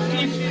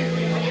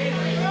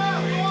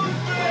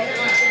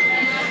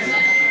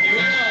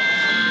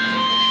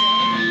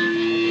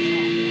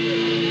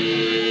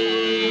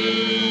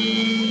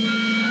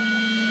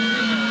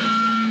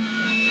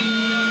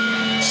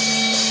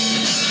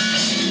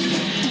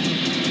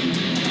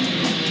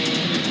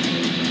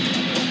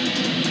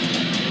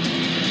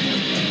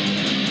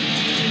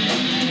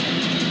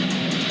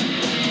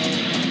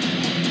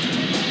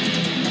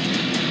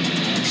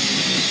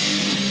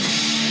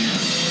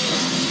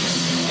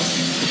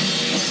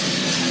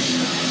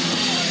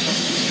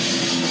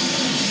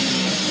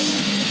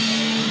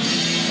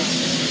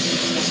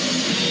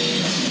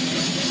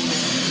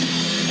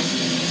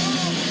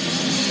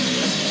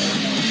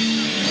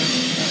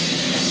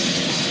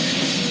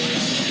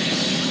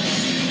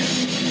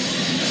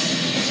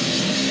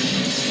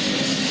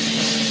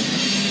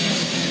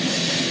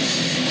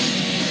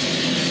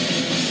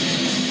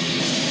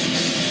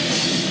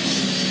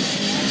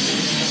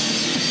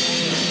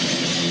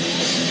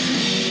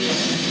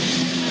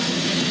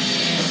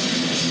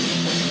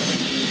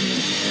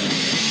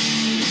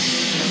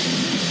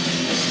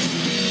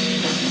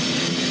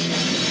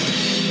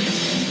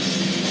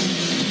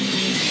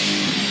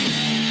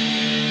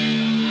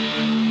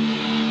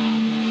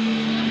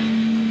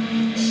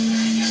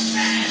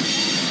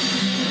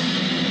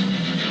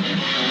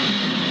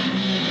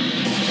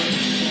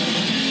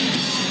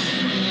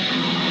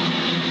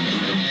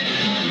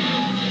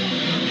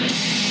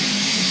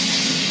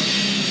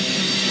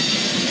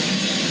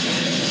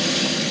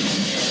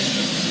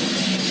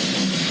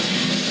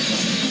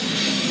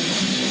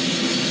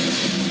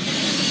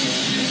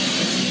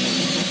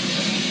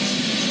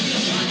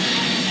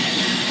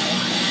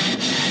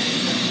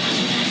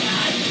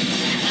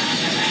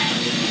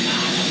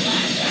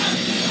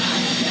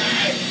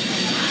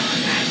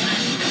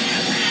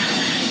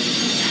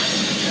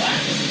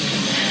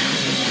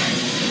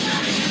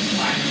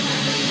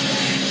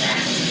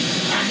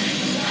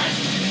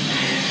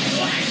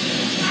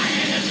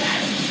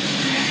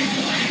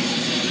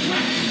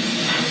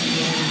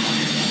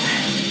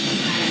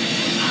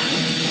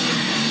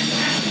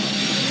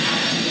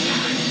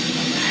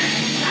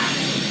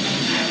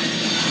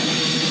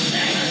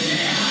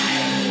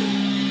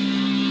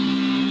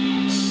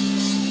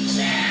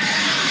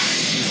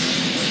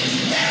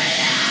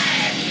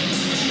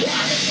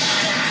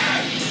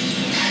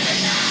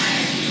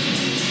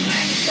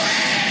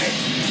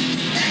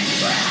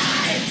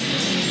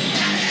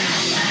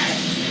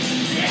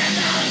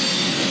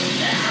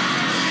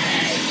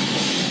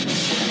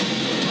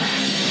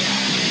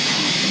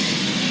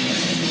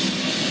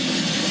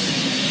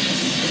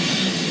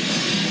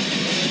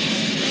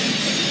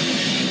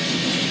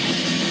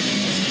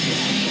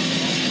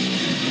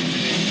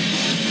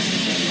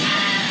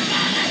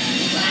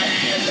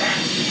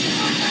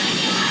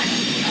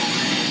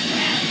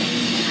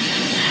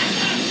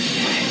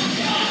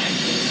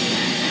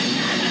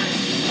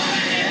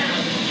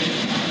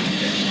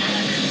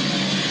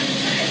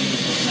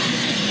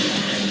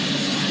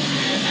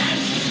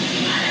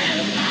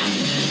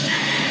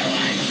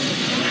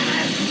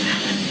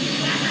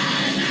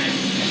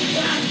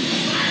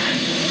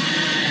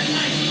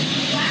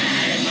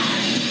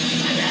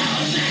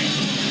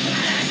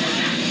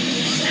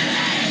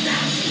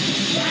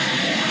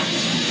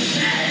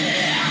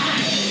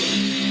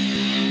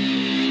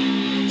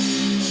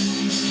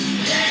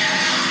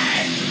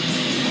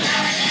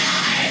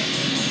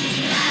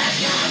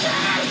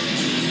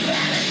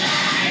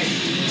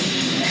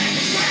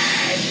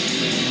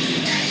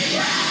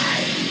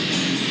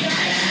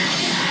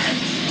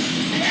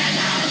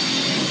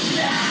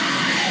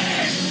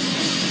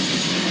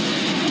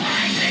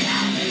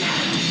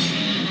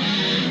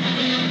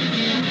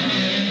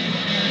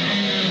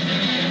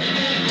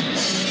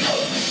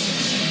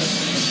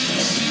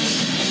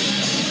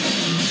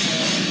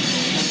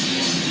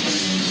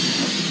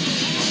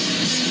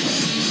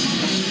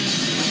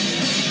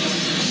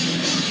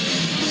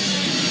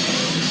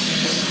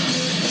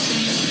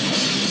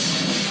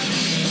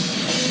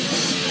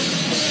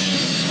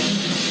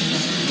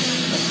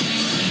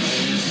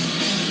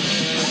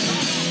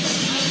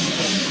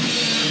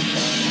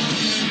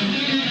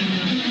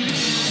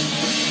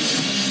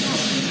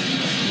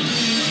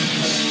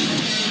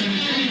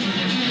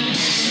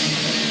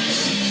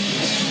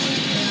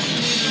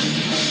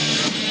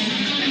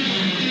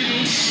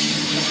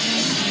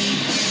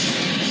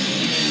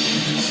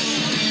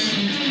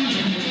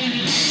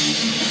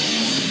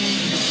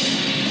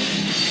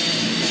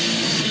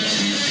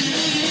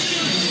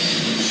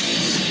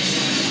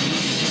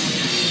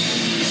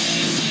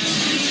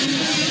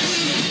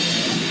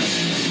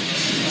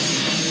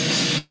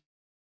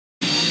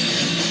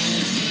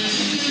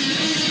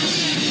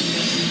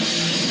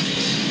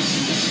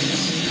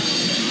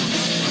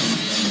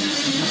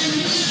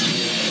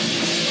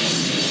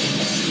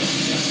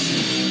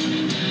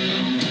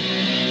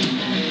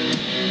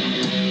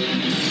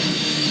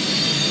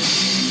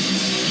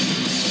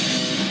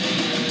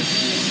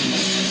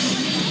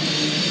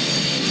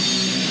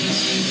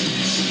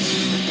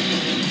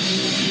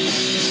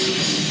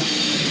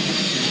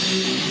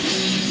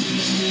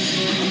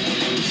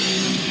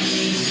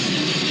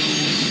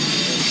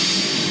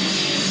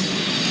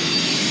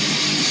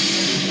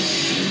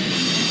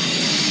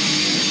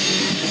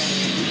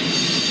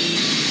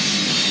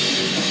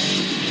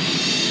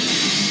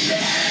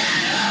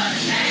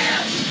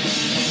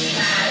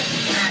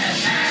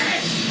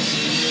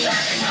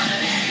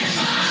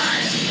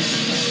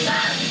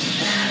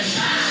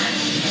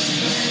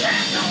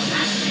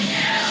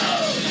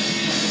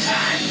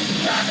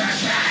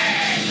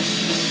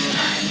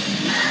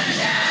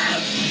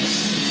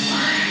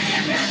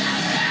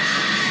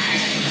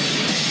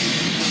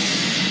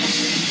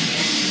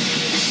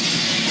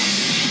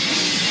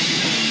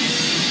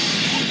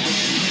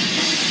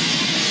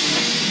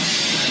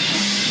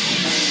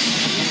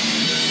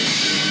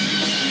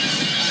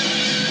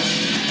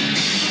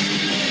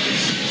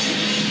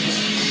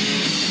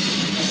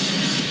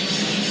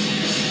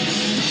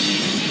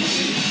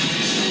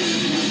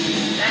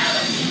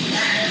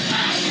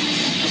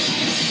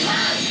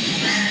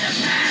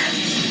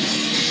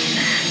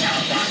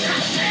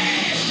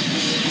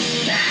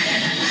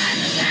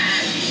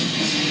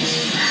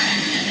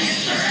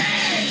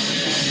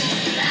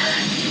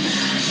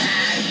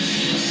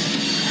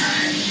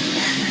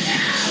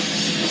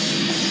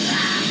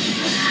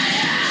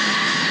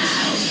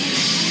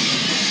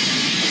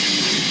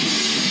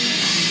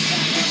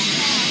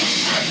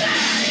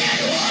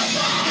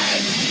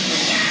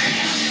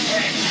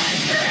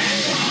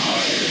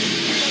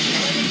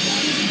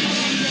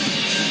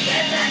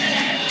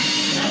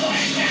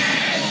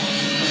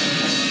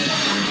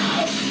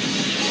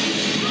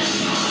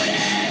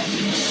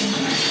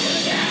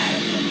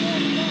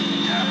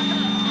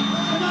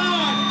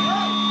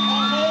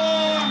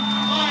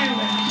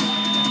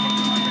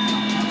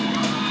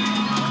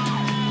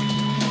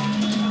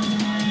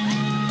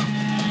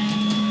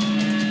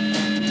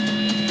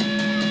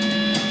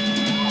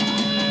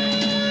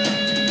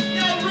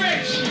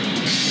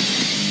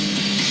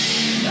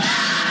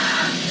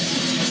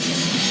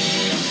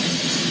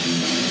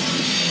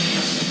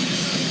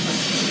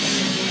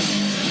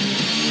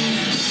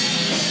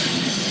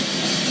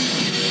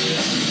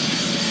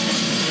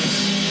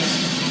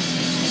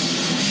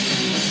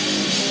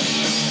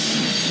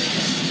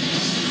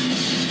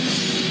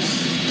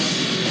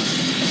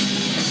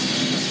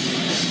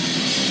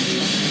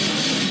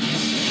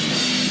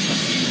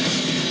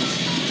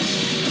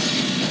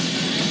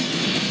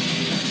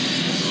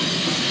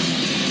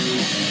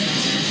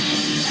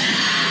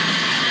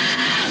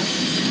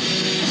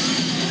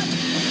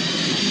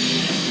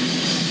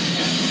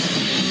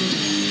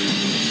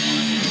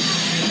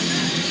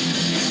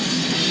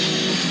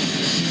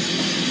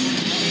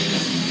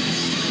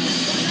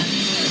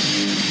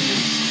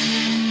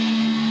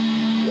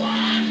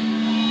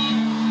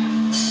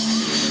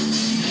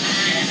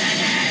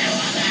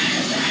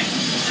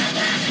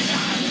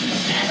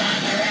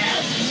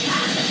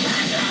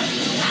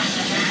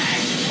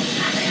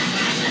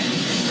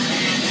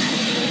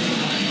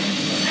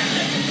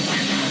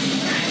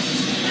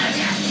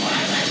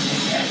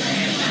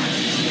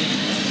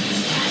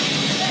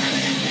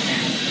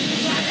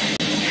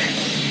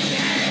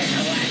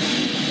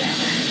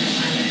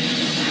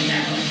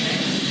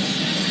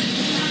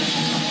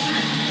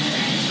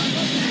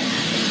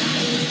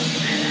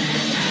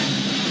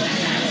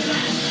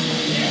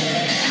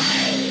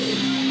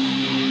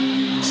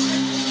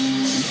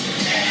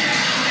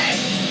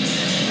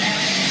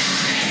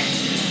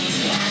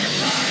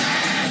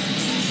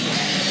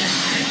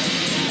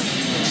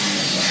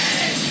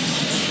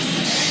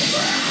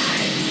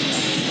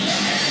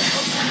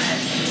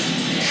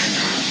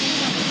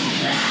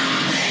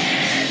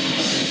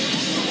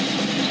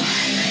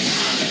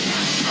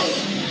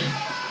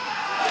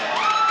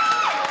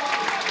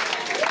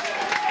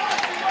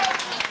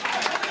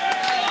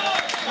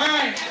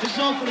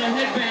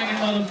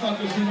 banging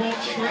motherfuckers who won't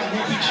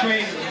be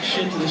trading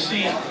shit to the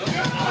scene.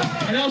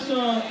 And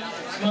also,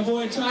 my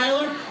boy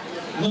Tyler,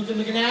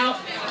 looking out,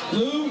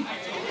 Lou,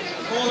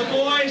 all the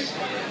boys,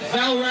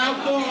 Val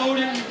Ralco,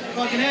 Odin,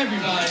 fucking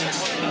everybody.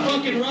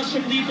 Fucking Rush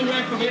of Lethal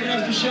Rec for getting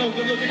us the show.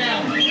 Good looking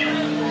out.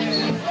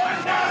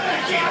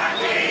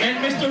 And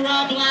Mr.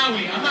 Rob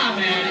Lowy, I'm not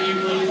mad at you,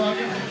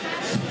 motherfucker.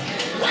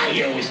 Why are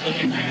you always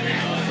looking like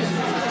that?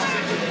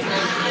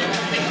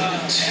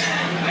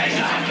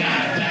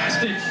 God,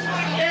 bastard.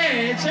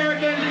 Hey, it's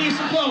Eric and Denise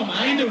Diploma.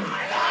 How you doing?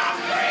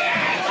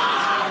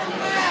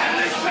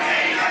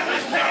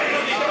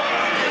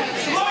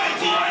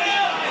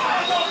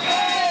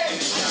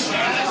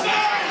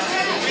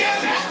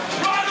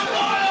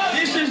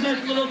 This is a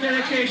little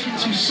dedication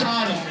to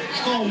Sodom.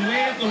 It's called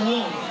Way of the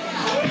Wolf.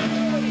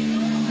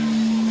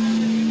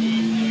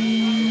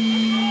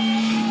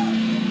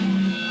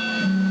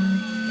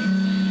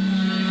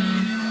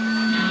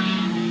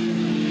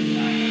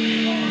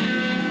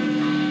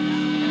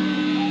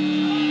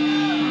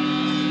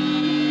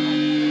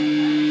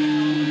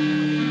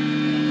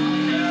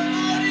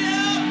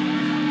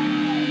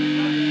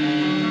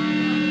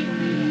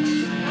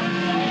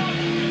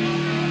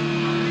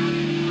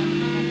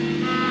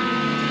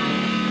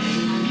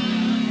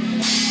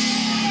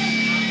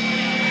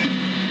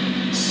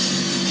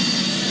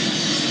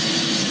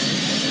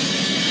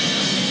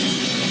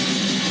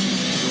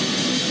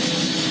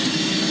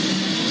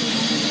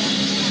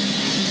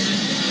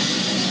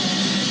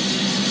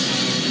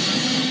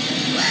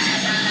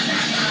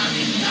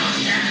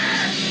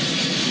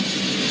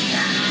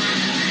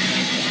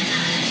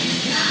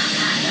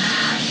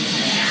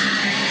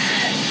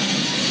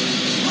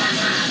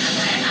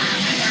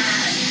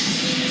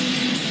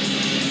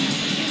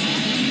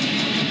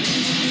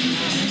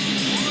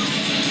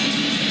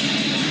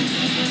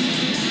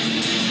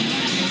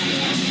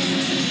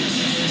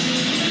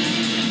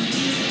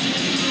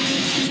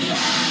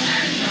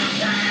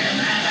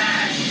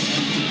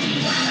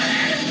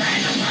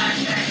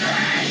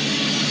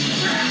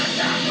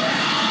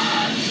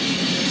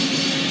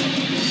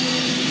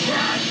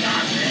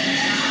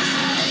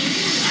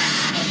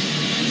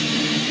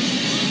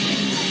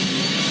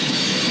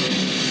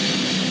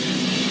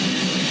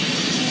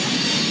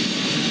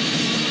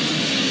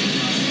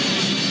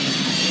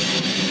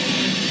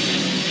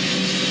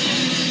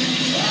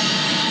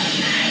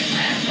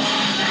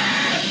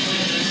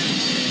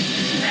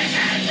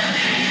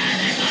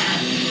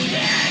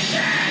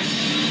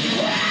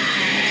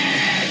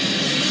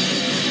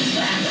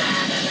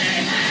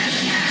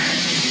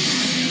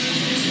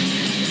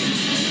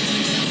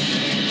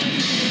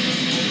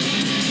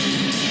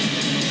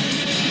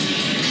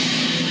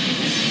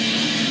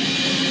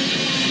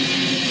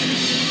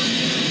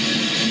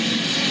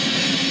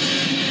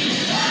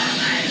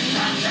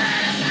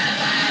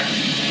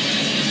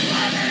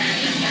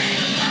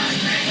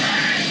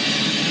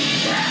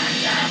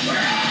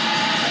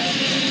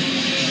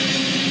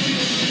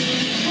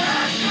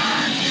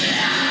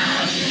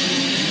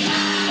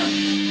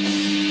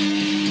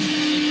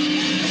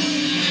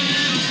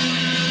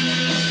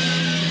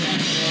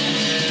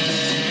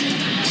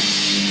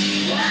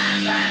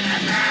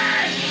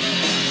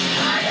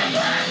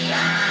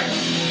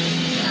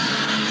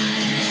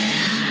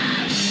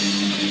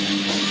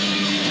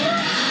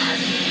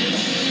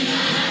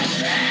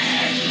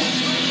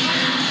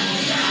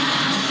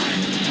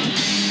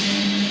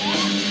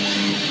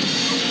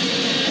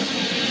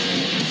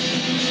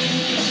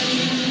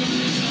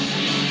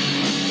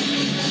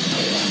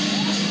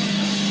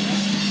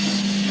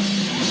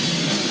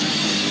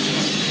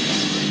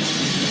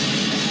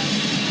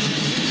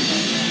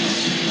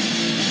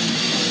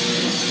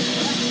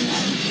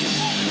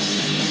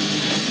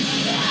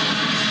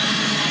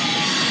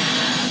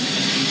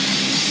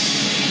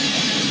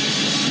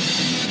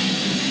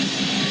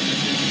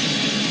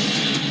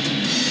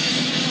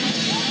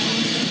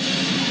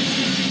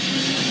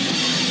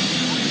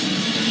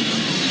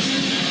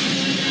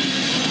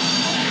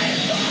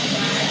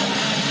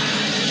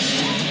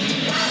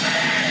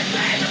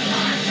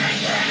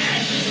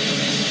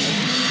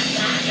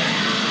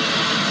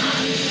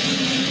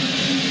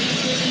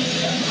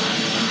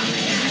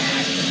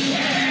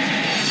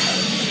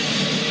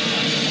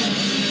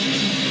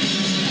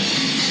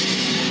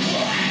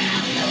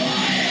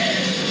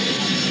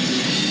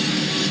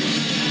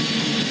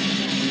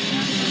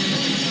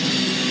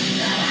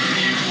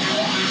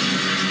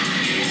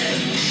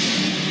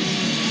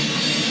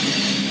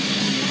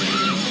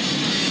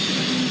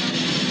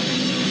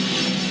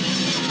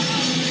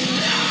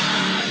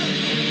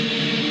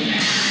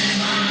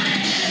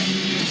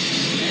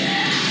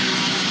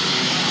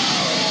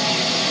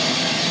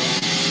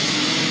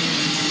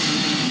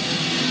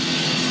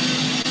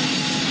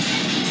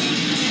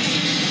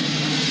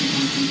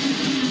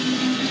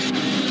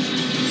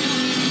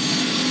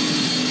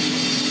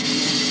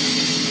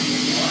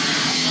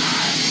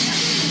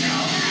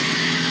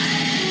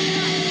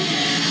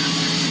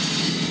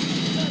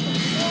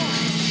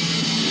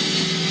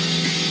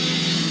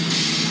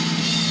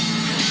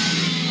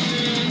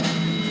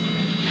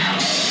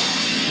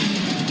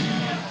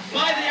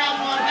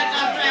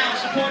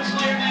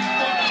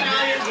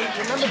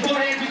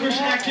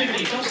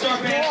 activity. Don't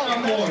start bands,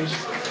 start wars.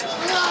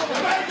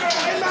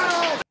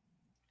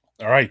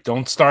 All right,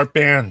 don't start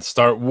bands,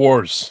 start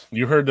wars.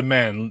 You heard the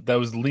man. That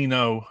was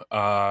Lino,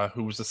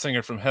 who was the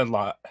singer from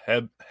Hemlock,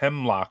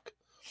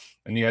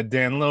 and you had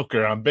Dan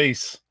Lilker on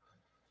bass.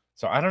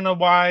 So I don't know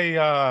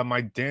why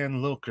my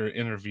Dan Lilker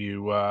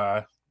interview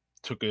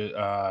took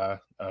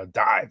a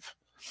dive,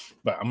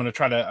 but I'm gonna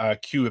try to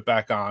cue it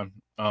back on.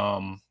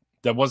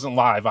 That wasn't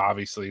live,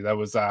 obviously. That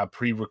was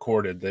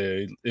pre-recorded,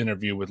 the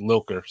interview with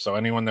Lilker. So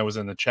anyone that was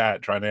in the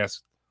chat trying to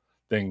ask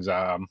things,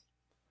 that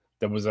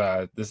was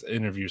this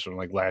interview's from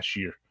like last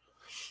year.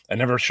 I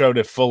never showed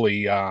it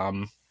fully.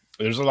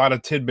 There's a lot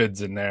of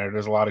tidbits in there.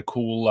 There's a lot of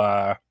cool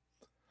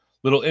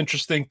little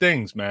interesting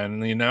things,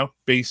 man. You know,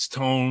 bass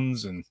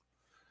tones and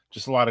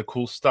just a lot of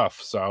cool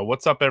stuff. So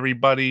what's up,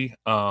 everybody?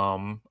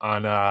 On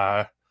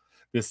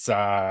this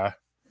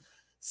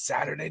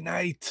Saturday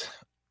night.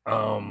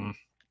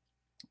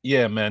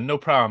 Yeah, man, no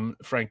problem,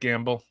 Frank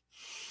Gamble.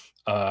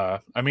 I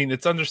mean,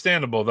 it's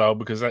understandable though,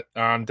 because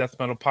on Death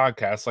Metal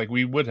Podcast, like,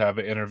 we would have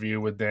an interview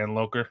with Dan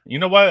Lilker. You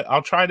know what?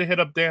 I'll try to hit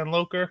up Dan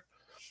Lilker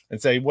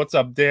and say, "What's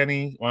up,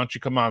 Danny? Why don't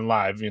you come on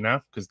live?" You know,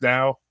 because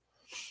now,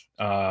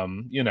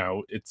 you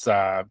know, it's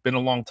been a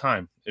long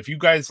time. If you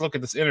guys look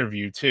at this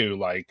interview too,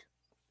 like,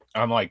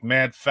 I'm like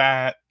mad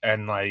fat,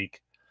 and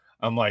like,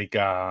 I'm like,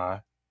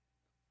 I'm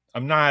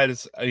not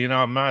as, you know,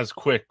 I'm not as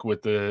quick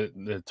with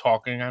the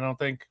talking, I don't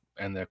think,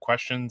 and the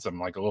questions. I'm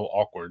like a little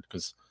awkward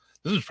because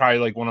this is probably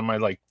like one of my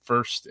like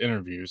first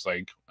interviews,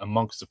 like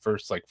amongst the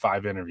first like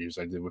 5 interviews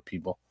I did with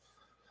people.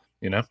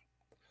 You know,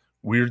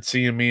 weird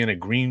seeing me in a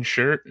green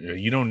shirt.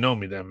 You don't know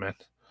me then, man.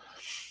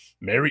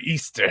 Merry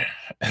Easter.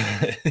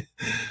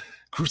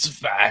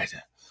 Crucified.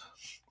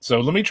 So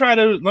let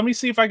me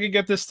see if I could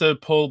get this to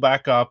pull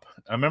back up.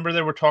 I remember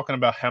they were talking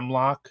about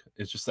Hemlock.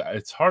 It's just,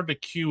 it's hard to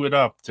cue it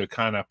up to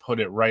kind of put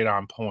it right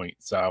on point.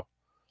 So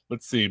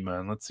let's see,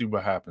 man. Let's see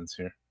what happens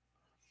here.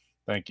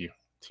 Thank you.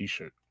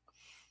 T-shirt.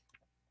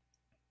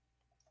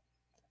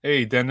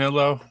 Hey,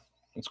 Danilo.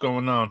 What's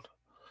going on?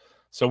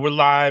 So we're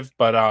live,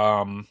 but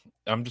I'm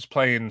just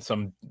playing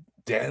some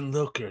Dan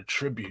Lilker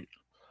tribute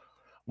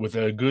with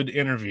a good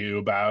interview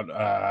about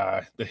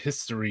the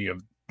history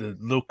of the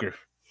Lilker.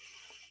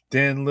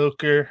 Dan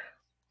Lilker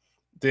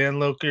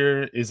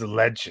is a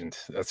legend.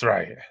 That's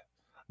right.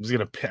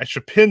 I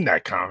should pin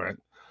that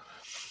comment.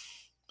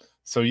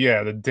 So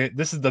yeah,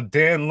 this is the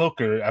Dan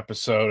Lilker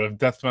episode of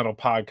Death Metal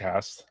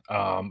Podcast.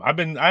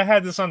 I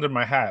had this under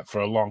my hat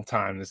for a long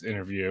time, this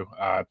interview.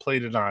 I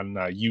played it on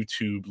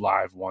YouTube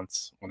live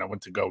once when I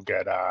went to go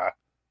get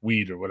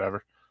weed or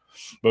whatever.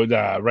 But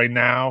right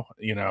now,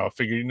 you know, I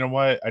figured, you know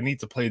what, I need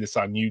to play this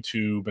on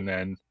YouTube, and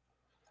then,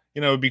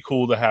 you know, it'd be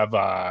cool to have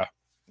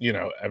you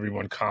know,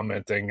 everyone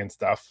commenting and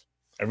stuff.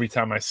 Every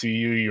time I see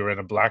you, you're in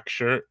a black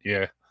shirt.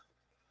 Yeah.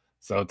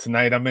 So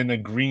tonight I'm in a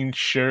green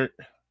shirt.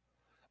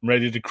 I'm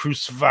ready to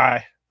crucify.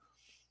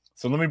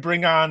 So let me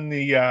bring on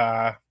the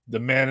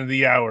man of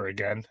the hour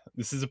again.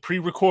 This is a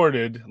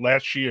pre-recorded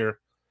last year,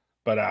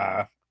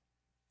 but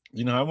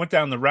you know, I went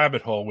down the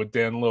rabbit hole with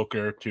Dan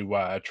Lilker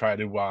to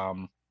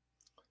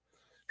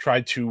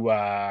try to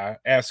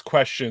ask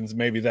questions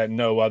maybe that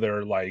no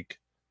other like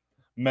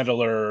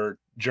metaler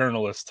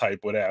journalist type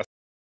would ask.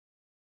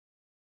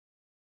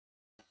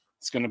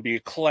 It's going to be a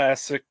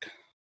classic.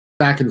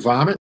 Back in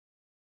Vomit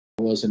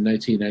was in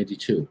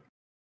 1992.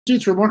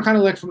 Dudes were more kind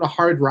of like from the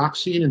hard rock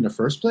scene in the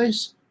first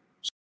place.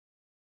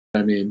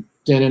 I mean,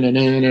 so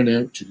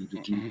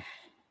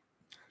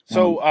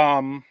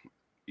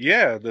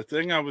yeah, the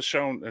thing I was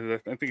shown,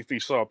 I think if you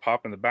saw it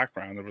pop in the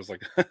background, there was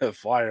like a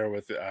flyer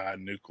with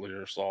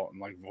Nuclear Assault and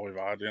like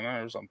Voivod, you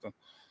know, or something.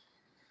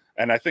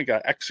 And I think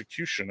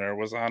Executioner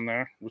was on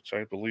there, which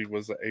I believe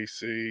was the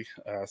AC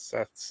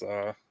Seth's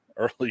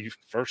early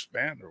first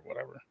band or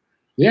whatever.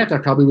 Yeah,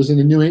 that probably was in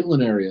the New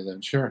England area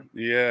then, sure.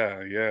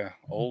 Yeah,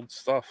 old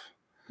stuff.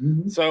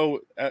 Mm-hmm.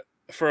 So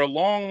for a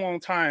long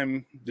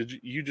time,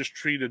 you just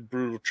treated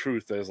Brutal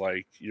Truth as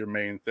like your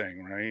main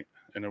thing, right?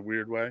 In a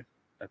weird way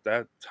at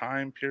that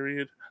time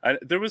period.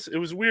 It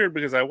was weird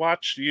because I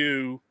watched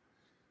you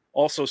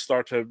also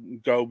start to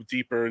go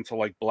deeper into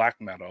like black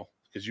metal,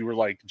 because you were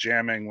like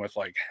jamming with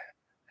like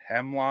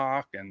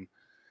Hemlock, and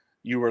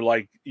you were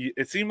like,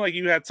 it seemed like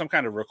you had some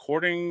kind of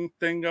recording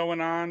thing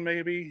going on.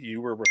 Maybe you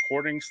were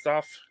recording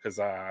stuff, because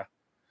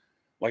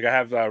like I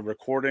have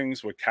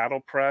recordings with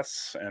Cattle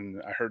Press,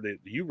 and I heard that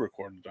you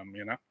recorded them,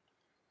 you know?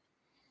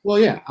 Well,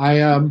 yeah,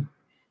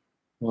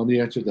 let me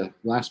answer the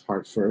last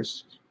part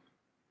first.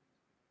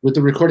 With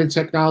the recording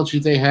technology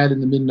they had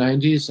in the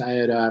mid-90s, I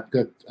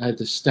had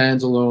the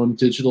standalone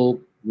digital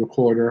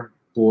recorder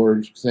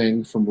board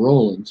thing from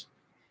Roland.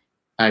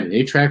 I had an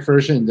 8-track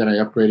version, and then I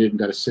upgraded and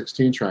got a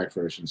 16-track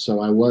version. So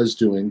I was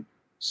doing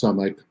some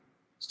like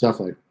stuff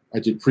like, I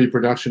did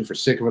pre-production for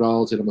Sick of It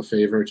All, did them a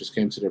favor, just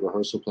came to the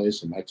rehearsal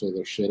place and mic'd all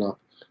their shit up.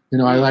 You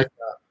know, I like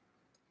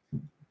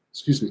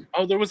excuse me.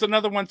 Oh, there was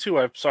another one too.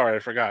 I'm sorry, I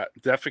forgot.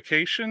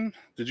 Defecation?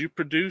 Did you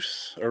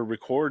produce or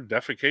record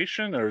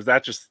Defecation, or is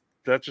that just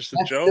a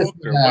joke?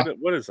 Or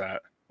what is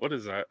that? What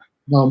is that?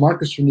 No,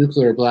 Marcus from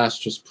Nuclear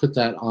Blast just put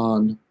that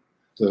on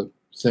the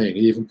thing.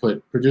 He even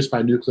put produced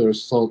by Nuclear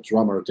Assault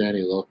drummer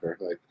Danny Lilker.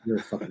 Like, you're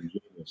a fucking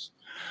genius.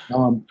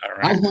 All I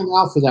right. hung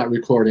out for that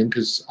recording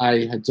because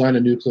I had done a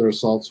Nuclear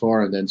Assault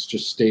tour and then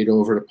just stayed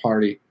over to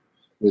party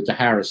with the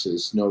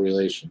Harrises, no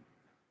relation.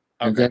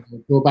 And Okay. then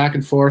I'd go back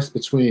and forth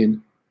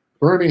between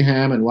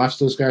Birmingham and watch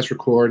those guys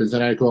record, and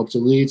then I'd go up to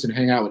Leeds and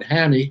hang out with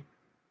Hammy,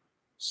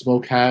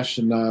 smoke hash,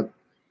 and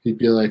he'd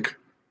be like,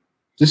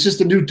 "This is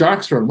the new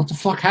Darkthrone. What the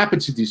fuck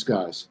happened to these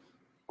guys?"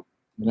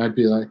 And I'd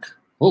be like,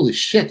 "Holy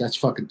shit, that's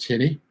fucking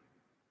tinny.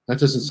 That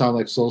doesn't sound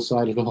like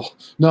Soulside at all."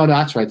 No,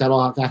 that's right.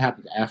 That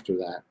happened after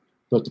that.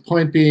 But the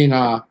point being,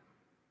 oh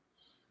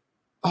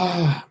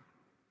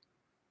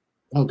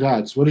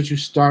God, so what did you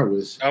start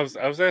with? I was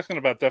asking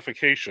about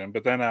defecation,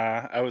 but then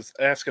I was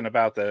asking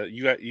about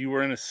you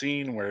were in a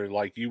scene where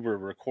like you were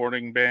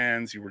recording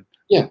bands. You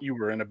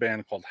were in a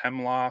band called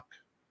Hemlock.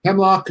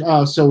 Hemlock.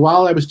 So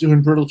while I was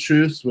doing Brutal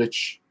Truth,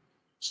 which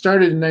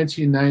started in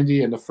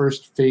 1990, and the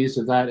first phase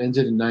of that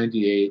ended in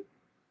 98.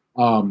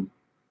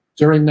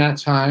 During that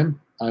time,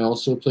 I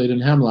also played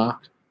in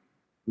Hemlock,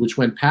 which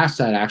went past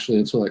that actually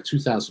until like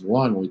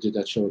 2001 when we did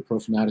that show with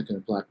Profanatica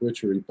and Black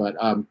Witchery. But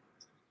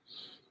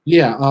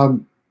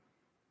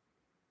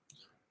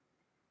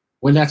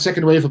when that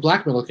second wave of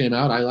black metal came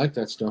out, I liked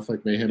that stuff,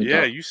 like Mayhem. And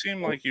Yeah, Dark. you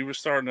seem like you were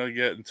starting to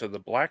get into the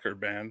blacker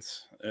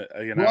bands.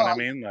 You know what I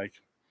mean? Like,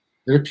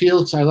 it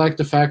appealed. I liked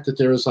the fact that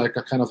there was like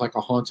a kind of like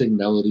a haunting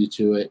melody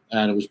to it,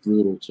 and it was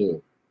brutal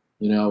too.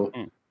 You know,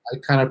 I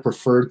kind of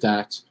preferred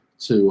that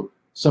to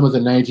some of the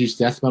 90s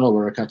death metal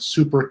where it got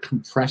super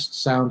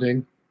compressed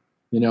sounding.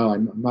 You know,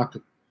 I'm not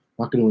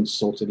going to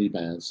insult any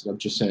bands. I'm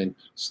just saying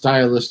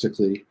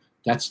stylistically,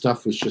 that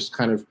stuff was just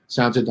kind of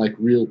sounded like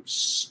real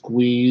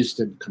squeezed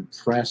and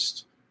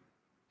compressed.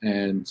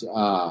 And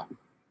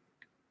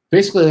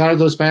basically a lot of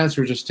those bands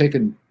were just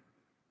taking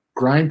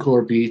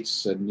grindcore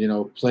beats and, you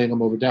know, playing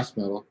them over death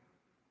metal.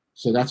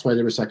 So that's why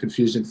there was that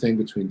confusing thing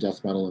between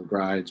death metal and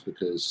grinds,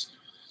 because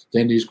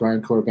then these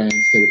grindcore bands,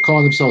 they would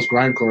call themselves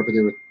grindcore, but they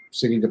were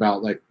singing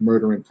about like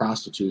murdering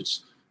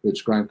prostitutes,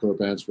 which grindcore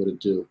bands wouldn't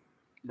do.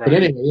 Right. But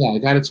anyway, yeah, I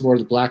got into more of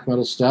the black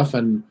metal stuff,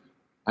 and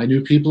I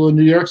knew people in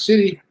New York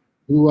City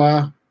who,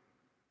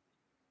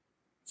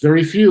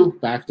 very few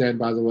back then,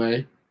 by the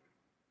way,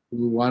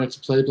 who wanted to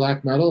play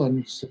black metal,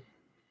 and said,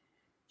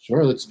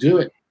 sure, let's do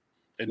it.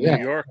 In New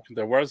York,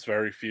 there was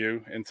very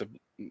few into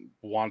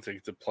wanting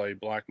to play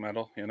black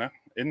metal. You know,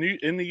 in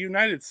the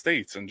United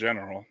States in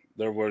general,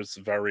 there was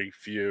very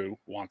few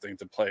wanting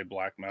to play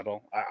black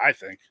metal. I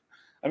think.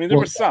 I mean, there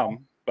were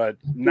some, but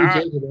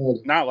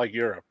not like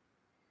Europe.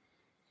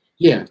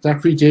 Yeah,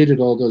 that predated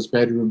all those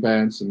bedroom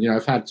bands, and you know,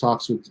 I've had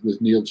talks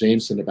with Neil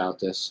Jameson about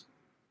this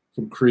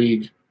from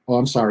Krieg. Oh,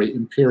 I'm sorry,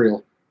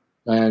 Imperial,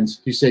 and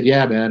he said,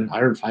 "Yeah, man,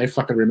 I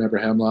fucking remember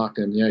Hemlock,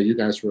 and yeah, you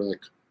guys were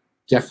like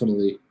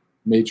definitely."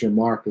 Major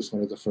Mark was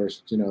one of the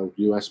first, you know,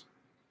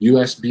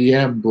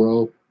 USBM,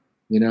 bro,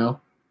 you know.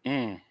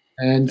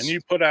 And you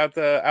put out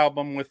the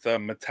album with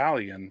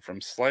Metallion from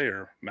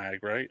Slayer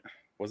Mag, right?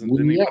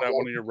 Didn't he put out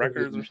one of your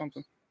records or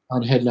something?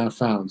 On Head Not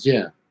Founds,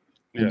 yeah.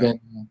 And then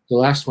the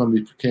last one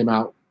we came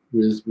out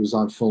with was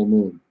on Full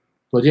Moon.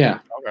 But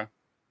yeah. Okay.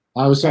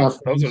 I was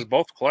those are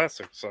both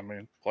classics. I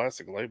mean,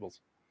 classic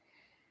labels.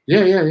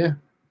 Yeah.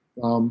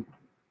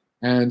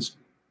 And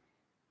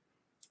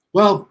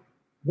well,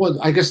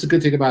 I guess the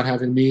good thing about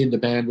having me in the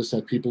band was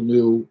that people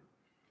knew,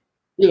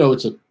 you know,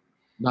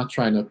 not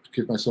trying to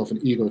give myself an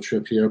ego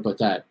trip here, but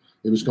that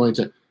it was going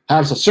to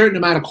have a certain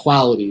amount of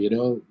quality, you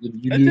know.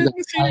 It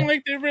didn't seem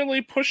like they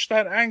really pushed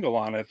that angle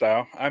on it,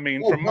 though. I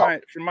mean,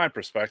 from my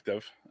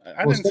perspective,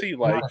 I didn't see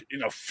like, you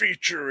know,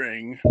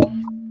 featuring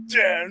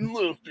Dan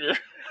Lilker.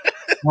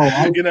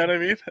 You know what I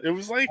mean? It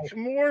was like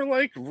more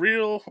like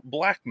real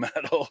black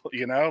metal,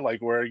 you know, like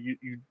where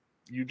you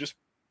just.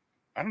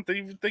 I don't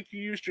even think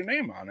you used your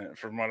name on it,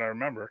 from what I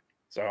remember.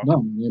 So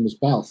no, my name is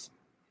Balth.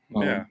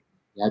 Yeah,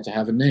 you had to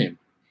have a name.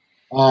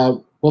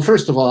 Well,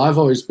 first of all, I've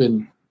always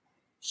been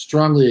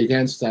strongly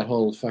against that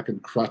whole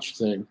fucking crutch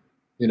thing.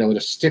 You know, with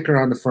a sticker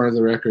on the front of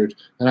the record,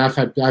 and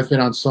I've been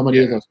on so many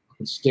of those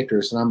fucking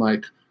stickers, and I'm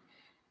like,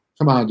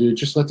 come on, dude,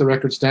 just let the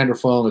record stand or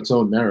fall on its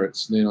own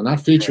merits. You know,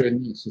 not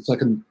featuring this. It's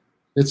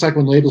like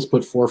when labels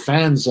put for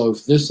fans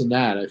of this and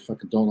that. I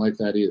fucking don't like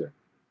that either.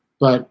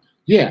 But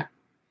yeah,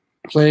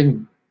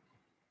 playing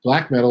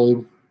black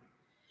metal,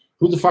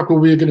 who the fuck were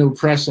we going to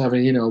impress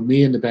having, you know,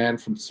 me in the band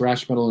from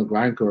thrash metal and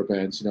grindcore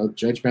bands, you know,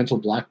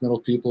 judgmental black metal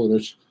people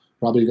that are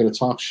probably going to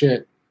talk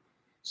shit.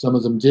 Some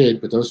of them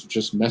did, but those were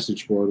just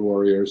message board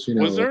warriors, you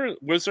know.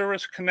 Was there a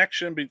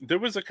connection? There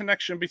was a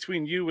connection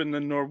between you and the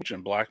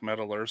Norwegian black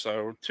metalers,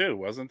 so too,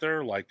 wasn't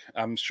there? Like,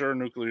 I'm sure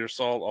Nuclear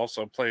Assault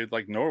also played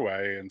like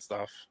Norway and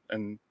stuff.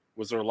 And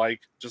was there like,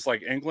 just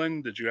like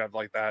England, did you have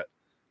like that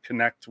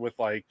connect with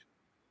like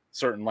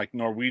certain like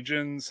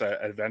Norwegians that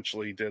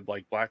eventually did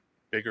like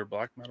bigger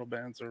black metal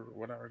bands or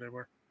whatever they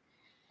were?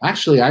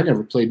 Actually, I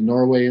never played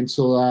Norway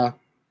until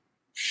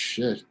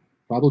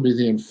probably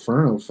the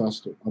Inferno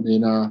Festival. I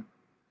mean,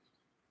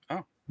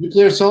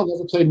 Nuclear Assault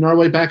never played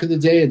Norway back in the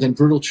day, and then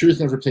Brutal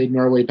Truth never played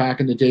Norway back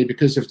in the day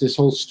because of this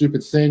whole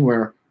stupid thing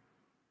where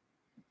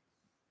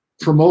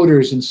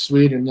promoters in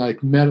Sweden,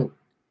 like metal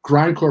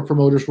grindcore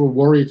promoters, were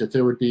worried that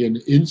there would be an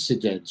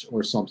incident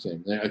or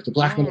something. Like the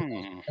black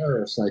metal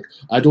terrorists, like,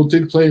 I don't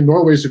think playing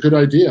Norway is a good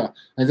idea.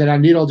 And then I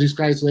meet all these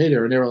guys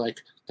later, and they were like,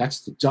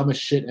 that's the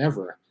dumbest shit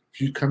ever. If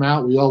you'd come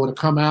out, we all would have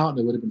come out, and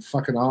it would have been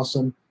fucking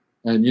awesome.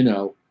 And, you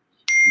know,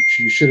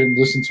 you shouldn't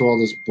listen to all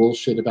this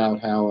bullshit about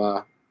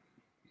how...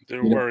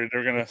 they're worried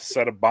they're going to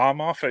set a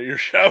bomb off at your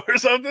show or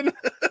something?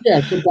 Yeah,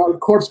 the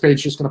corpse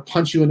paint's just going to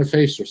punch you in the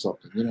face or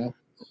something, you know?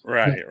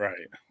 Right, yeah.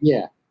 right.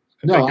 Yeah.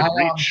 No,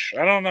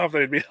 I don't know if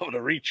they'd be able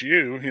to reach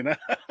you, you know?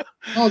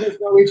 Oh, there's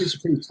no reaches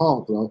pretty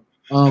tall, bro.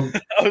 Oh,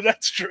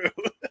 that's true.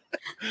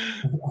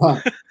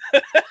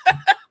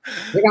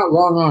 They got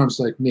long arms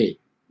like me.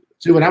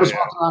 Dude, when I was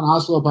walking around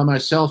Oslo by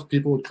myself,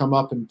 people would come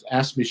up and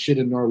ask me shit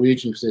in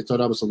Norwegian because they thought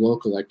I was a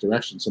local, like,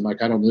 directions. I'm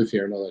like, I don't live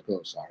here. And they're like,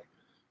 oh, sorry.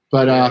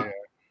 But,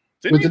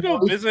 didn't you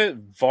go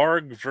visit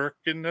Varg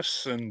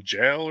Vikernes in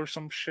jail or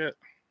some shit?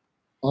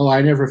 Oh,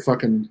 I never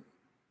fucking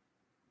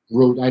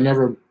wrote. I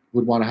never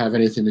would want to have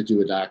anything to do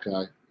with that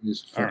guy.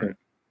 He's fucking. All right.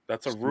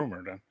 That's a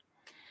rumor then.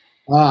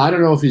 I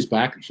don't know if he's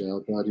back in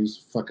jail, but he's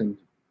fucking.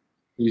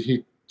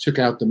 He took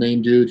out the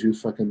main dude who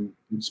fucking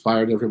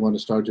inspired everyone to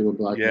start doing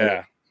black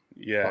metal.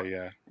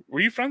 Yeah. Were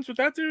you friends with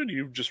that dude?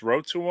 You just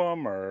wrote to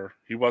him, or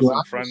he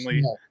wasn't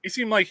friendly? He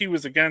seemed like he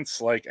was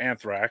against like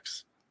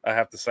Anthrax. I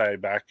have to say,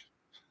 back,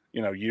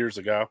 you know, years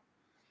ago.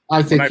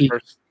 I think I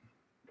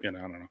don't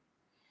know.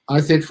 I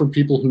think from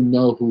people who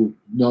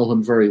know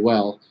him very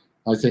well,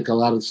 I think a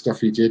lot of the stuff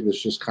he did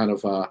was just kind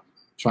of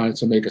trying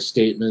to make a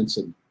statement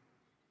and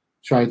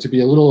trying to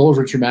be a little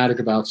over dramatic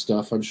about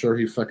stuff. I'm sure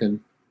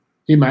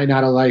he might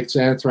not have liked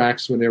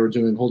Anthrax when they were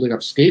holding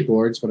up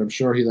skateboards, but I'm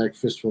sure he liked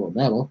Fistful of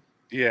Metal.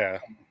 Yeah.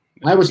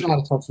 I was not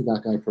in touch with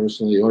that guy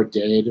personally, or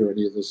Dade, or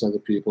any of those other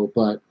people,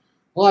 but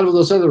a lot of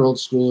those other old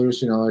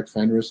schoolers, you know, like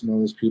Fenris and all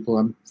those people,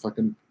 I'm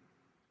fucking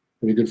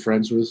pretty good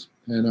friends with.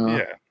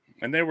 And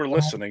and they were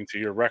listening to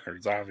your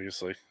records,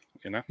 obviously,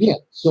 you know? Yeah,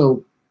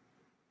 so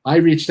I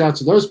reached out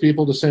to those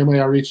people the same way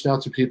I reached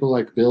out to people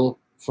like Bill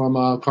from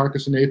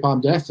Carcass and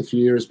Napalm Death a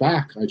few years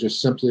back. I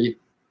just simply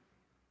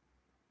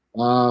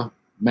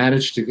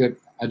managed to get,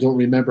 I don't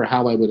remember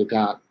how I would have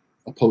got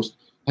a post.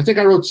 I think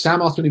I wrote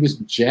Samoth when he was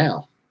in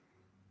jail.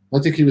 I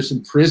think he was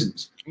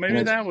imprisoned.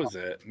 Maybe that was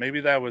it.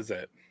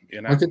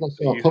 You know? I think I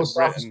saw a post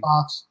office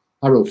box.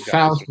 I wrote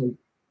Faust.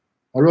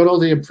 I wrote all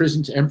the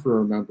imprisoned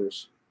Emperor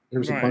members. There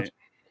was a bunch of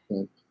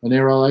them. And they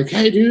were all like,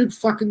 hey, dude,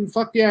 fuck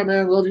yeah,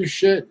 man, love your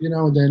shit. You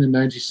know, and then in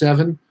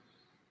 97,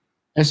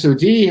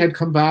 SOD had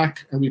come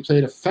back, and we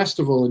played a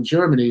festival in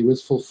Germany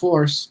with Full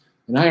Force,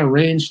 and I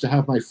arranged to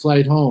have my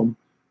flight home,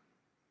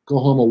 go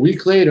home a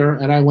week later,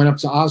 and I went up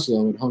to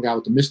Oslo and hung out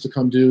with the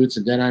Mysticum dudes,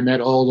 and then I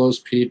met all those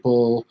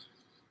people,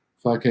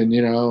 fucking,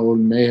 you know,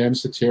 Mayhem,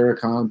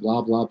 Satyricon,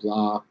 blah, blah,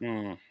 blah.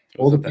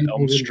 All the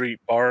Elm Street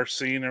bar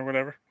scene or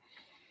whatever?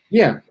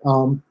 Yeah,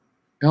 Elm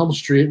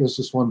Street was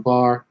this one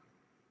bar.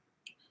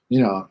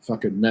 You know,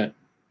 fucking met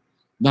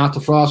Not the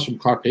Frost from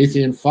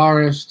Carpathian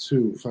Forest,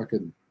 who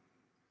fucking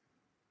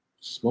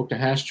smoked a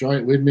hash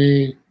joint with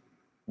me,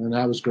 and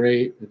that was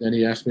great. And then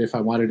he asked me if I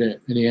wanted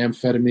any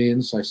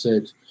amphetamines. I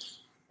said,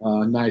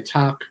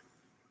 Nitok,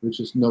 which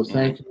is no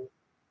thank you.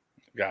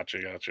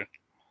 Gotcha.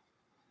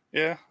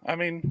 Yeah, I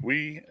mean,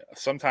 we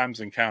sometimes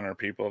encounter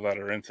people that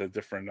are into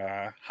different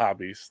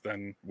hobbies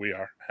than we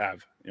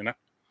have, you know?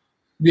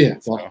 Yeah.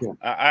 So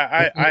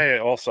I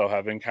also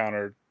have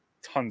encountered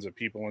tons of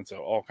people into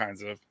all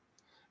kinds of,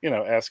 you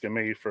know, asking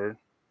me for,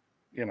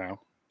 you know,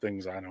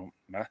 things I don't,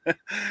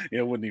 you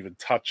know, wouldn't even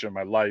touch in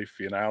my life,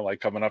 you know, like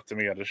coming up to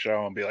me at a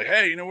show and be like,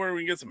 hey, you know where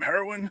we can get some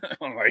heroin?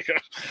 I'm like,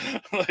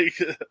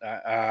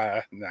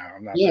 no,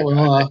 I'm not. Yeah,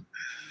 I'm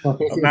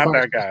not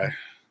that guy.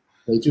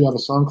 They do have a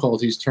song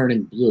called He's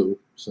Turning Blue.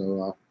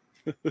 So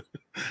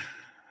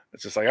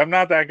it's just like, I'm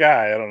not that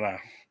guy. I don't know.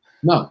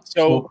 No.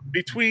 So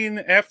between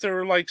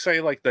after, like, say,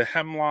 like the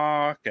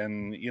Hemlock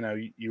and, you know,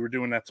 you were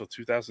doing that till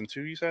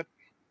 2002, you said?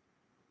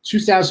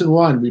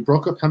 2001. We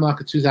broke up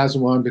Hemlock in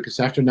 2001 because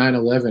after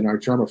 9/11, our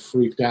drummer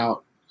freaked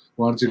out,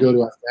 wanted to go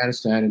to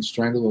Afghanistan and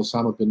strangle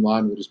Osama bin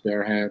Laden with his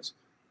bare hands.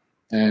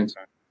 And is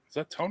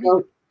that Tony?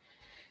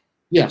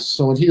 Yes.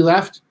 So when he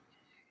left,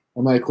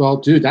 I'm like, well,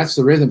 dude, that's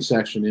the rhythm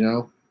section, you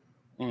know?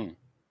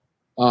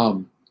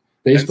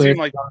 Bass player.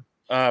 Like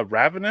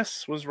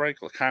Ravenous was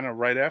kind of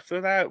right after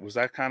that. Was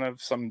that kind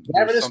of something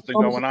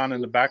going on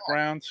in the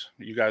background?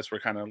 You guys were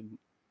kind of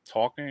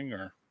talking,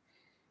 or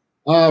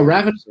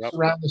Ravenous was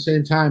around the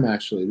same time,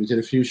 actually. We did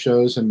a few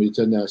shows, and we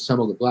did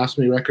Assemble the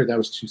Blasphemy record. That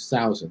was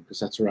 2000, because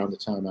that's around the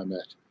time I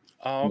met.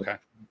 Oh, okay.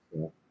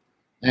 Yeah.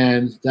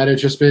 And that had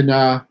just been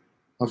I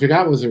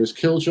forgot whether it was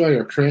Killjoy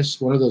or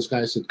Chris, one of those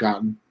guys had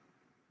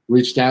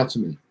reached out to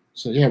me.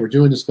 So yeah, we're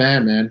doing this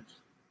band, man.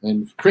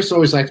 And Chris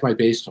always liked my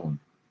bass tone.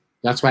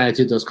 That's why I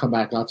did those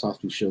Comeback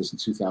Autopsy shows in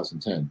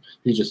 2010.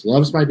 He just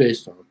loves my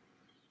bass tone.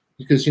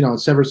 Because, you know, in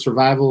Severed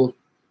Survival,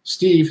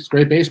 Steve is a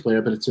great bass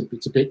player, but it's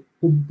a bit.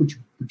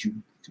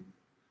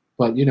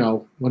 But you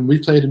know, when we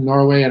played in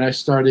Norway and I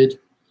started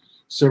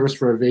Service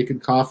for a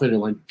Vacant Coffin, it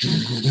went.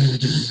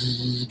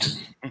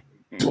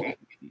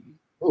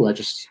 Oh, I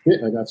just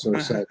spit. I got so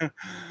sad.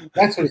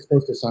 That's what it's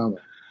supposed to sound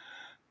like.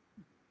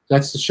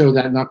 That's the show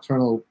that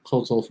Nokturnal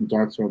Culto from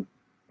Darkthrone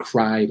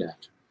cried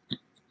at.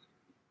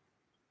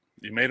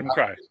 You made him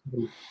cry.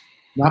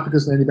 Not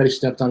because anybody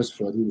stepped on his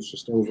foot. He was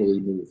just overly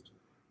moved.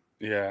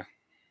 Yeah.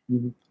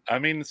 Mm-hmm. I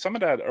mean, some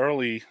of that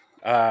early,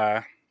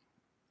 I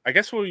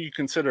guess what you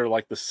consider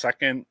like the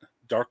second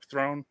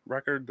Darkthrone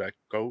record, that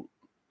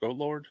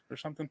Overlord or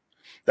something.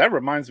 That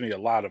reminds me a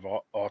lot of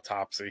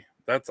Autopsy.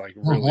 That's like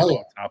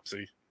really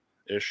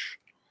Autopsy-ish,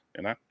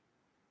 you know?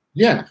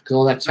 Yeah,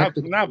 all that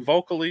not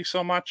vocally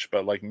so much,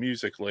 but like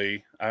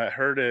musically. I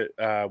heard it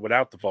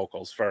without the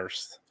vocals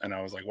first, and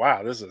I was like,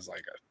 wow, this is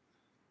like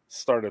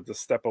started to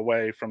step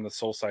away from the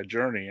Soulside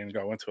Journey and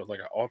go into it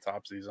like an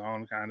Autopsy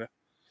zone kind of.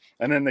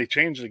 And then they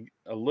changed it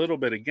a little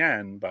bit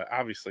again, but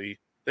obviously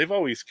they've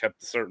always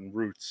kept certain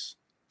roots,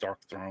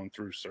 Darkthrone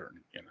through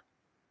certain, you know.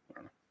 I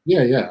don't know.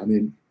 Yeah. I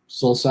mean,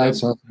 Soulside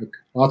sounds like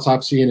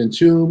Autopsy and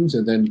Entombed,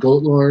 and then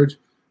Overlord.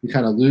 You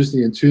kind of lose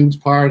the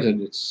Entombed part,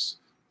 and it's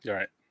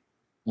right.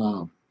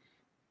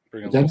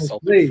 Bring a then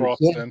little Celtic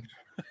frost in.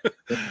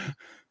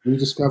 We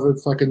discovered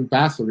fucking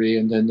Bathory,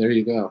 and then there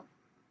you go.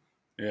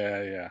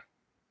 Yeah.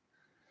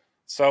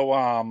 So,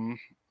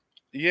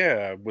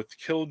 yeah, with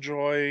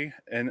Killjoy,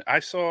 and I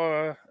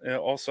saw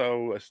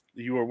also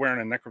you were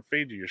wearing a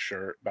Necrophagia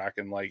shirt back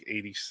in like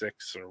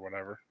 '86 or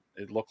whatever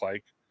it looked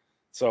like.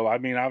 So, I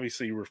mean,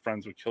 obviously you were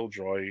friends with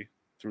Killjoy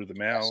through the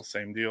mail,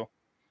 same deal.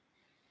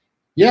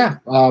 Yeah,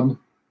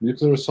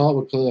 Nuclear Assault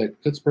would play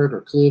like Pittsburgh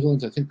or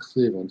Cleveland. I think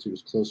Cleveland. He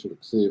was closer to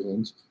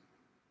Cleveland.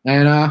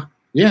 And,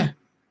 yeah,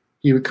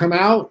 he would come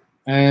out,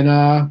 and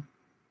I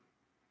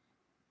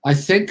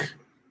think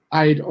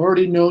I'd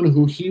already known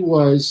who he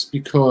was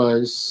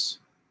because,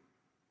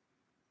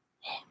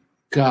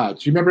 God,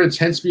 do you remember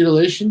Intense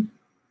Mutilation?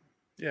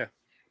 Yeah.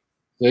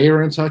 They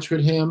were in touch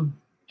with him,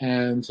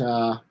 and,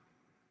 oh,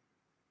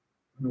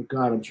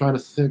 God, I'm trying to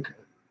think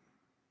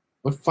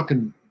what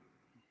fucking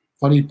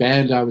funny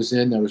band I was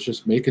in that was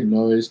just making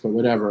noise, but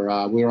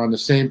whatever. We were on the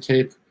same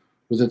tape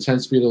with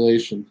Intense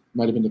Mutilation,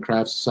 might have been the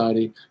Craft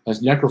Society,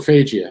 as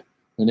Necrophagia,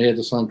 and they had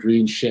the song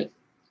Green Shit.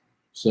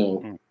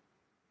 So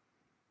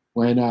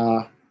when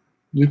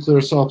Nuclear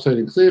Assault played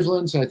in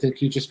Cleveland, I think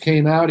he just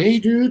came out, hey,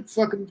 dude,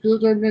 fucking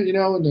good, you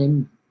know, and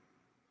then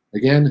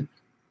again,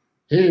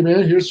 hey,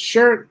 man, here's a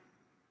shirt.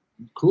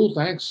 Cool,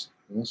 thanks.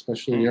 You know,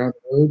 especially when you're on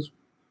the road,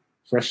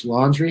 fresh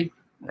laundry.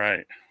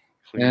 Right.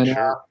 Clean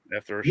shirt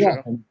after a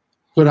show. And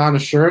put on a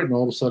shirt, and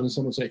all of a sudden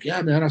someone's like,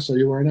 yeah, man, I saw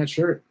you wearing that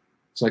shirt.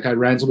 It's like I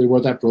randomly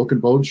wore that Broken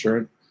Bone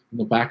shirt in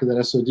the back of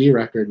that SOD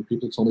record, and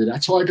people told me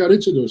that's how I got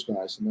into those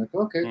guys. I'm like,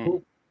 okay,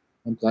 cool.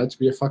 I'm glad to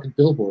be a fucking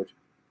billboard.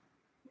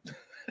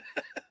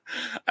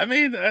 I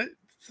mean,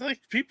 it's like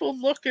people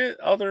look at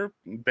other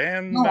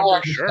band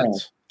member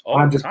shirts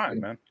all the time,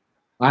 man.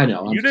 I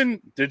know. You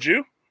didn't, did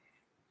you?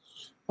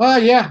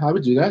 Yeah, I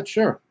would do that,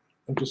 sure.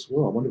 I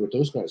wonder what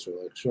those guys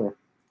were like, sure.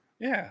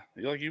 Yeah,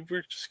 you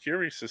were just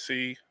curious to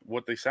see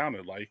what they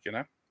sounded like, you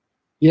know?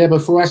 Yeah,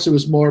 but for us, it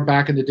was more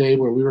back in the day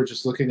where we were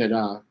just looking at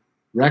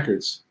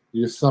records.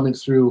 You're thumbing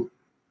through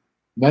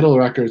metal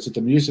records at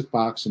the Music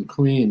Box in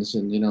Queens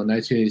in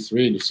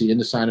 1983, and you see In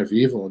the Sign of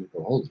Evil, and you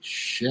go, holy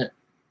shit.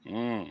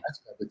 That's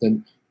good. But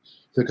then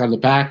click on the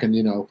back, and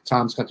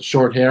Tom's got the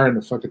short hair and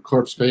the fucking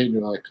corpse paint, and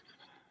you're like,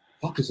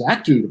 what is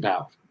that dude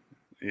about?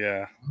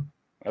 Yeah,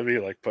 I'd be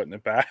like putting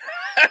it back.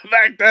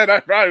 Back then,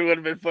 I probably would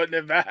have been putting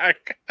it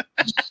back.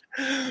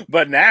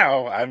 But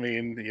now, I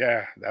mean,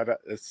 yeah,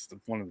 it's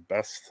one of the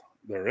best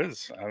there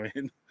is. I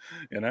mean,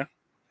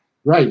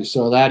 Right, you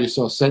saw that. You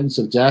saw Sentence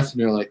of Death,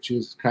 and you're like,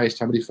 Jesus Christ,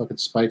 how many fucking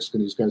spikes can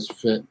these guys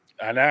fit?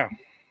 I know.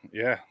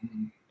 Yeah.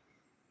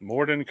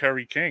 More than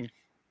Curry King.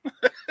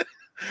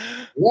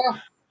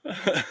 Yeah.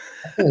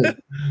 Okay.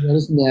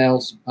 Those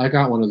nails. I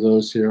got one of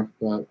those here,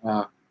 but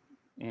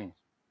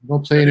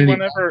don't play any.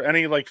 Whenever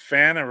any like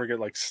fan ever get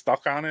like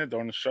stuck on it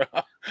during the show,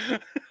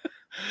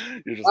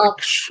 you're just like,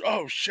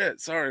 oh shit,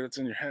 sorry, that's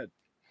in your head.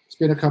 It's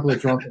been a couple of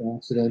drunken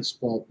accidents,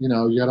 but you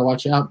got to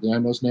watch out,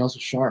 man. Those nails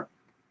are sharp.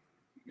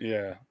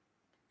 Yeah.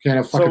 Can't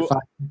have fucking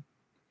fight.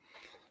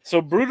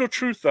 So Brutal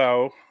Truth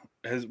though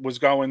was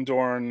going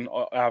during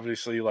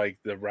obviously like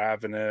the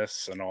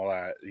Ravenous and all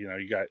that.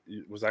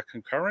 Was that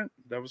concurrent?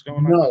 That was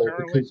going on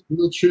concurrently? Because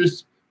Brutal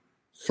Truth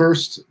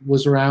first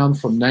was around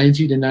from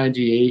 90 to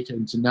 98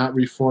 and did not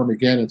reform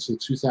again until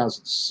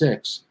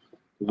 2006.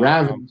 The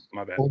Ravenous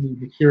only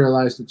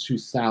materialized in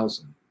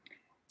 2000.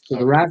 So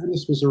the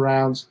Ravenous was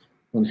around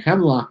when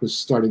Hemlock was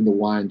starting to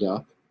wind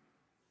up.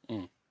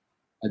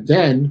 And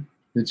then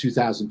in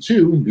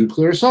 2002,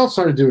 Nuclear Assault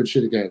started doing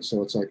shit again.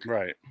 So it's like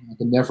the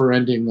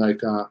never-ending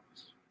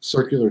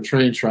circular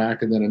train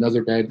track, and then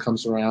another band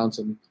comes around,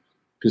 and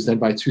because then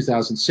by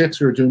 2006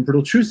 we were doing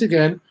Brutal Truth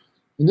again,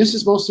 and this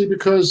is mostly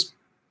because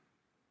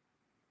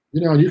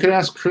you can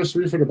ask Chris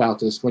Reifert about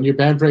this. When your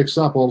band breaks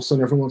up, all of a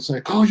sudden everyone's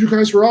like, "Oh, you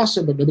guys were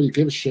awesome," but nobody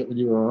gives a shit when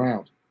you were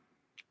around.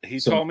 He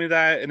told me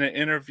that in an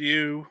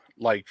interview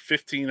like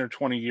 15 or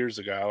 20 years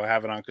ago. I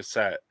have it on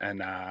cassette,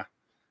 and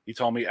he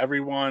told me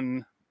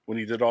everyone, when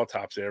he did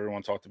Autopsy,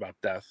 everyone talked about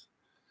Death,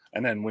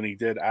 and then when he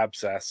did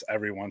Abscess,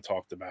 everyone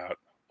talked about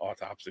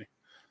Autopsy.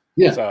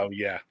 Yeah. So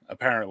yeah,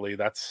 apparently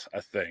that's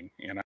a thing,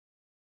 you know.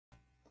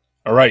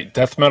 All right,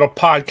 Death Metal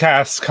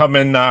Podcast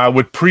coming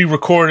with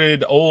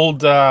pre-recorded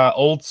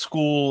old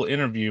school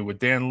interview with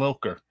Dan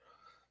Lilker.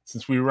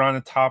 Since we were on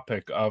the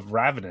topic of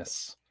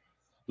Ravenous,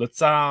 let's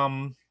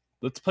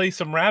play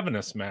some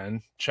Ravenous,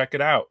 man. Check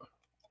it out.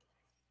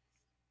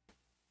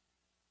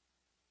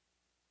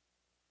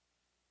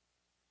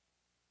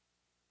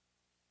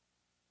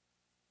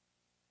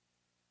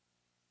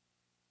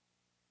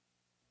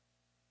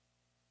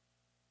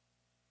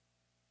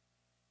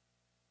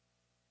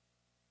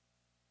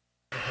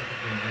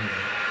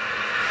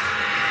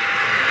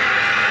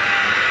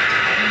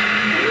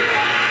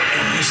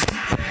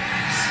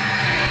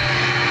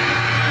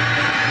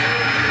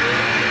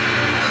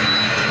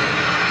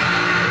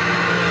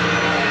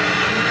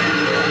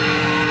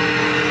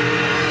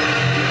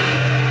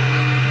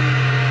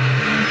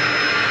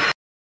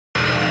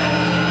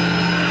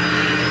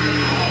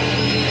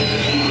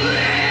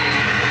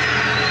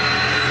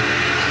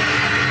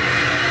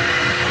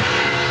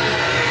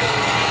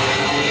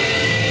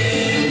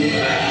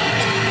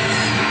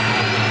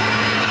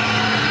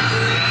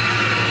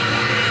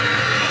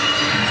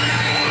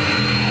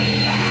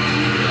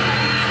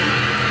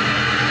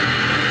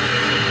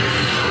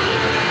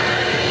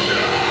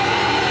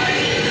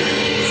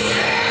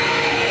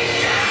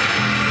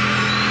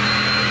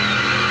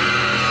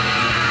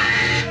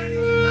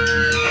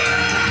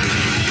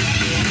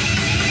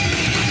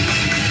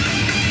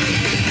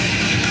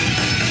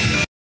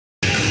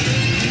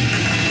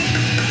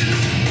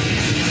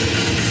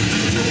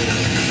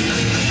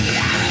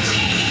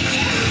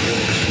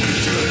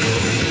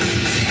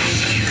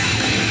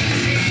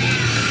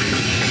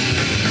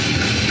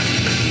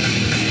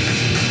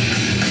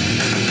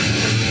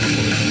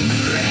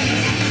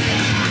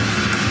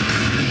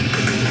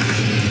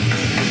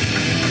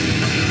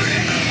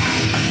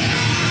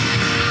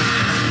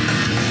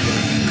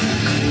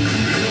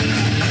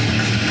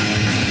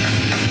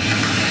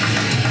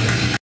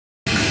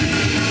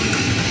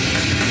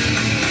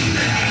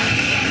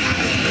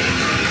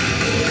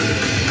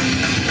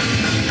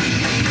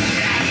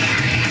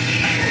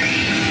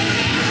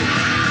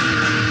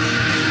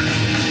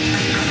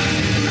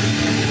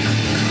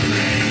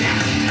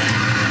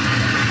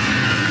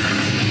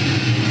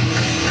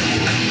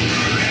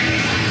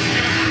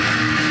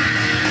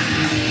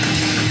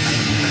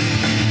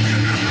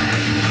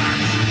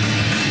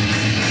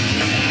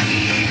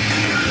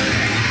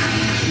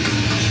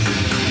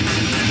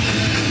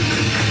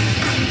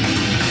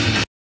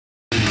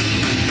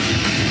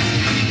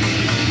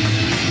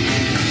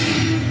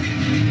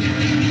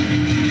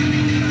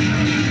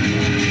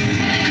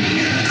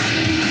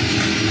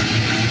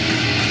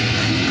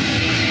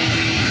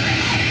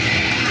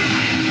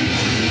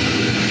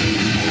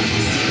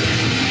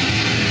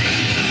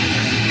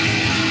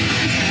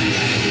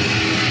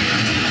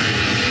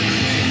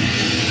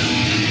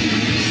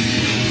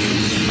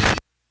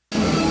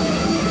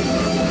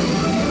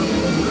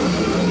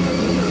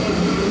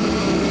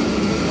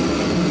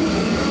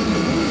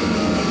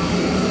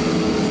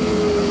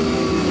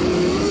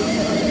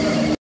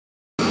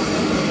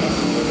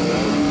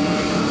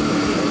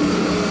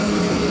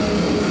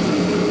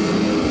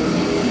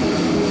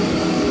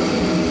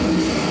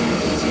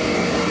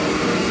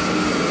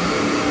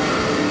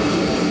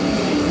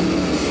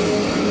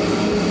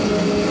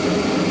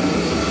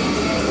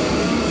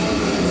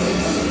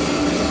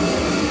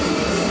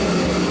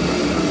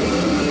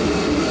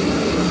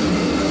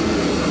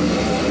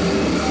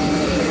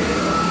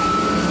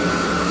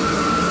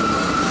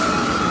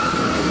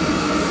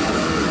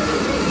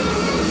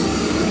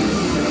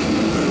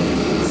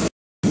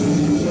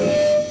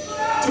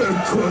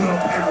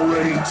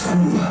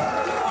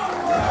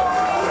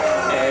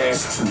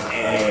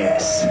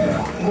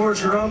 More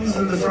drums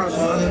in the front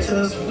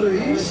monitors,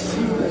 please.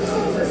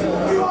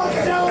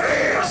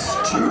 Ass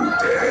to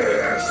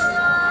ass.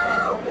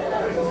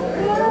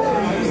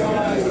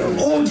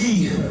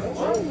 Orgy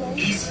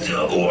is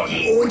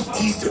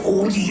the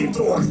orgy in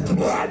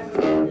Earthborn.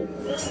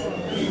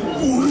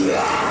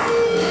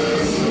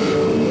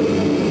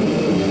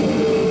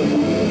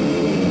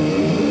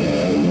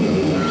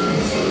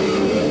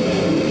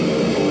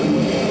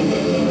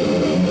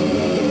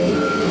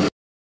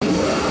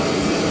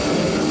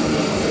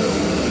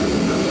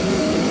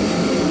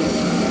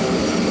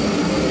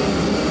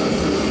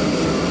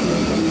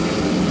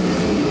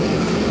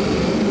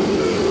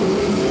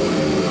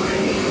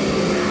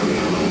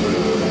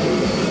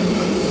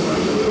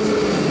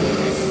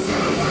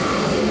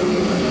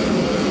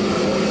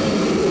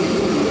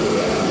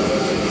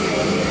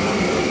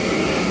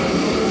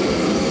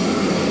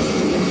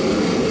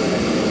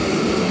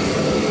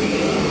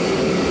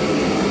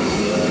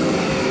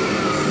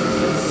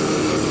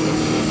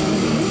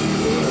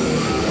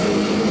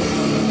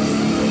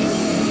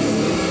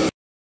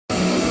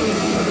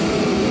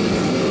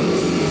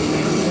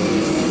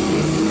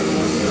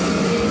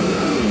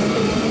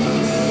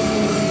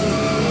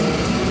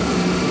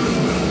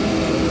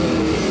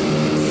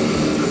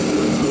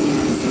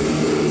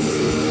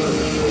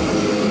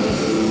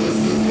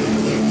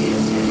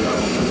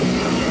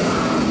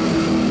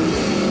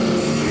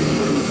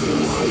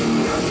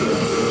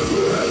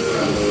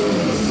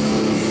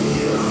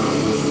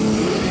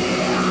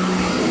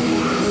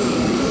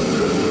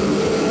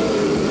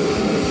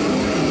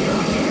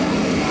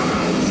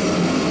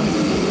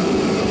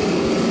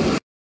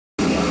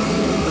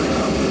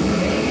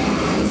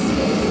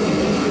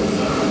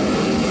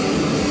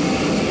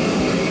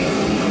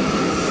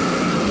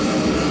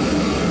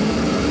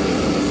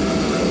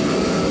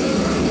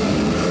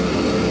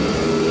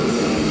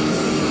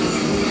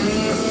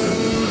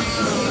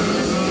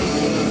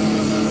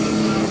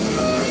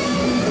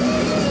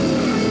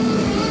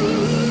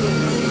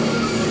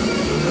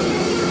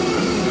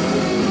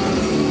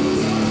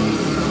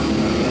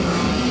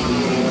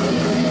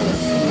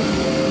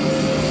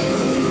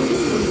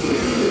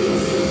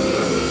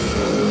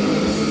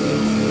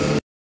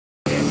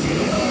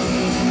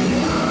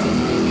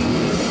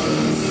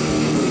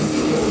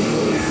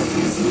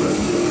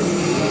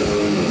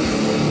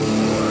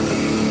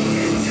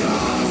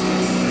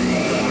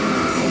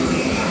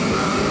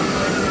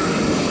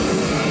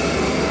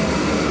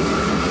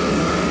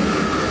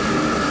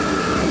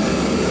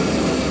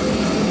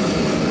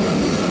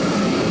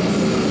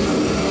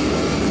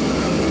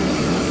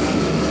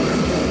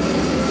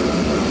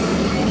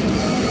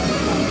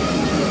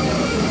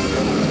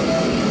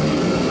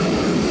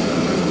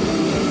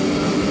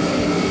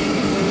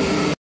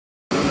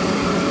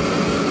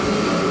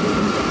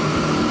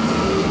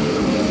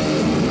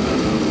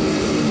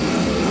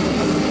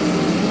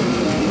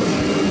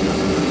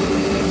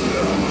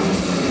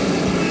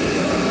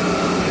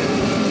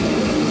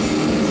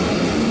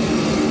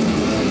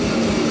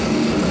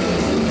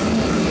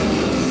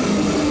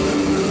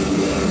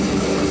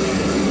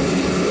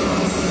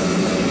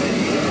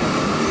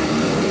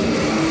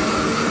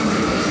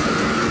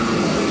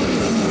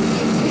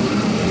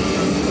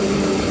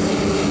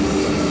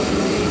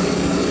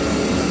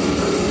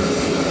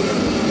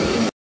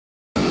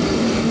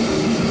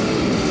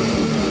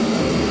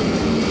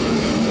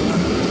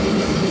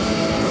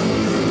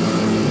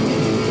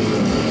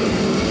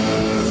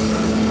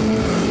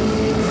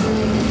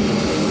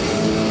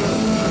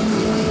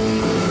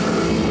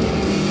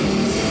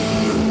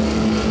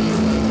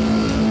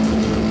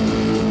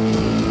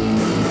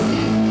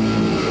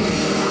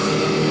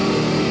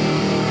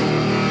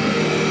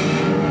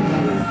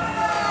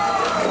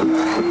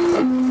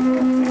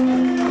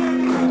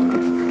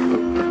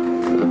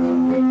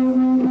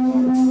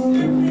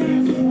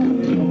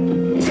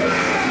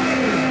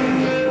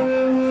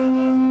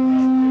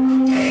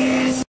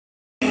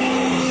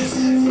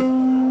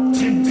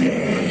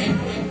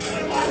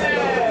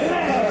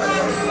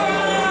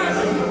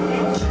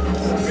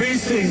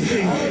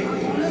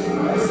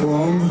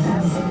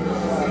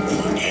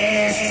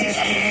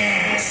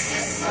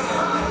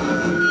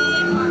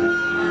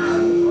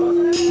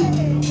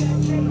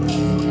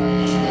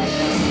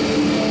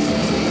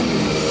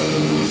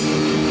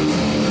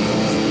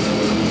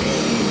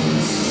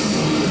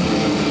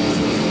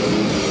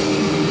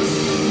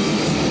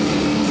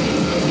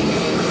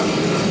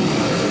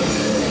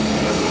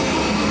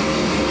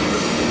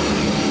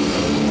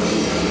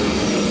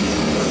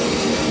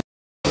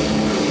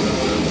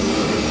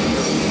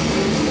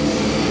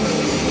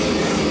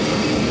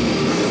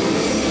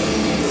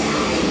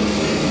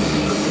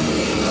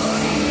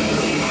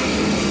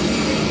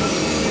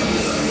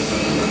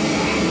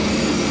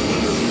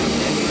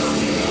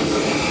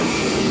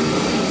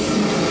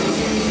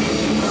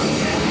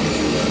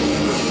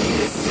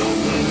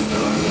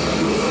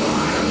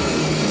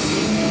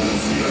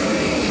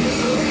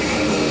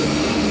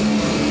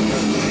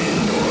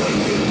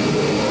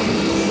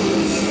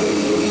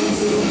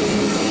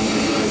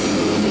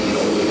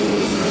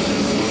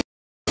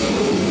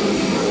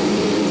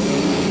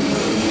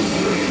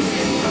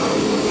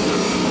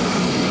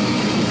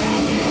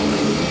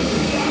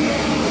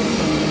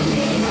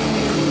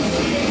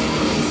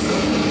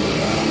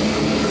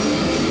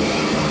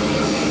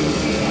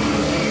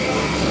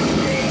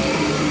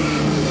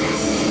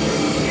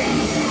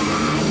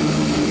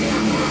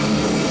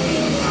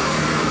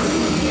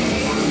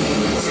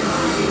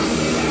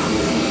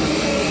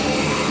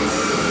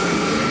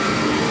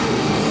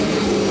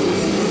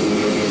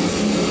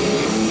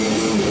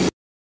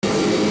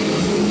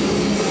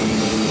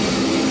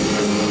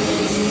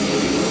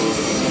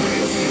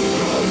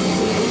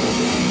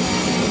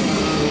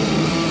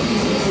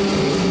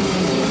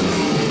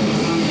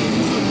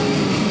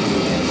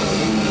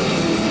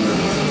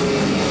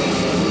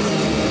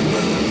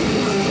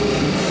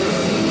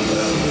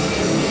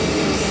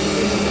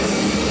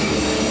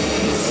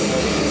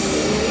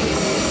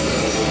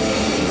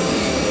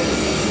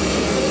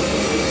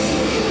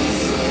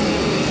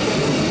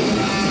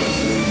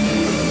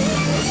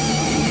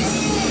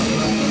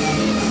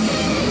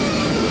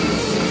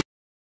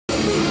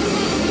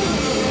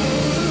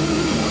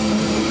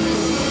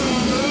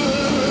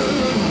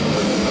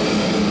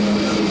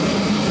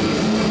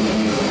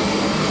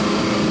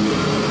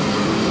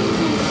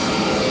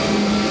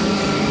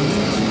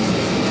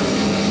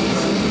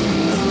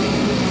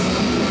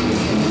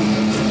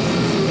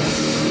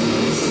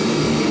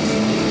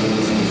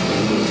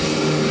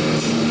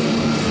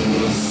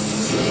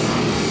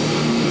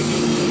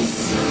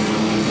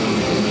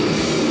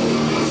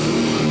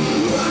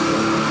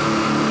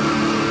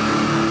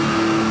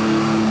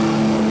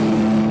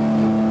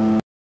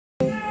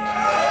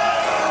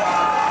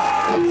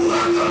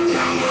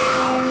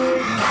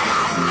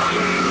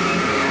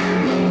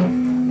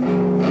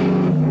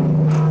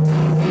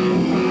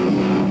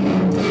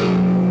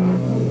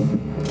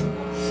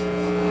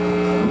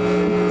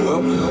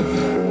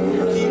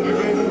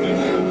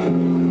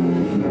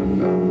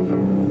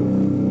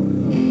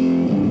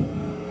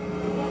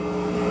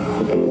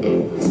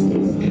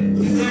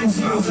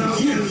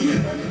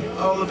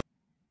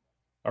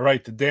 All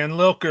right, the Dan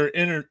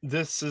Lilker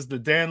this is the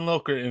Dan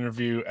Lilker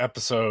interview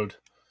episode.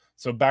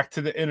 So back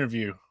to the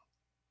interview.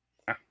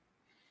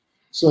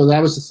 So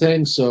that was the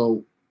thing.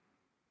 So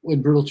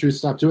when Brutal Truth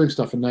stopped doing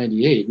stuff in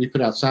 '98, we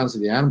put out Sounds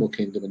of the Animal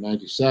Kingdom in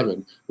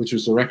 '97, which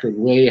was a record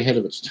way ahead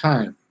of its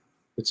time.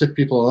 It took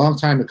people a long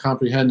time to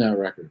comprehend that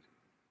record.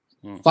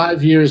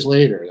 5 years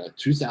later, like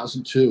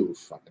 2002,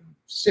 fucking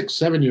 6,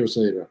 7 years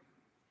later,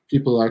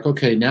 people are like,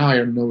 okay, now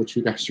I know what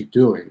you guys are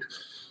doing. And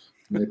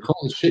they're like,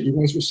 holy shit, you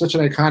guys were such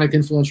an iconic,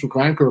 influential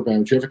grindcore band.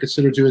 Would you ever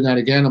consider doing that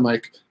again? I'm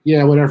like,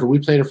 yeah, whatever. We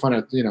played in front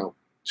of,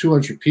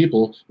 200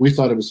 people. We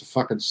thought it was a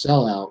fucking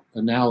sellout.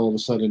 And now all of a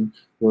sudden,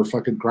 we're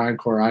fucking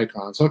grindcore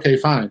icons. Okay,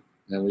 fine.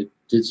 And we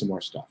did some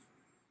more stuff.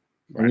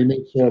 And we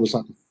made sure it was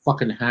like a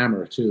fucking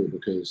hammer, too,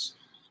 because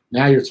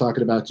now you're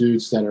talking about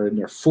dudes that are in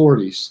their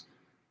 40s,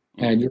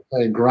 and you're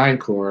playing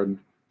grindcore, and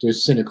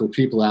there's cynical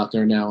people out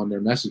there now on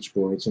their message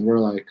boards, and we're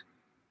like,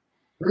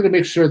 we're going to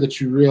make sure that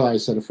you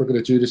realize that if we're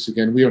going to do this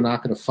again, we are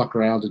not going to fuck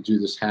around and do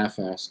this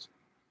half-assed.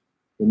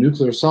 When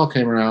Nuclear Assault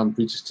came around,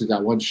 we just did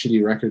that one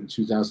shitty record in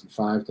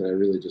 2005 that I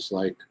really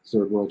disliked,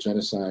 Third World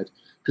Genocide,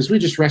 because we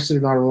just rested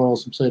in our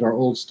laurels and played our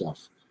old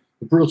stuff.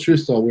 The Brutal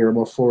Truth, though, we were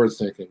more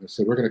forward-thinking and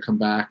said, we're going to come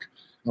back,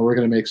 and we're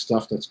going to make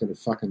stuff that's going to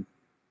fucking...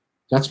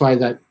 That's why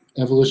that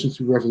Evolution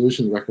Through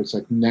Revolution record's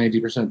like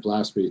 90%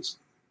 blast beats.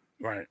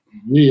 Right.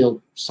 Real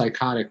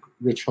psychotic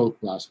Rich Hope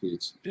blast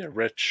beats. Yeah,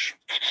 Rich.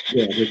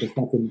 Yeah, with the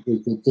fucking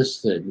with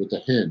this thing, with the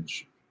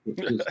hinge. With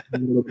this,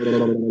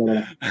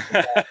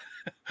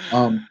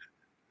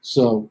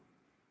 so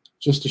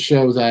just to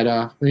show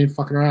that we ain't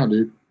fucking around,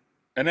 dude.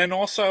 And then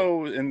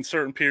also in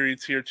certain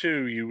periods here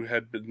too, you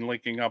had been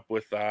linking up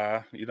with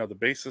the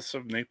bassist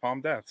of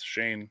Napalm Death,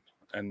 Shane,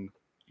 and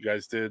you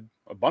guys did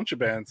a bunch of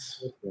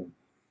bands.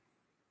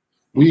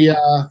 We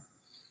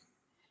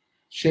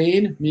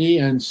Shane, me,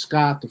 and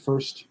Scott, the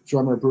first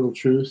drummer of Brutal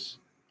Truth,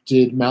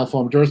 did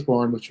Malformed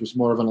Earthborn, which was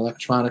more of an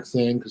electronic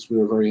thing because we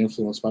were very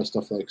influenced by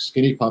stuff like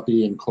Skinny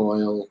Puppy and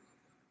Coil.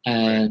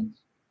 And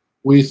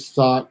we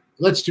thought,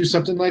 let's do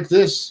something like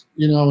this,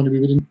 and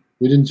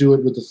we didn't do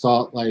it with the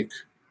thought like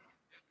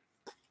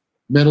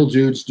metal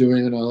dudes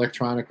doing an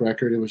electronic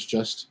record. It was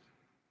just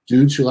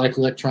dudes who like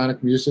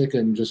electronic music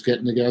and just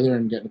getting together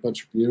and getting a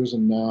bunch of beers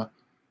and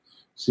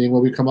seeing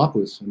what we come up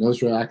with. And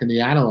those were back in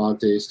the analog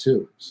days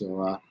too.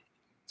 So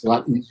it's a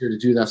lot easier to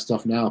do that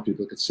stuff now.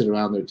 People could sit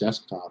around their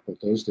desktop.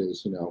 But those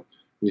days,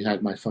 we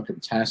had my fucking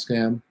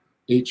Tascam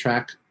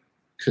 8-track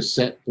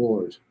cassette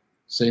board.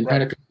 Same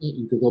kind of cassette.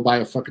 You could go buy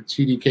a fucking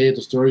TDK at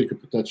the store. You could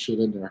put that shit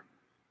in there.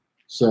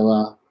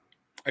 So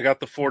I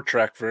got the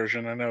 4-track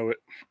version. I know it.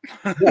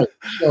 Right.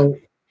 So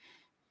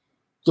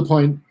the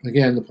point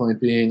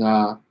being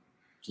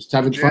just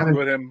having fun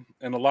with him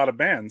in a lot of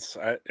bands.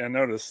 I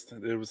noticed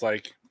it was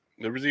like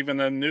there was even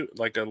a new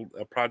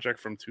a project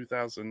from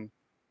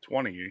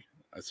 2020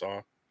 I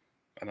saw.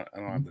 I don't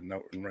have the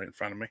note right in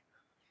front of me.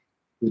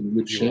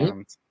 With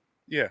Shane?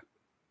 Yeah.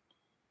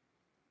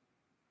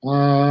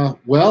 Well,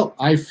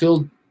 I'm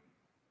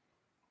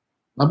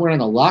wearing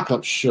a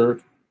Lockup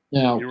shirt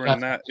now. You were in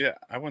that? Yeah,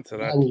 I went to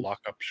that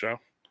Lockup show.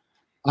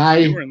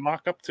 You were in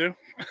Lockup too?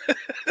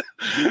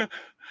 I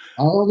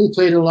only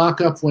played in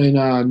Lockup when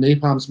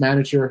Napalm's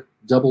manager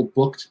double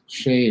booked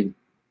Shane.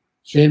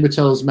 Shane would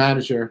tell his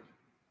manager,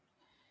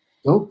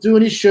 don't do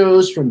any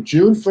shows from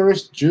June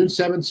 1st, June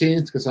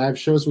 17th, because I have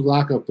shows with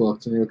Lockup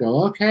booked. And he would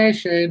go, okay,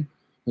 Shane.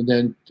 And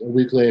then a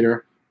week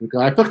later, we'd go,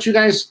 I booked you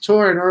guys a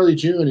tour in early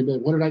June. He'd be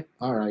like, what did I?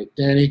 All right,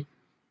 Danny,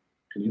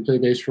 can you play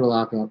bass for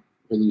Lockup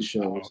for these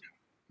shows?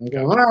 I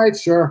go, all right,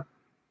 sure.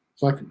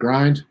 So I could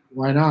grind.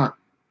 Why not?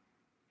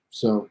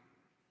 So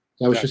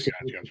that was just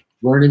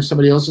learning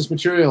somebody else's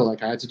material.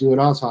 Like I had to do an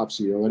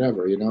autopsy or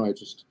whatever.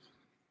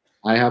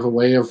 I have a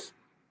way of.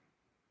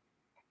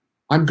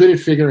 I'm good at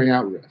figuring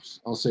out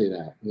riffs. I'll say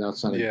that without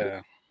sounding. Yeah.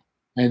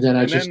 Good.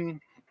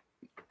 And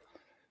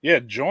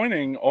then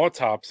joining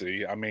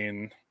Autopsy. I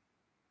mean,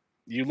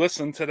 you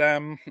listen to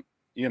them.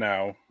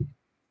 I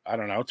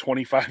don't know,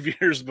 25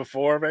 years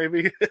before,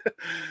 maybe.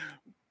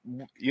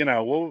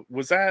 What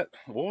was that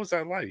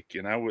like?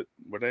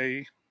 Were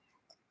they?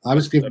 I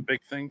was a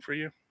big thing for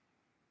you.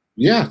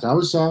 Yeah, that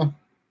was.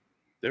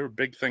 They were a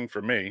big thing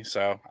for me.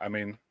 So I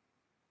mean.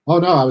 Oh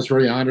no, I was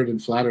very honored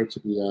and flattered to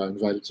be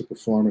invited to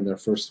perform in their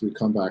first 3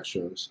 comeback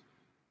shows.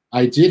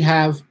 I did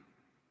have.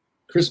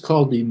 Chris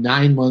called me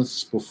 9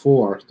 months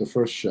before the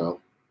first show,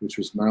 which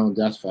was Maryland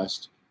Death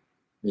Fest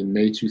in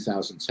May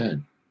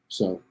 2010.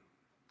 So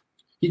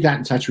he got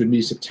in touch with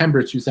me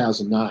September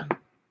 2009.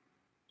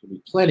 Gave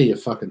me plenty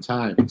of fucking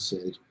time and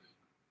said,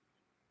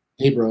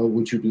 hey bro,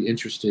 would you be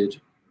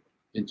interested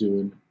in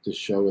doing this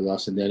show with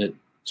us? And then it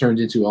turned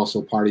into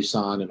also Party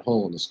Son and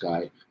Hole in the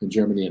Sky in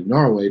Germany and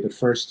Norway. But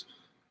first,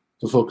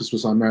 the focus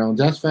was on Maryland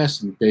Death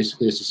Fest, and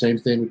basically it's the same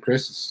thing with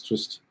Chris. It's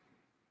just,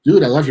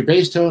 dude, I love your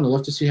bass tone. I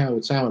love to see how it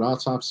would sound with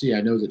Autopsy.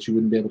 I know that you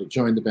wouldn't be able to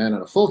join the band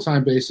on a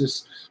full-time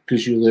basis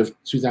because you live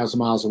 2,000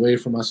 miles away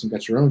from us and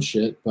got your own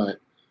shit, but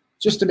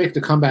just to make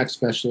the comeback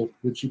special,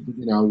 would you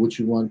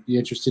be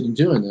interested in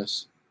doing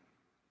this?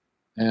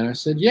 And I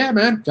said, yeah,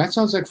 man, that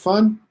sounds like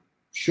fun.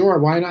 Sure,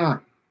 why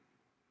not?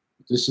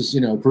 This is,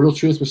 Brutal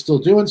Truth was still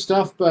doing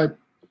stuff, but,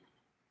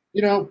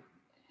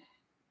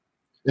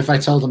 if I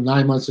tell them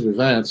 9 months in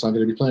advance, I'm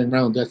going to be playing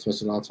Maryland Death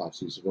Fest and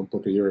Autopsies. I won't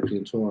book a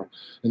European tour.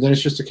 And then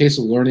it's just a case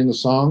of learning the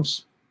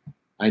songs.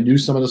 I knew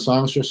some of the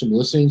songs just from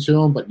listening to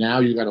them, but now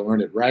you got to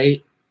learn it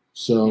right.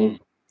 So,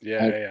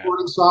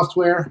 recording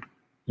software,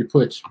 you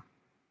put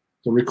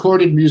the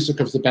recorded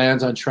music of the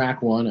bands on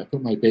track 1. I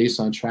put my bass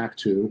on track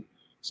 2.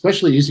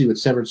 Especially easy with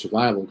Severed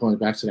Survival, going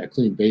back to that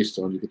clean bass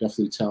tone. You could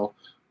definitely tell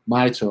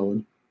my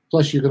tone.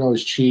 Plus, you can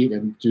always cheat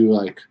and do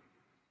like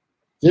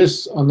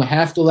this on the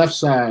half the left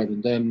side,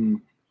 and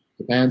then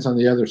the band's on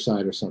the other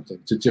side or something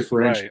to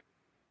differentiate. Right.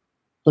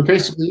 But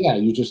basically, yeah,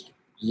 you just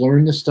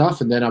learn the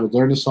stuff, and then I would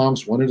learn the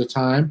songs one at a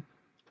time.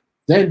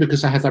 Then,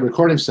 because I had that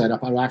recording set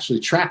up, I would actually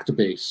track the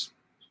bass,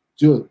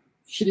 do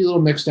a shitty little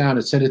mix down,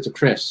 and send it to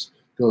Chris.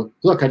 Go,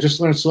 look, I just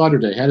learned Slaughter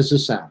Day. How does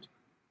this sound?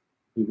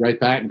 He'd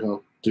write back and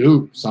go,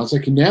 dude, sounds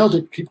like you nailed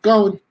it. Keep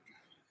going.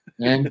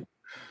 And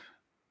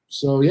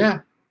so, yeah,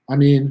 I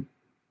mean,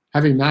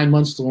 having 9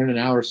 months to learn an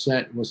hour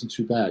set wasn't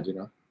too bad,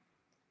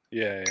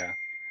 Yeah, yeah.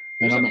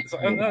 There's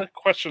another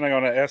question I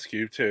want to ask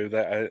you, too,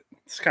 that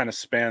this kind of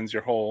spans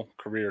your whole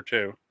career,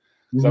 too.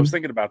 So I was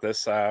thinking about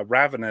this.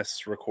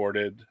 Ravenous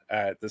recorded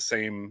at the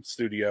same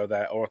studio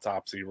that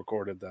Autopsy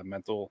recorded the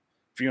Mental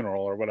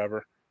Funeral or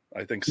whatever.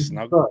 I think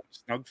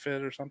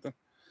Snugfit or something.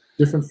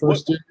 Different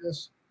first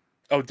studios?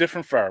 Oh,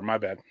 different fur. My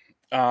bad.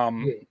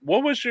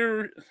 What was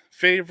your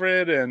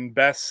favorite and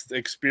best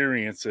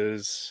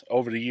experiences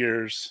over the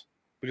years?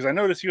 Because I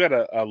noticed you had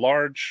a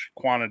large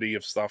quantity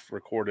of stuff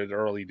recorded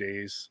early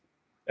days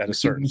at a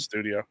certain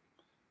studio.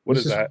 What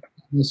is that?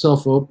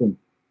 Myself open.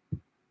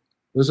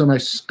 Those are my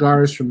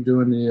scars from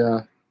doing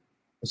the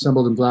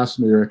Assembled in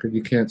Blasphemy record.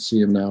 You can't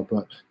see them now,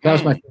 but that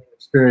was my favorite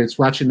experience,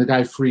 watching the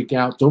guy freak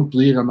out. Don't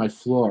bleed on my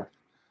floor.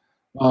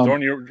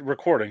 During your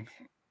recording?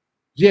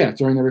 Yeah,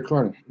 during the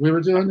recording. We were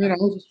doing,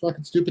 just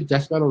fucking stupid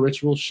death metal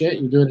ritual shit.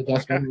 You're doing a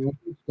death metal record.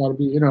 It's got to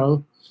be,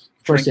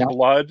 drink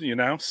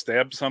blood,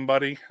 stab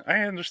somebody. I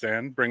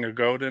understand. Bring a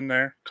goat in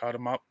there, cut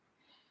him up.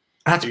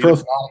 That's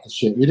Profanatica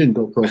shit. We didn't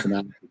go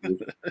Profanatica,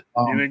 dude.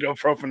 You didn't go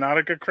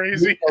Profanatica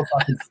crazy? We didn't go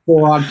fucking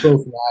full-on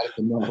Profanatica,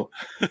 no.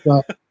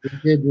 But we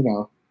did,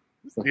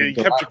 Yeah, you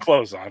kept your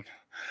clothes on.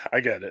 I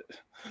get it.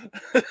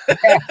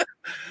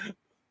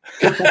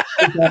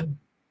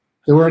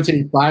 There weren't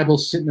any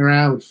Bibles sitting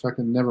around with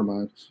fucking never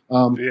mind.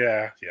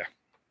 Yeah.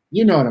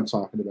 You know what I'm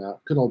talking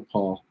about. Good old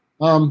Paul.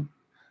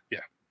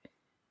 Yeah.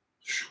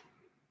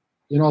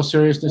 In all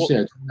seriousness,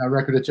 that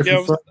record at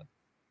different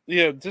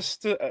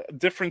just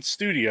different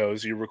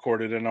studios you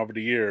recorded in over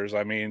the years.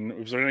 I mean,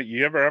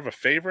 you ever have a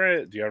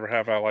favorite? Do you ever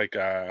have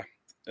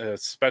a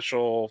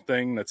special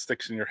thing that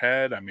sticks in your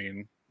head? I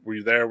mean, were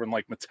you there when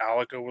like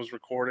Metallica was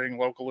recording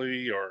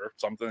locally or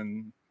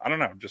something? I don't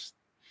know, just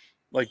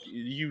like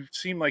you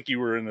seem like you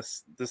were in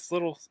this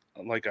little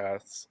like a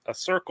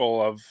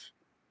circle of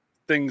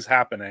things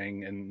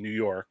happening in New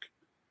York,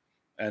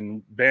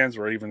 and bands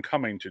were even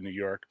coming to New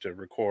York to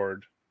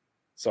record.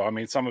 So I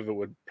mean, some of it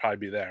would probably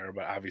be there,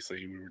 but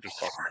obviously we were just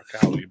talking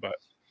about Cali. But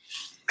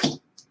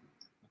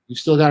you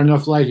still got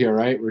enough light here,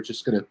 right? We're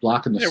just gonna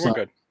block in the sun. We're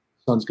good.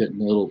 Sun's getting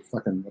a little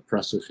fucking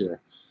oppressive here.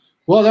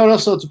 Well, that would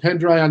also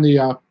depend right on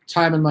the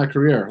time in my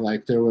career.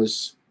 Like there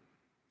was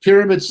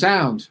Pyramid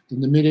Sound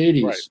in the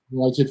mid-'80s.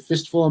 Right. I did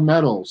Fistful of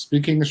Metal,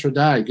 Speaking or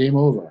Die, Game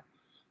Over.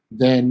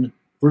 Then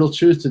Brutal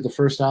Truth did the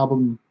first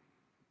album,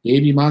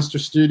 Baby Monster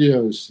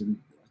Studios. And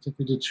I think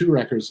we did 2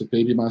 records at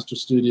Baby Monster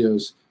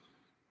Studios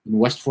in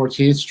West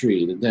 14th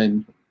Street. And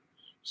then,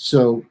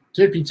 so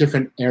there'd be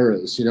different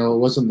eras. It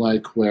wasn't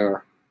like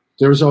where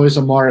there was always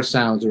a Mara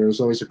Sound or there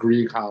was always a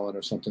Grieg Holland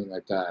or something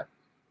like that.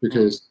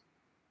 Because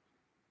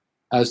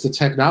as the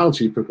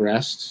technology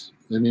progressed,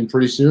 I mean,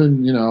 pretty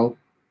soon,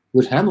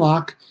 with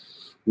Hemlock,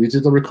 we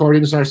did the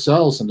recordings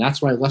ourselves, and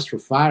that's why Lust for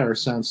Fire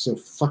sounds so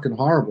fucking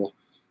horrible,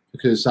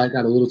 because I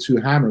got a little too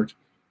hammered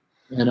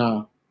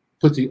and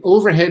put the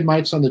overhead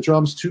mics on the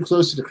drums too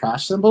close to the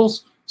crash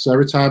cymbals. So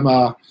every time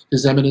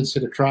His Eminence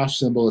hit a crash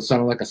cymbal, it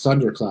sounded like a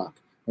thunderclap.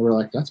 And we're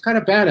like, that's kind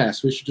of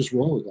badass. We should just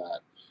roll with that.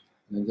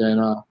 And then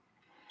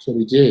so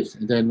we did.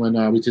 And then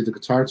when we did the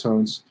guitar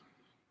tones,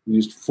 we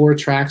used 4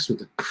 tracks with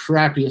the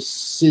crappiest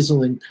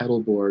sizzling pedal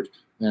board.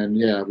 And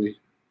yeah,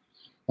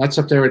 that's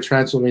up there with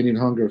Transylvanian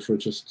Hunger for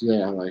just,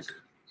 like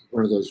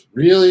one of those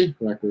really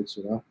records,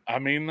 I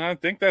mean, I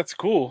think that's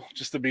cool,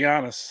 just to be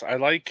honest. I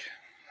like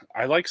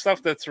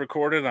stuff that's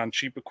recorded on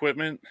cheap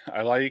equipment.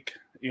 I like,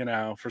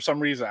 for some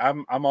reason,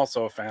 I'm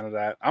also a fan of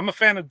that. I'm a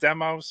fan of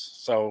demos,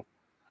 so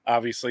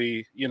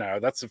obviously,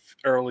 that's the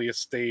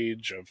earliest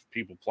stage of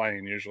people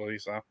playing usually.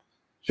 So,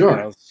 sure,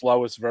 the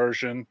slowest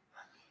version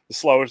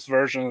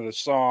of the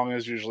song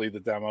is usually the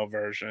demo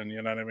version.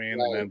 You know what I mean?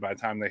 Right. And then by the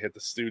time they hit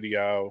the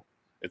studio,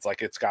 it's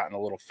like it's gotten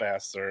a little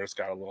faster, it's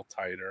got a little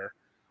tighter,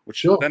 which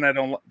Sure. then I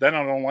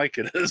don't like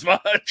it as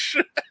much.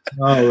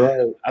 Oh,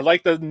 right. I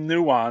like the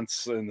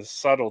nuance and the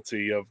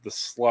subtlety of the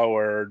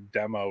slower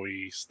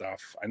demo-y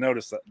stuff. I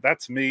noticed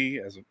that's me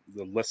as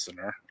the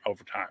listener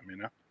over time, you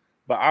know.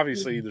 But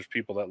obviously, there's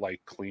people that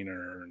like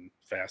cleaner and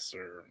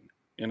faster. And,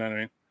 you know what I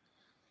mean?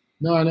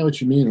 No, I know what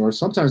you mean. Or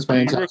sometimes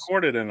bands You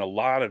recorded in a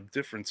lot of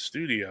different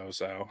studios,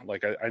 though.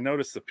 Like I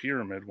noticed the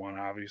Pyramid one,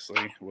 obviously,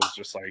 was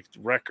just like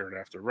record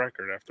after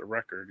record after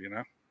record, you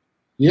know.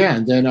 Yeah,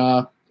 and then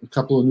a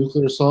couple of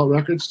Nuclear Assault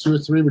records, 2 or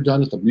 3 were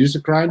done at the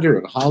Music Grinder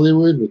in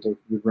Hollywood with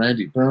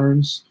Randy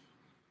Burns.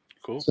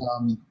 Cool.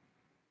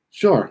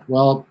 Sure.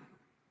 Well,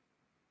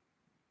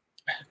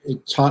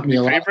 it taught me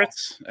a lot.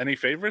 Any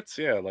favorites?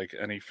 Yeah, like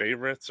any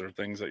favorites or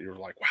things that you're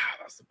like, wow,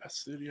 that's the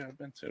best studio I've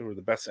been to, or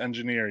the best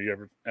engineer you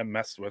ever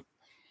messed with?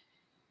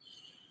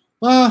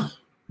 Not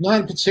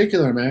in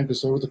particular, man,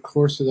 because over the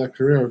course of that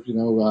career, you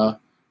know,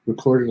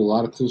 recorded a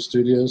lot of cool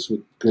studios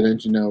with good,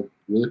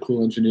 really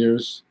cool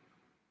engineers.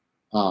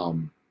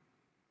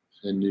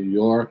 In New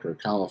York or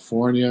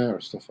California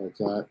or stuff like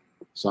that.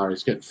 Sorry,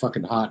 it's getting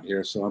fucking hot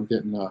here, so I'm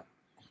getting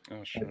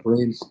I'm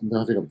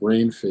having a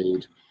brain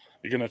fade.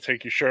 You're gonna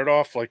take your shirt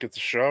off like it's a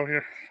show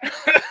here?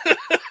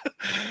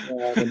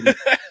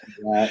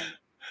 I'll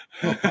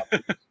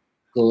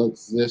go like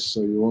this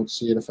so you won't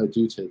see it if I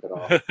do take it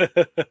off.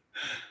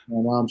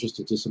 Now I'm just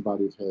a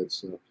disembodied head.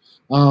 So,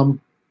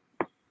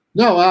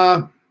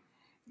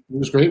 it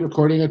was great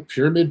recording at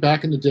Pyramid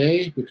back in the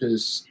day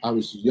because I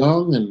was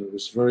young and it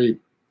was very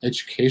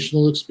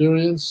educational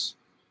experience.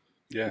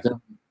 Yeah.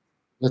 Then,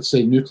 let's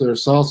say Nuclear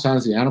Assault,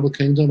 Sounds of the Animal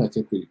Kingdom. I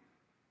think we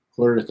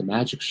recorded at the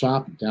Magic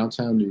Shop in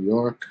downtown New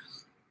York.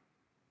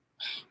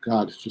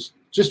 God,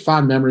 just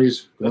fond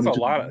memories. There's a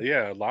lot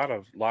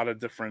of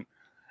different.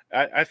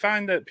 I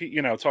find that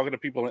talking to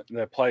people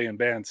that play in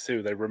bands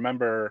too, they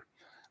remember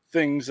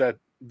things that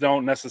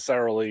don't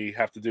necessarily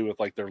have to do with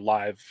like their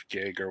live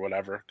gig or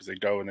whatever, because they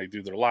go and they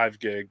do their live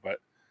gig, but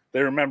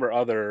they remember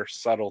other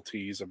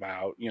subtleties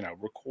about,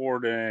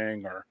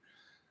 recording, or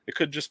it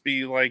could just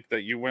be like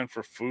that you went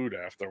for food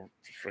after a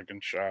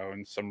freaking show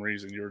and some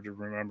reason you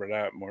remember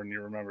that more than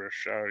you remember a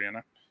show, you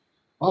know?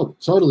 Oh,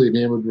 totally,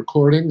 man. With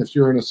recording, if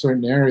you're in a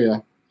certain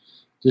area,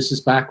 this is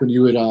back when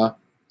you would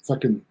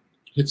fucking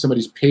hit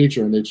somebody's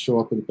pager and they'd show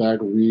up with a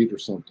bag of weed or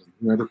something.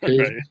 Remember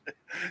pagers? Right.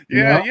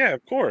 Yeah,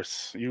 of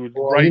course. You would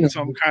write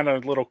some kind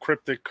of little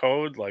cryptic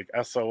code like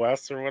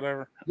SOS or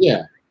whatever.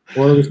 Yeah.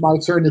 Or it was my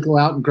turn to go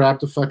out and grab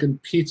the fucking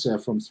pizza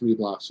from 3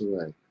 blocks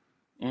away.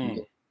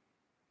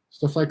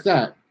 Stuff like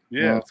that.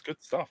 Yeah, it's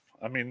good stuff.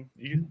 I mean,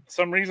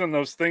 some reason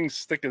those things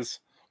stick as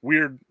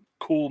weird,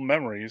 cool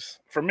memories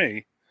for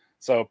me.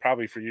 So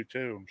probably for you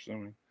too, I'm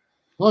assuming.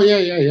 Oh,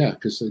 yeah.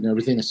 Because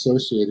everything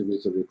associated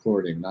with the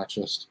recording, not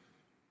just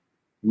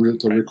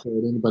the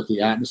recording, but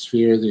the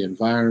atmosphere, the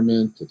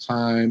environment, the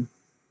time.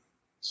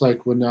 It's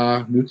like when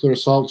Nuclear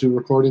Assault do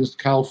recordings in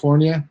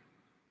California,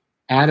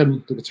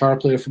 Adam, the guitar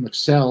player from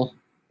Excel,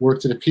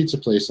 worked at a pizza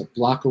place a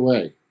block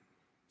away. In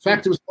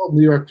fact, it was called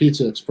New York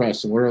Pizza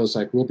Express, and we're always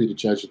like, we'll be the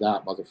judge of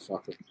that,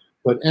 motherfucker.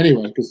 But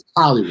anyway, because it's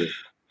Hollywood.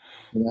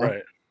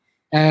 Right.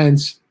 And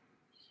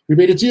we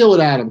made a deal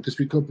with Adam because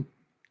you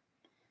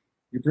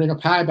bring a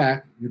pie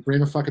back, you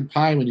bring a fucking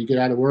pie when you get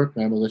out of work,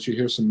 man, we'll let you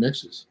hear some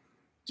mixes.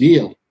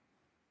 Deal.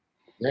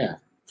 Yeah.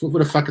 Flip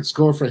with a fucking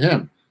score for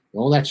him.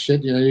 All that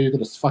shit, you're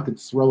going to fucking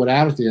throw it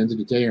out at the end of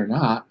the day or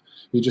not.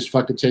 He just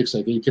fucking takes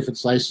like 8 different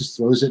slices,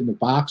 throws it in the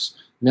box.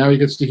 Now he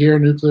gets to hear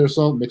Nuclear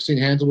Assault mixing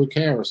Handle with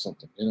Care or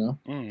something,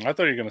 I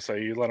thought you were going to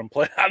say you let him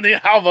play on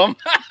the album.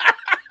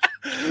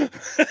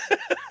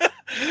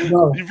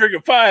 No. You bring a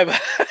pie,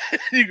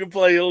 you can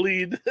play a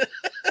lead.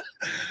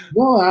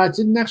 No, I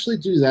didn't actually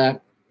do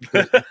that.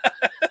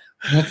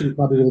 Anthony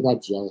probably would have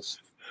got jealous.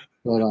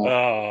 But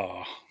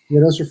yeah,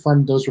 those were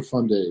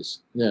fun days.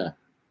 Yeah.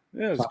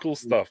 Yeah, it's cool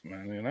stuff,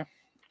 man,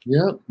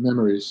 Yeah,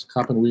 memories.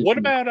 Copping weed. What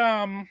about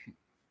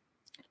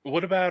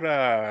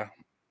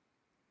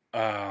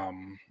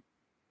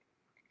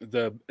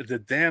the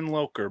Dan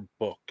Lilker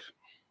book?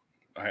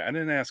 I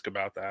didn't ask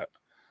about that.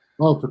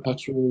 Oh,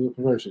 Perpetual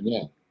Perversion,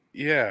 yeah.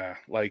 Yeah,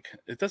 like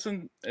it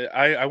doesn't.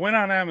 I went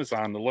on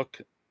Amazon to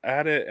look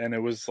at it, and it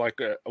was like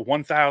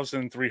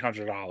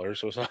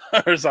 $1,300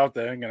 or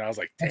something, and I was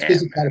like, damn,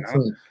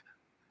 man,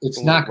 it's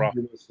not going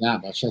to be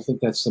that much. I think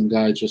that's some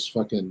guy just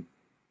fucking.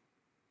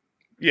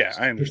 Yeah,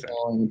 I understand.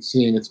 And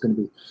seeing it's going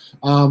to be.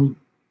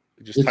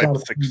 Just type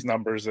 6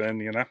 numbers in,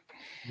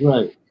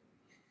 Right.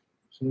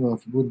 So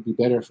it wouldn't be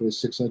better if it was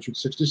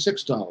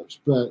 $666,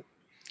 but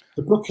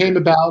the book came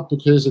about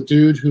because a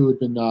dude who had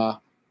been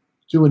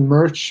doing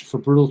merch for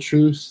Brutal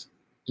Truth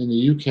in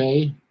the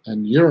UK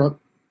and Europe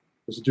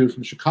was a dude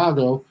from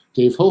Chicago,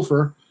 Dave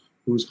Hofer,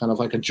 who was kind of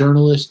like a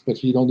journalist, but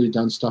he'd only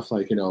done stuff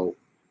like,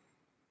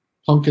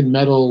 punk and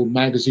metal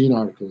magazine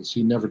articles.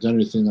 He'd never done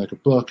anything like a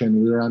book.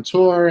 And we were on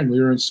tour, and we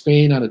were in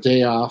Spain on a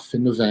day off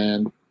in the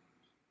van,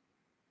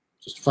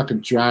 just fucking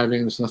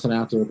driving. There's nothing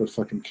out there but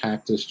fucking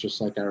cactus,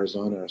 just like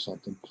Arizona or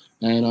something.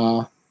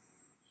 And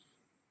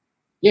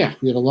Yeah,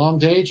 we had a long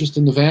day just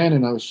in the van,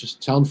 and I was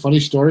just telling funny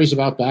stories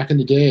about back in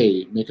the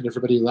day, making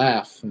everybody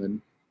laugh. And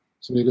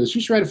somebody goes,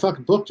 "You should write a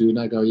fucking book, dude." And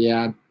I go,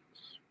 "Yeah, I'm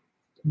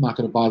not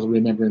going to bother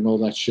remembering all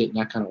that shit in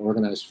that kind of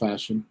organized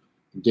fashion."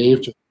 And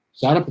Dave just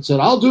sat up and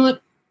said, "I'll do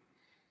it,"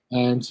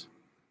 and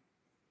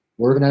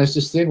organized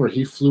this thing where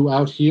he flew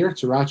out here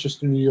to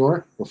Rochester, New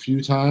York, a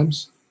few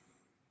times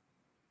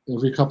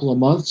every couple of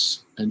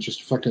months, and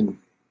just fucking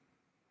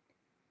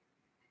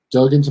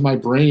dug into my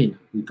brain.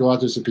 We'd go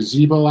out. There's a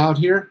gazebo out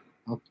here.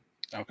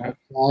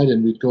 Outside,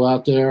 and we'd go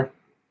out there,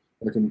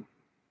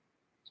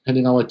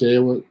 depending on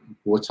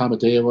what time of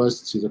day it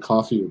was. It's either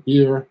coffee or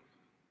beer,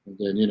 and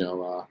then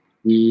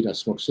weed. I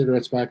smoked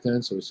cigarettes back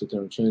then, so we sit there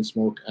and chain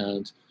smoke.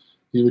 And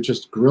he would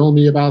just grill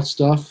me about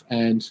stuff,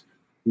 and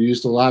we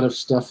used a lot of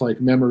stuff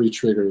like memory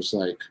triggers,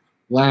 like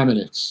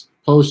laminates,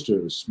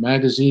 posters,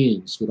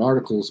 magazines with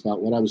articles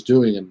about what I was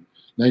doing in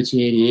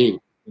 1988.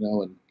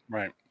 And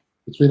right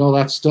between all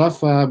that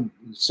stuff,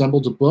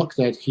 assembled a book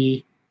that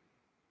he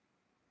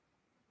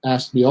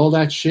asked me all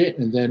that shit,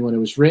 and then when it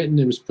was written,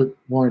 it was put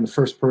more in the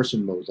first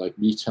person mode, like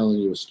me telling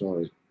you a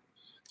story.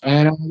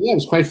 And yeah, it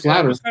was quite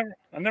flattering.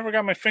 I never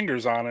got my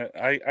fingers on it.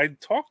 I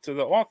talked to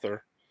the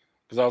author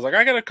because I was like,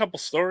 I got a couple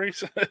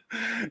stories,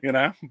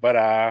 but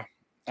I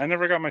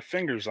never got my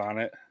fingers on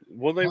it.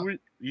 Will they?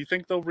 You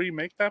think they'll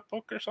remake that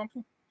book or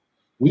something?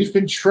 We've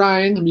been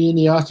trying. Me and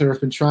the author have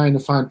been trying to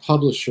find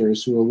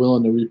publishers who are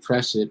willing to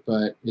repress it,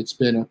 but it's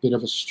been a bit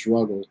of a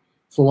struggle.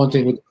 For one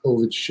thing, with the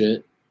COVID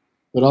shit,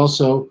 but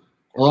also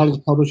a lot of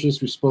the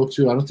publishers we spoke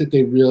to, I don't think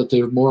they realized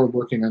they were more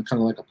working on kind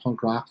of like a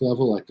punk rock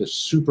level, like they're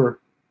super,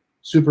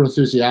 super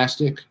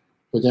enthusiastic.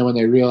 But then when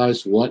they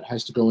realize what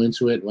has to go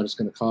into it, what it's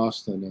going to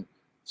cost, then it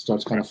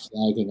starts kind of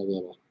flagging a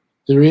little.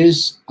 There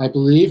is, I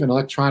believe, an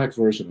electronic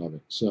version of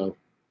it. So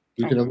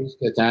you can at least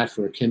get that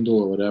for a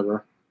Kindle or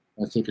whatever.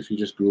 I think if you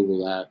just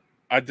Google that.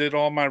 I did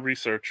all my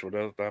research with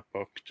that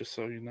book, just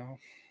so you know.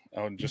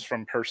 Just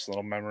from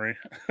personal memory.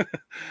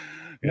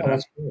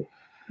 That's cool.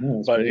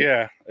 But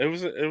yeah, it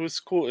was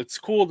cool. It's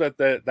cool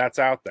that's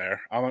out there.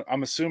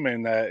 I'm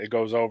assuming that it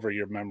goes over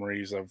your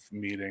memories of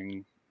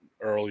meeting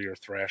earlier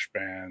thrash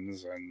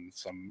bands and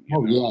some.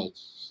 Yeah,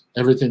 it's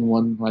everything.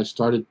 When I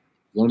started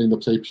learning to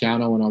play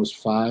piano when I was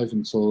 5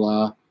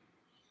 until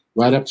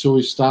right up till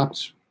we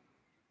stopped.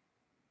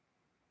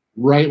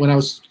 Right when I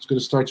was going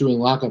to start doing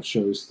lockup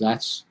shows,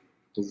 that's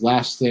the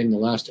last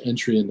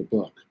entry in the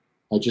book.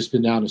 I'd just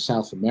been down to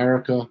South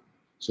America,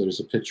 so there's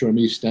a picture of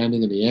me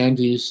standing in the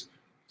Andes,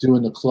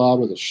 doing the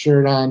club with a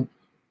shirt on,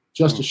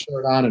 just a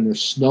shirt on, and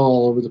there's snow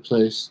all over the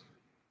place.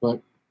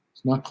 But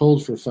it's not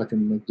cold for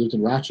fucking, lived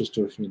in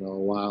Rochester for, a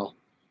while.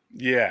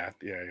 Yeah.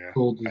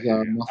 Cold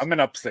I'm in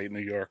upstate New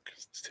York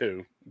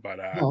too, but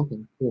okay,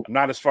 cool. I'm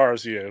not as far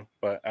as you,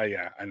 but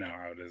yeah, I know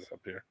how it is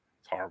up here.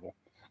 It's horrible.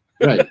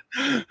 Right.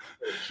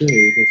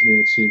 Chilly, it doesn't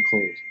even seem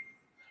cold.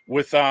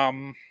 With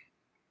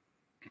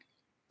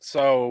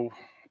so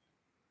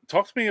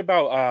talk to me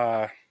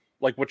about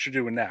like what you're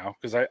doing now,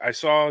 because I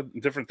saw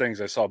different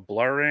things. I saw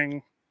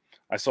blurring.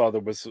 I saw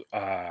there was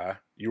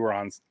you were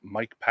on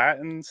Mike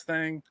Patton's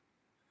thing,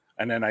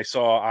 and then I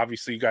saw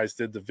obviously you guys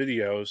did the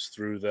videos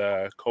through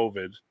the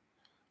COVID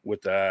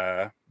with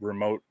the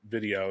remote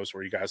videos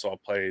where you guys all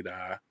played.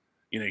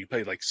 You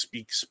played like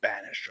Speak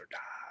Spanish or Die.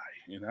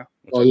 Which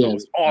I thought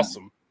was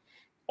awesome.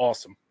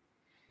 Awesome.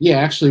 Yeah,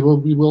 actually,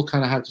 we will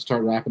kind of have to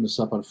start wrapping this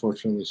up,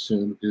 unfortunately,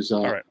 soon. Because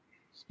all right.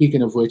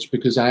 Speaking of which,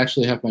 because I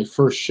actually have my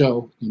first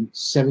show in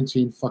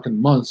 17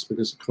 fucking months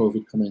because of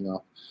COVID coming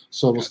up.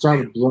 So we'll start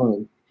with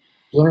Blurring.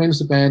 Blurring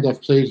is a band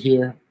I've played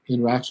here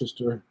in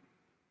Rochester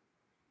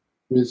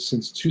with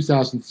since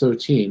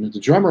 2013. The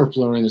drummer of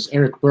Blurring is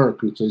Eric Burke,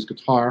 who plays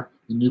guitar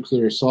in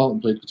Nuclear Assault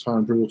and played guitar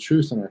in Brutal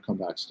Truth and our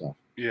comeback stuff.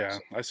 Yeah,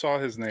 I saw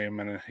his name,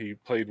 and he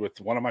played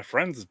with one of my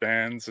friends'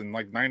 bands in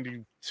like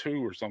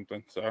 '92 or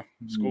something. So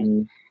it's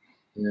cool.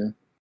 Yeah.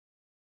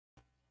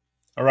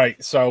 All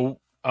right. So,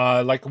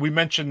 like we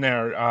mentioned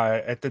there,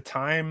 at the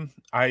time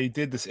I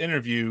did this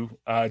interview,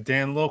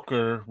 Dan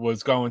Lilker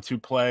was going to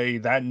play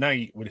that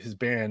night with his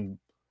band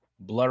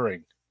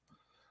Blurring.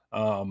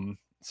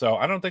 So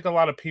I don't think a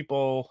lot of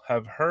people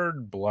have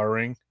heard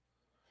Blurring,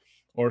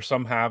 or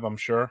some have, I'm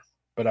sure.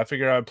 But I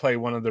figured I'd play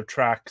one of their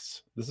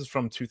tracks. This is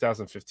from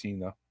 2015,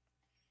 though.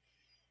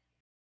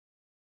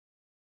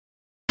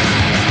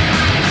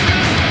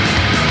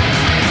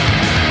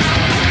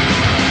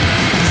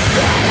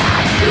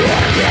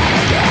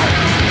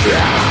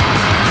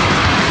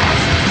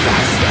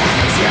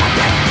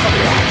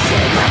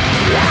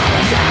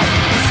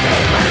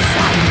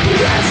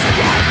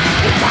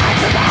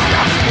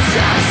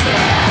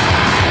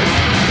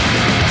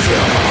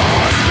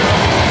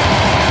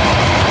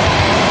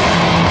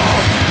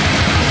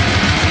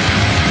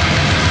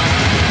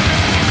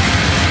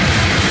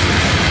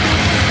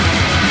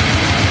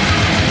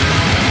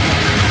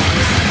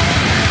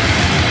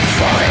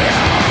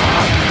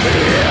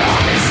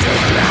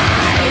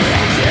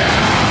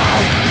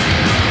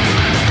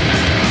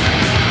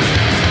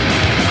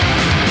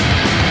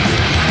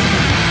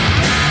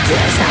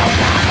 There's no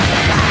God of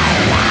the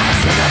virus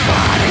in the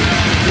body.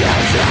 You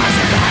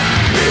trust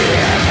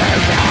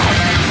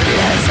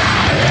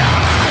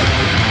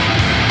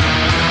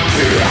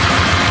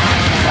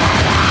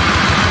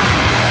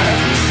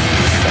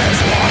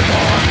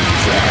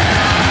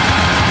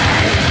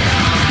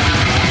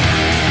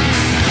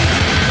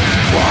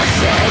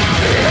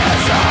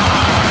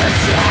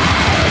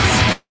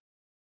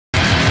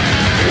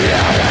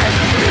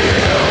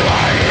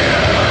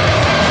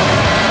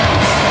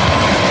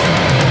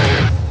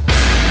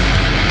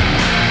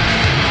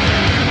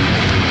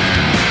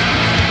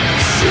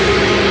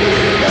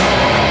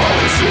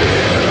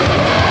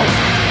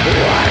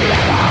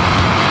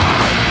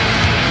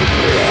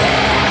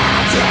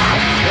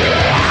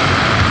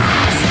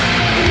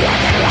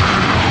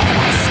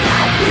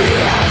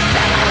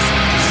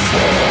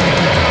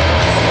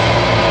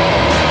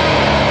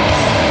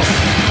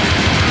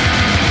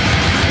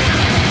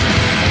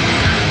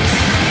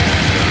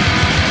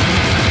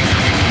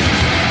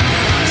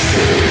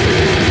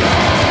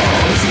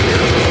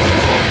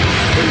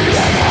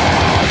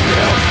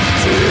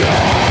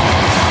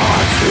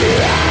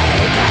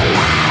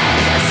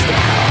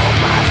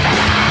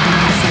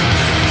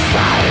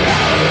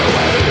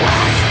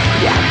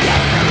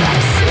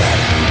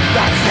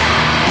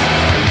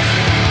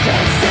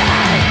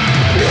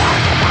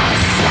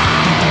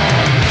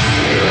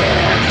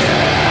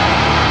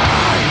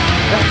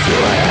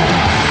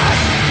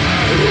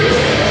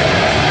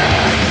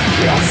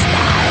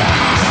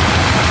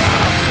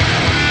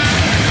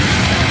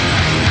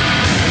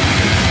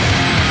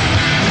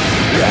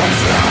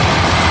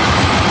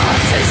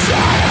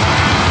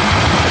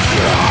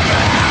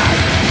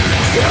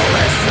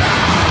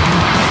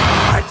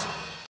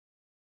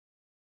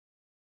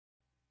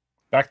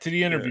Back to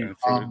the interview. Yeah,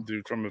 for the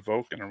dude from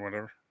Evoking or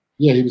whatever.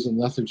 Yeah, he was in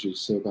Lethargy,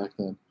 so back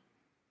then.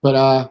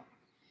 But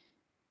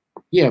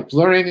yeah,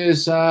 Blurring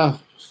is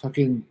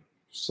fucking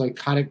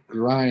psychotic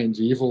grind,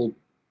 evil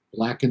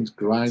blackened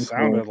grind. It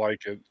sounded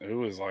like it. It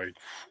was like,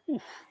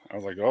 whew. I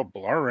was like, oh,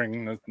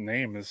 Blurring. The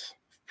name is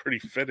pretty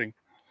fitting.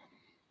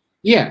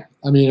 Yeah,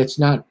 I mean, it's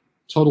not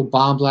total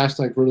bomb blast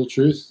like Brutal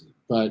Truth,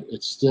 but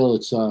it's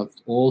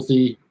all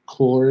the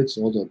chords,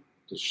 all the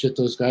shit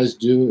those guys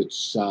do.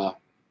 It's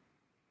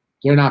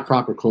they're not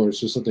proper chords.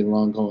 There's something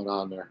wrong going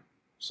on there.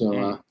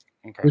 So,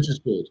 okay. Which is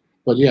good.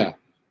 But yeah,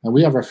 and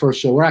we have our first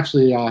show. We're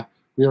actually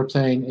we are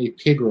playing a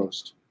pig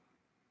roast.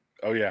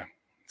 Oh yeah,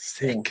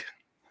 sick. Yeah.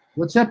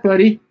 What's up,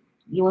 buddy?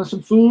 You want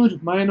some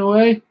food? Am I in the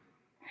way?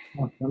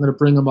 I'm gonna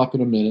bring him up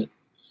in a minute.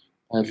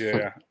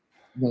 Yeah.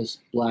 Nice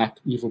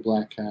evil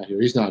black cat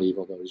here. He's not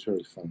evil though. He's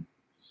very fun.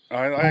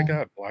 I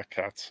got black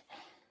cats.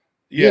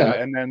 Yeah,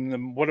 and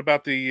then what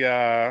about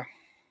the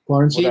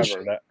quarantine?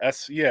 Whatever that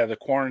the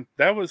quarantine.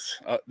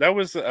 That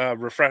was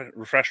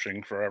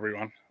refreshing for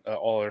everyone.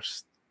 All our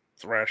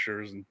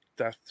thrashers and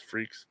death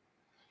freaks.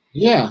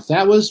 Yeah,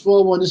 that was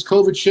when this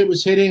COVID shit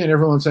was hitting, and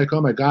everyone's like, "Oh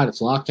my god,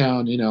 it's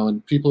lockdown,"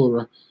 and people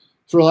were,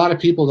 for a lot of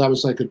people, that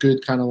was like a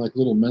good kind of like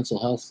little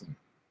mental health thing.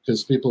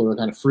 Because people were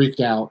kind of freaked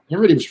out.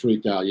 Everybody was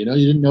freaked out, You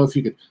didn't know if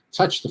you could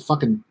touch the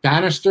fucking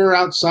banister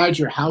outside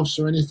your house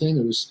or anything.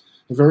 It was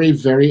a very,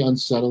 very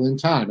unsettling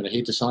time. And I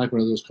hate to sound like one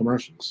of those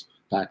commercials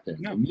back then.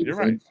 No, you're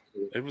right.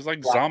 It was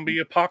like zombie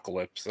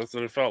apocalypse. That's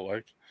what it felt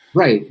like.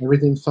 Right.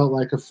 Everything felt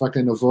like a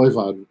fucking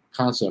Voivod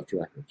concept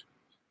record.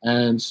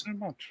 And so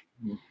much.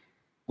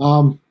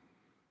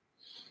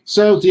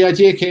 So the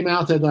idea came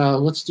out that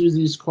let's do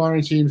these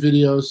quarantine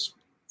videos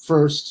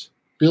first.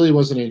 Billy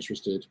wasn't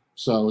interested.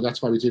 So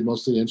that's why we did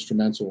mostly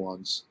instrumental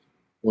ones,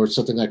 or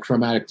something like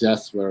Chromatic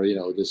Death, where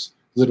there's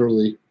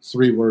literally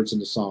 3 words in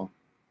the song,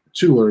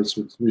 2 words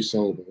with 3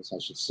 syllables, I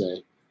should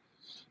say.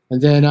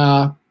 And then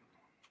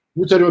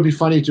we thought it would be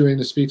funny doing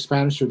the Speak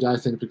Spanish or Die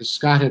thing because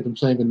Scott had been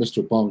playing with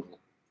Mr. Bungle.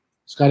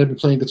 Scott had been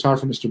playing guitar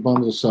for Mr.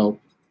 Bungle, so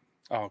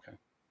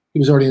he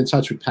was already in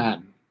touch with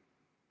Patton,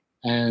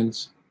 and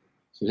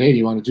said, "Hey, do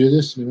you want to do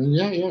this?" And we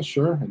went, "Yeah,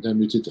 sure." And then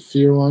we did the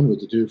Fear one with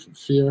the dude from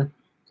Fear.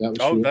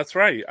 That's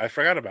right. I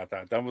forgot about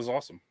that. That was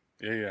awesome.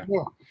 Yeah.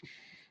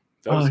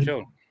 That was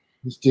killer.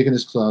 He's digging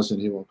his claws and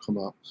he won't come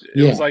up.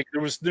 It was like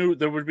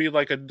there would be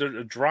like a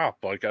drop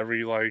like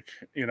every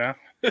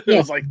it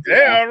was like,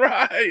 yeah, all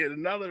right,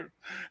 another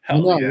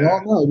hell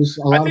yeah.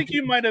 I think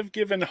you might have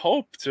given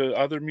hope to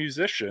other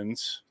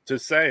musicians to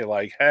say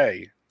like,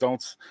 hey,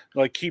 don't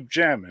keep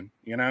jamming.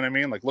 You know what I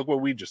mean? Like, look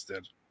what we just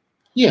did.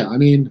 Yeah, I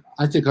mean,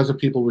 I think other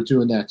people were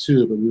doing that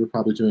too, but we were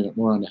probably doing it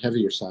more on the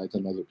heavier side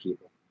than other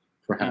people,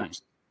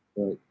 perhaps.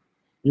 But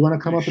you want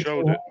to come up and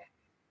show it?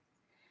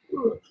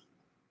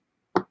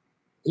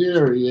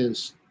 Here he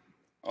is.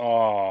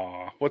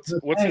 Oh, what's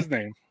his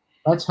name?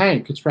 That's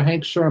Hank. It's for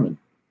Hank Sherman.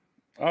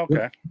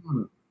 Okay.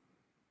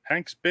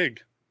 Hank's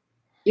big.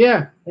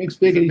 Yeah, Hank's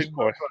big. He's a big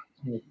boy.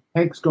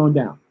 Hank's going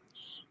down.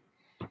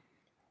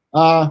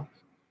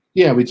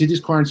 Yeah, we did these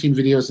quarantine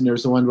videos, and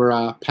there's the one where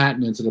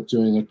Patton ended up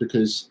doing it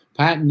because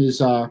Patton is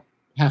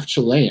half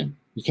Chilean.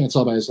 You can't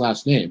tell by his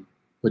last name,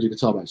 but you can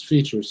tell by his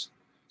features.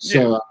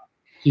 So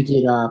he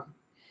did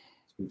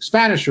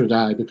Spanish or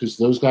Die because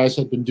those guys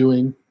had been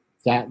doing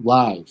that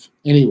live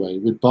anyway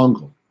with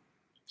Bungle.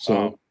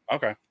 So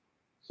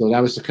so that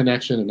was the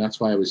connection, and that's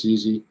why it was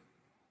easy.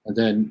 And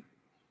then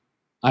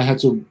I had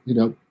to,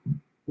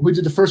 we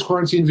did the first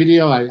quarantine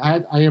video.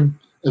 I am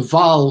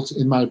evolved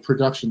in my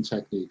production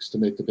techniques to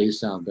make the bass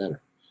sound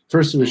better.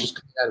 First, it was just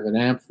coming out of an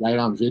amp right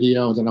on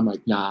video, and then I'm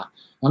like, nah,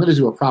 I'm going to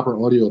do a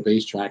proper audio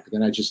bass track. And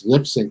then I just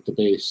lip synced the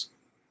bass.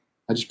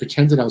 I just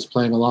pretended I was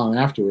playing along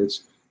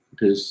afterwards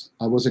because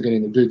I wasn't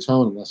getting a good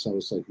tone unless I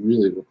was like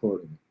really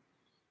recording it.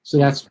 So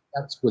that's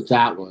what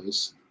that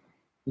was.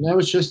 And that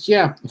was just,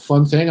 a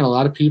fun thing. And a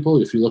lot of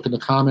people, if you look in the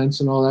comments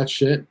and all that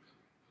shit,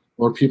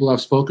 or people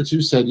I've spoken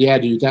to said, yeah,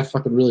 dude, that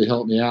fucking really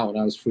helped me out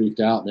when I was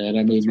freaked out, man.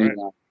 That made me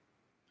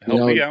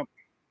help me out.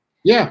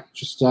 Yeah,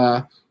 just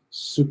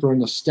super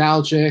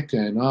nostalgic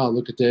and, oh,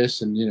 look at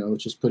this. And, it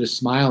just put a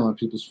smile on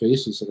people's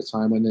faces at a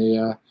time when they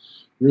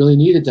really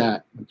needed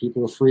that. When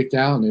people were freaked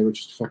out and they were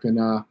just fucking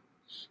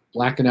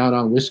blacking out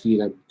on whiskey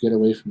to get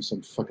away from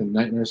some fucking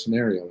nightmare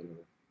scenario.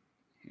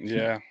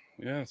 Yeah,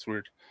 it's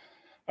weird.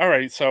 All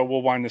right, so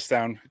we'll wind this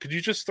down. Could you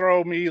just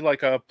throw me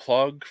like a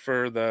plug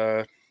for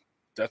the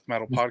Death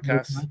Metal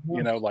Podcast?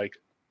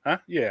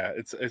 Yeah,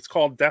 it's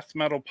called Death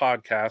Metal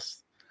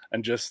Podcast,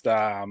 and just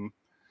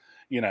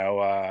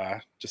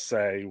just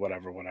say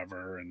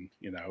whatever, and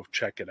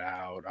check it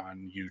out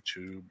on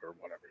YouTube or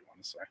whatever you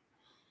want to say.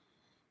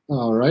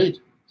 All right.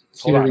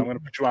 Hold on, I'm going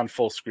to put you on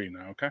full screen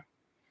now. Okay.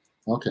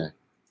 Okay.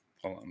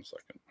 Hold on a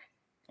second.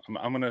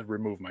 I'm going to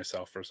remove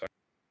myself for a second.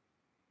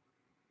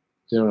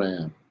 There I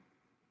am.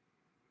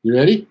 You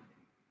ready?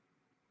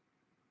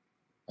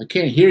 I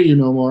can't hear you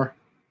no more.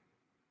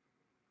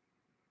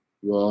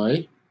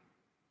 Roy?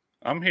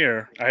 I'm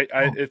here.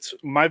 It's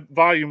my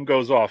volume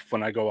goes off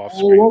when I go off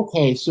screen. Oh,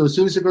 okay. So as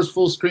soon as it goes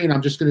full screen,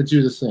 I'm just going to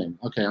do the thing.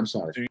 Okay, I'm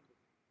sorry.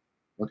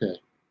 Okay.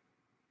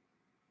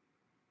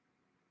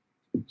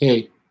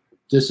 Hey,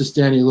 this is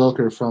Danny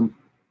Lilker from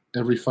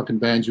every fucking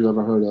band you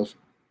ever heard of.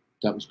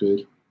 That was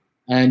good.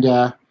 And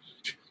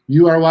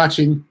you are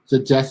watching the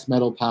Death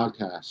Metal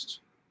Podcast.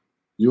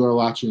 You are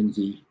watching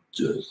the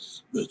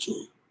Death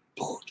Metal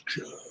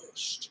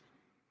Podcast.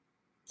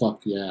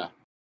 Fuck yeah.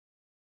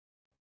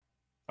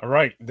 All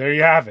right, there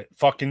you have it.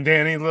 Fucking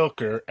Danny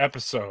Lilker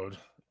episode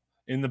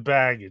in the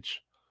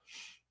baggage.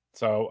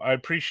 So I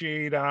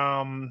appreciate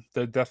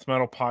the Death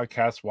Metal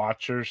Podcast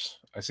watchers.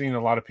 I've seen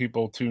a lot of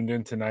people tuned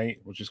in tonight,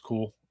 which is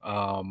cool.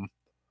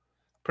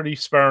 Pretty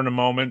spur in the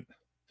moment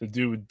to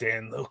do a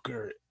Dan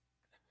Lilker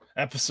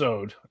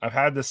episode. I've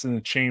had this in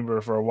the chamber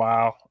for a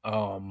while.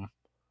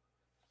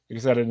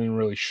 Because I didn't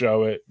really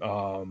show it.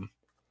 A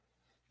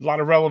lot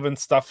of relevant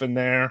stuff in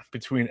there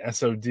between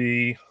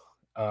SOD,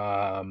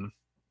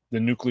 the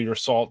nuclear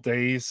assault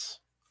days,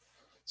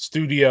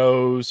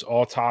 studios,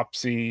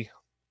 autopsy.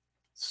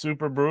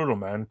 Super brutal,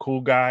 man. Cool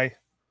guy.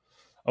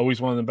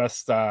 Always one of the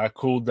best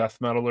cool death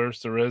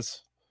metalers there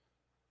is.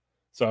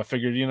 So I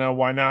figured,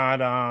 why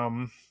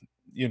not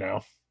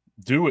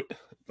do it?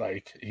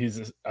 Like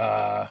he's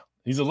a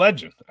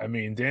legend. I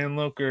mean, Dan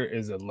Lilker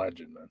is a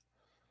legend, man.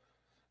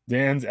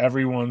 Dan's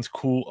everyone's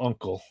cool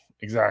uncle.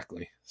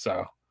 Exactly.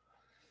 So,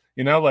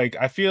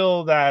 I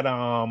feel that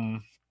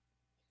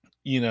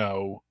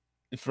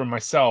for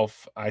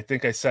myself, I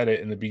think I said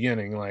it in the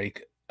beginning,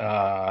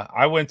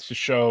 I went to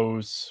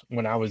shows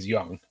when I was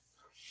young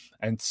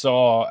and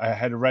I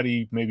had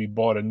already maybe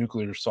bought a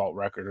Nuclear Assault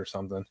record or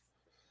something.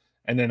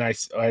 And then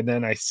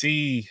I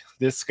see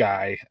this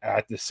guy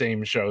at the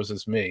same shows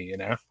as me,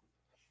 and I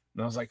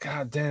was like,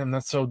 God damn,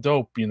 that's so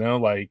dope.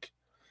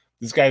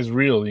 This guy's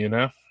real,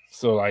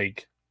 So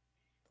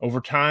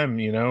over time,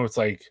 it's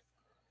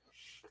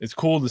it's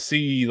cool to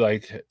see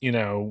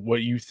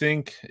what you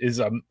think is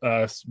a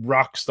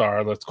rock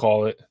star, let's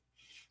call it,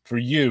 for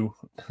you.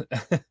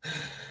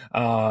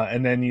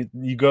 And then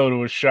you go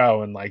to a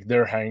show and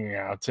they're hanging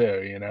out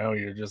too,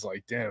 you're just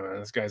like, damn, man,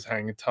 this guy's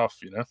hanging tough,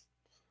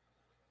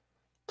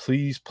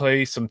 Please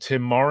play some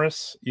Tim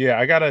Morris. Yeah,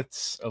 I got a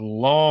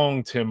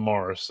long Tim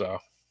Morris, so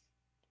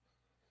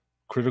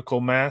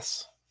Critical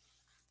Mass.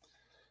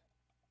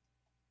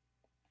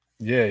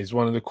 Yeah, he's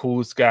one of the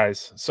coolest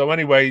guys. So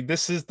anyway,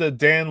 this is the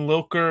Dan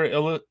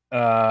Lilker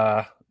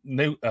I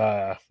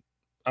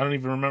don't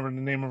even remember the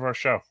name of our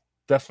show.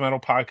 Death Metal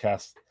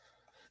Podcast.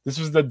 This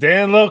was the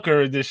Dan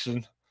Lilker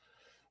edition.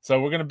 So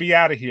we're going to be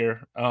out of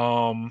here.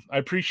 I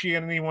appreciate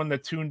anyone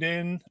that tuned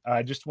in.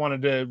 I just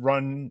wanted to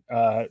run,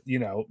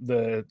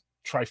 the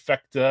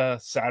trifecta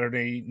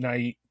Saturday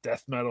night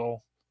death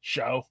metal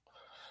show.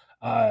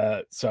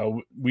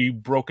 So we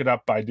broke it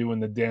up by doing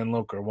the Dan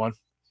Lilker one.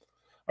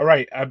 All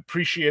right. I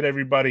appreciate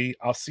everybody.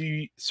 I'll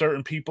see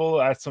certain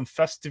people at some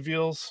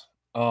festivals.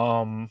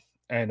 And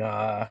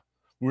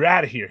we're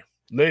out of here.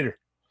 Later.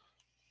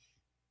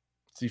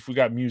 See if we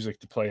got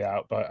music to play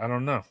out, but I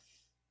don't know.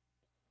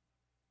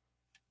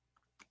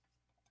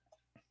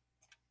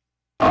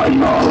 I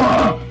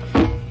know.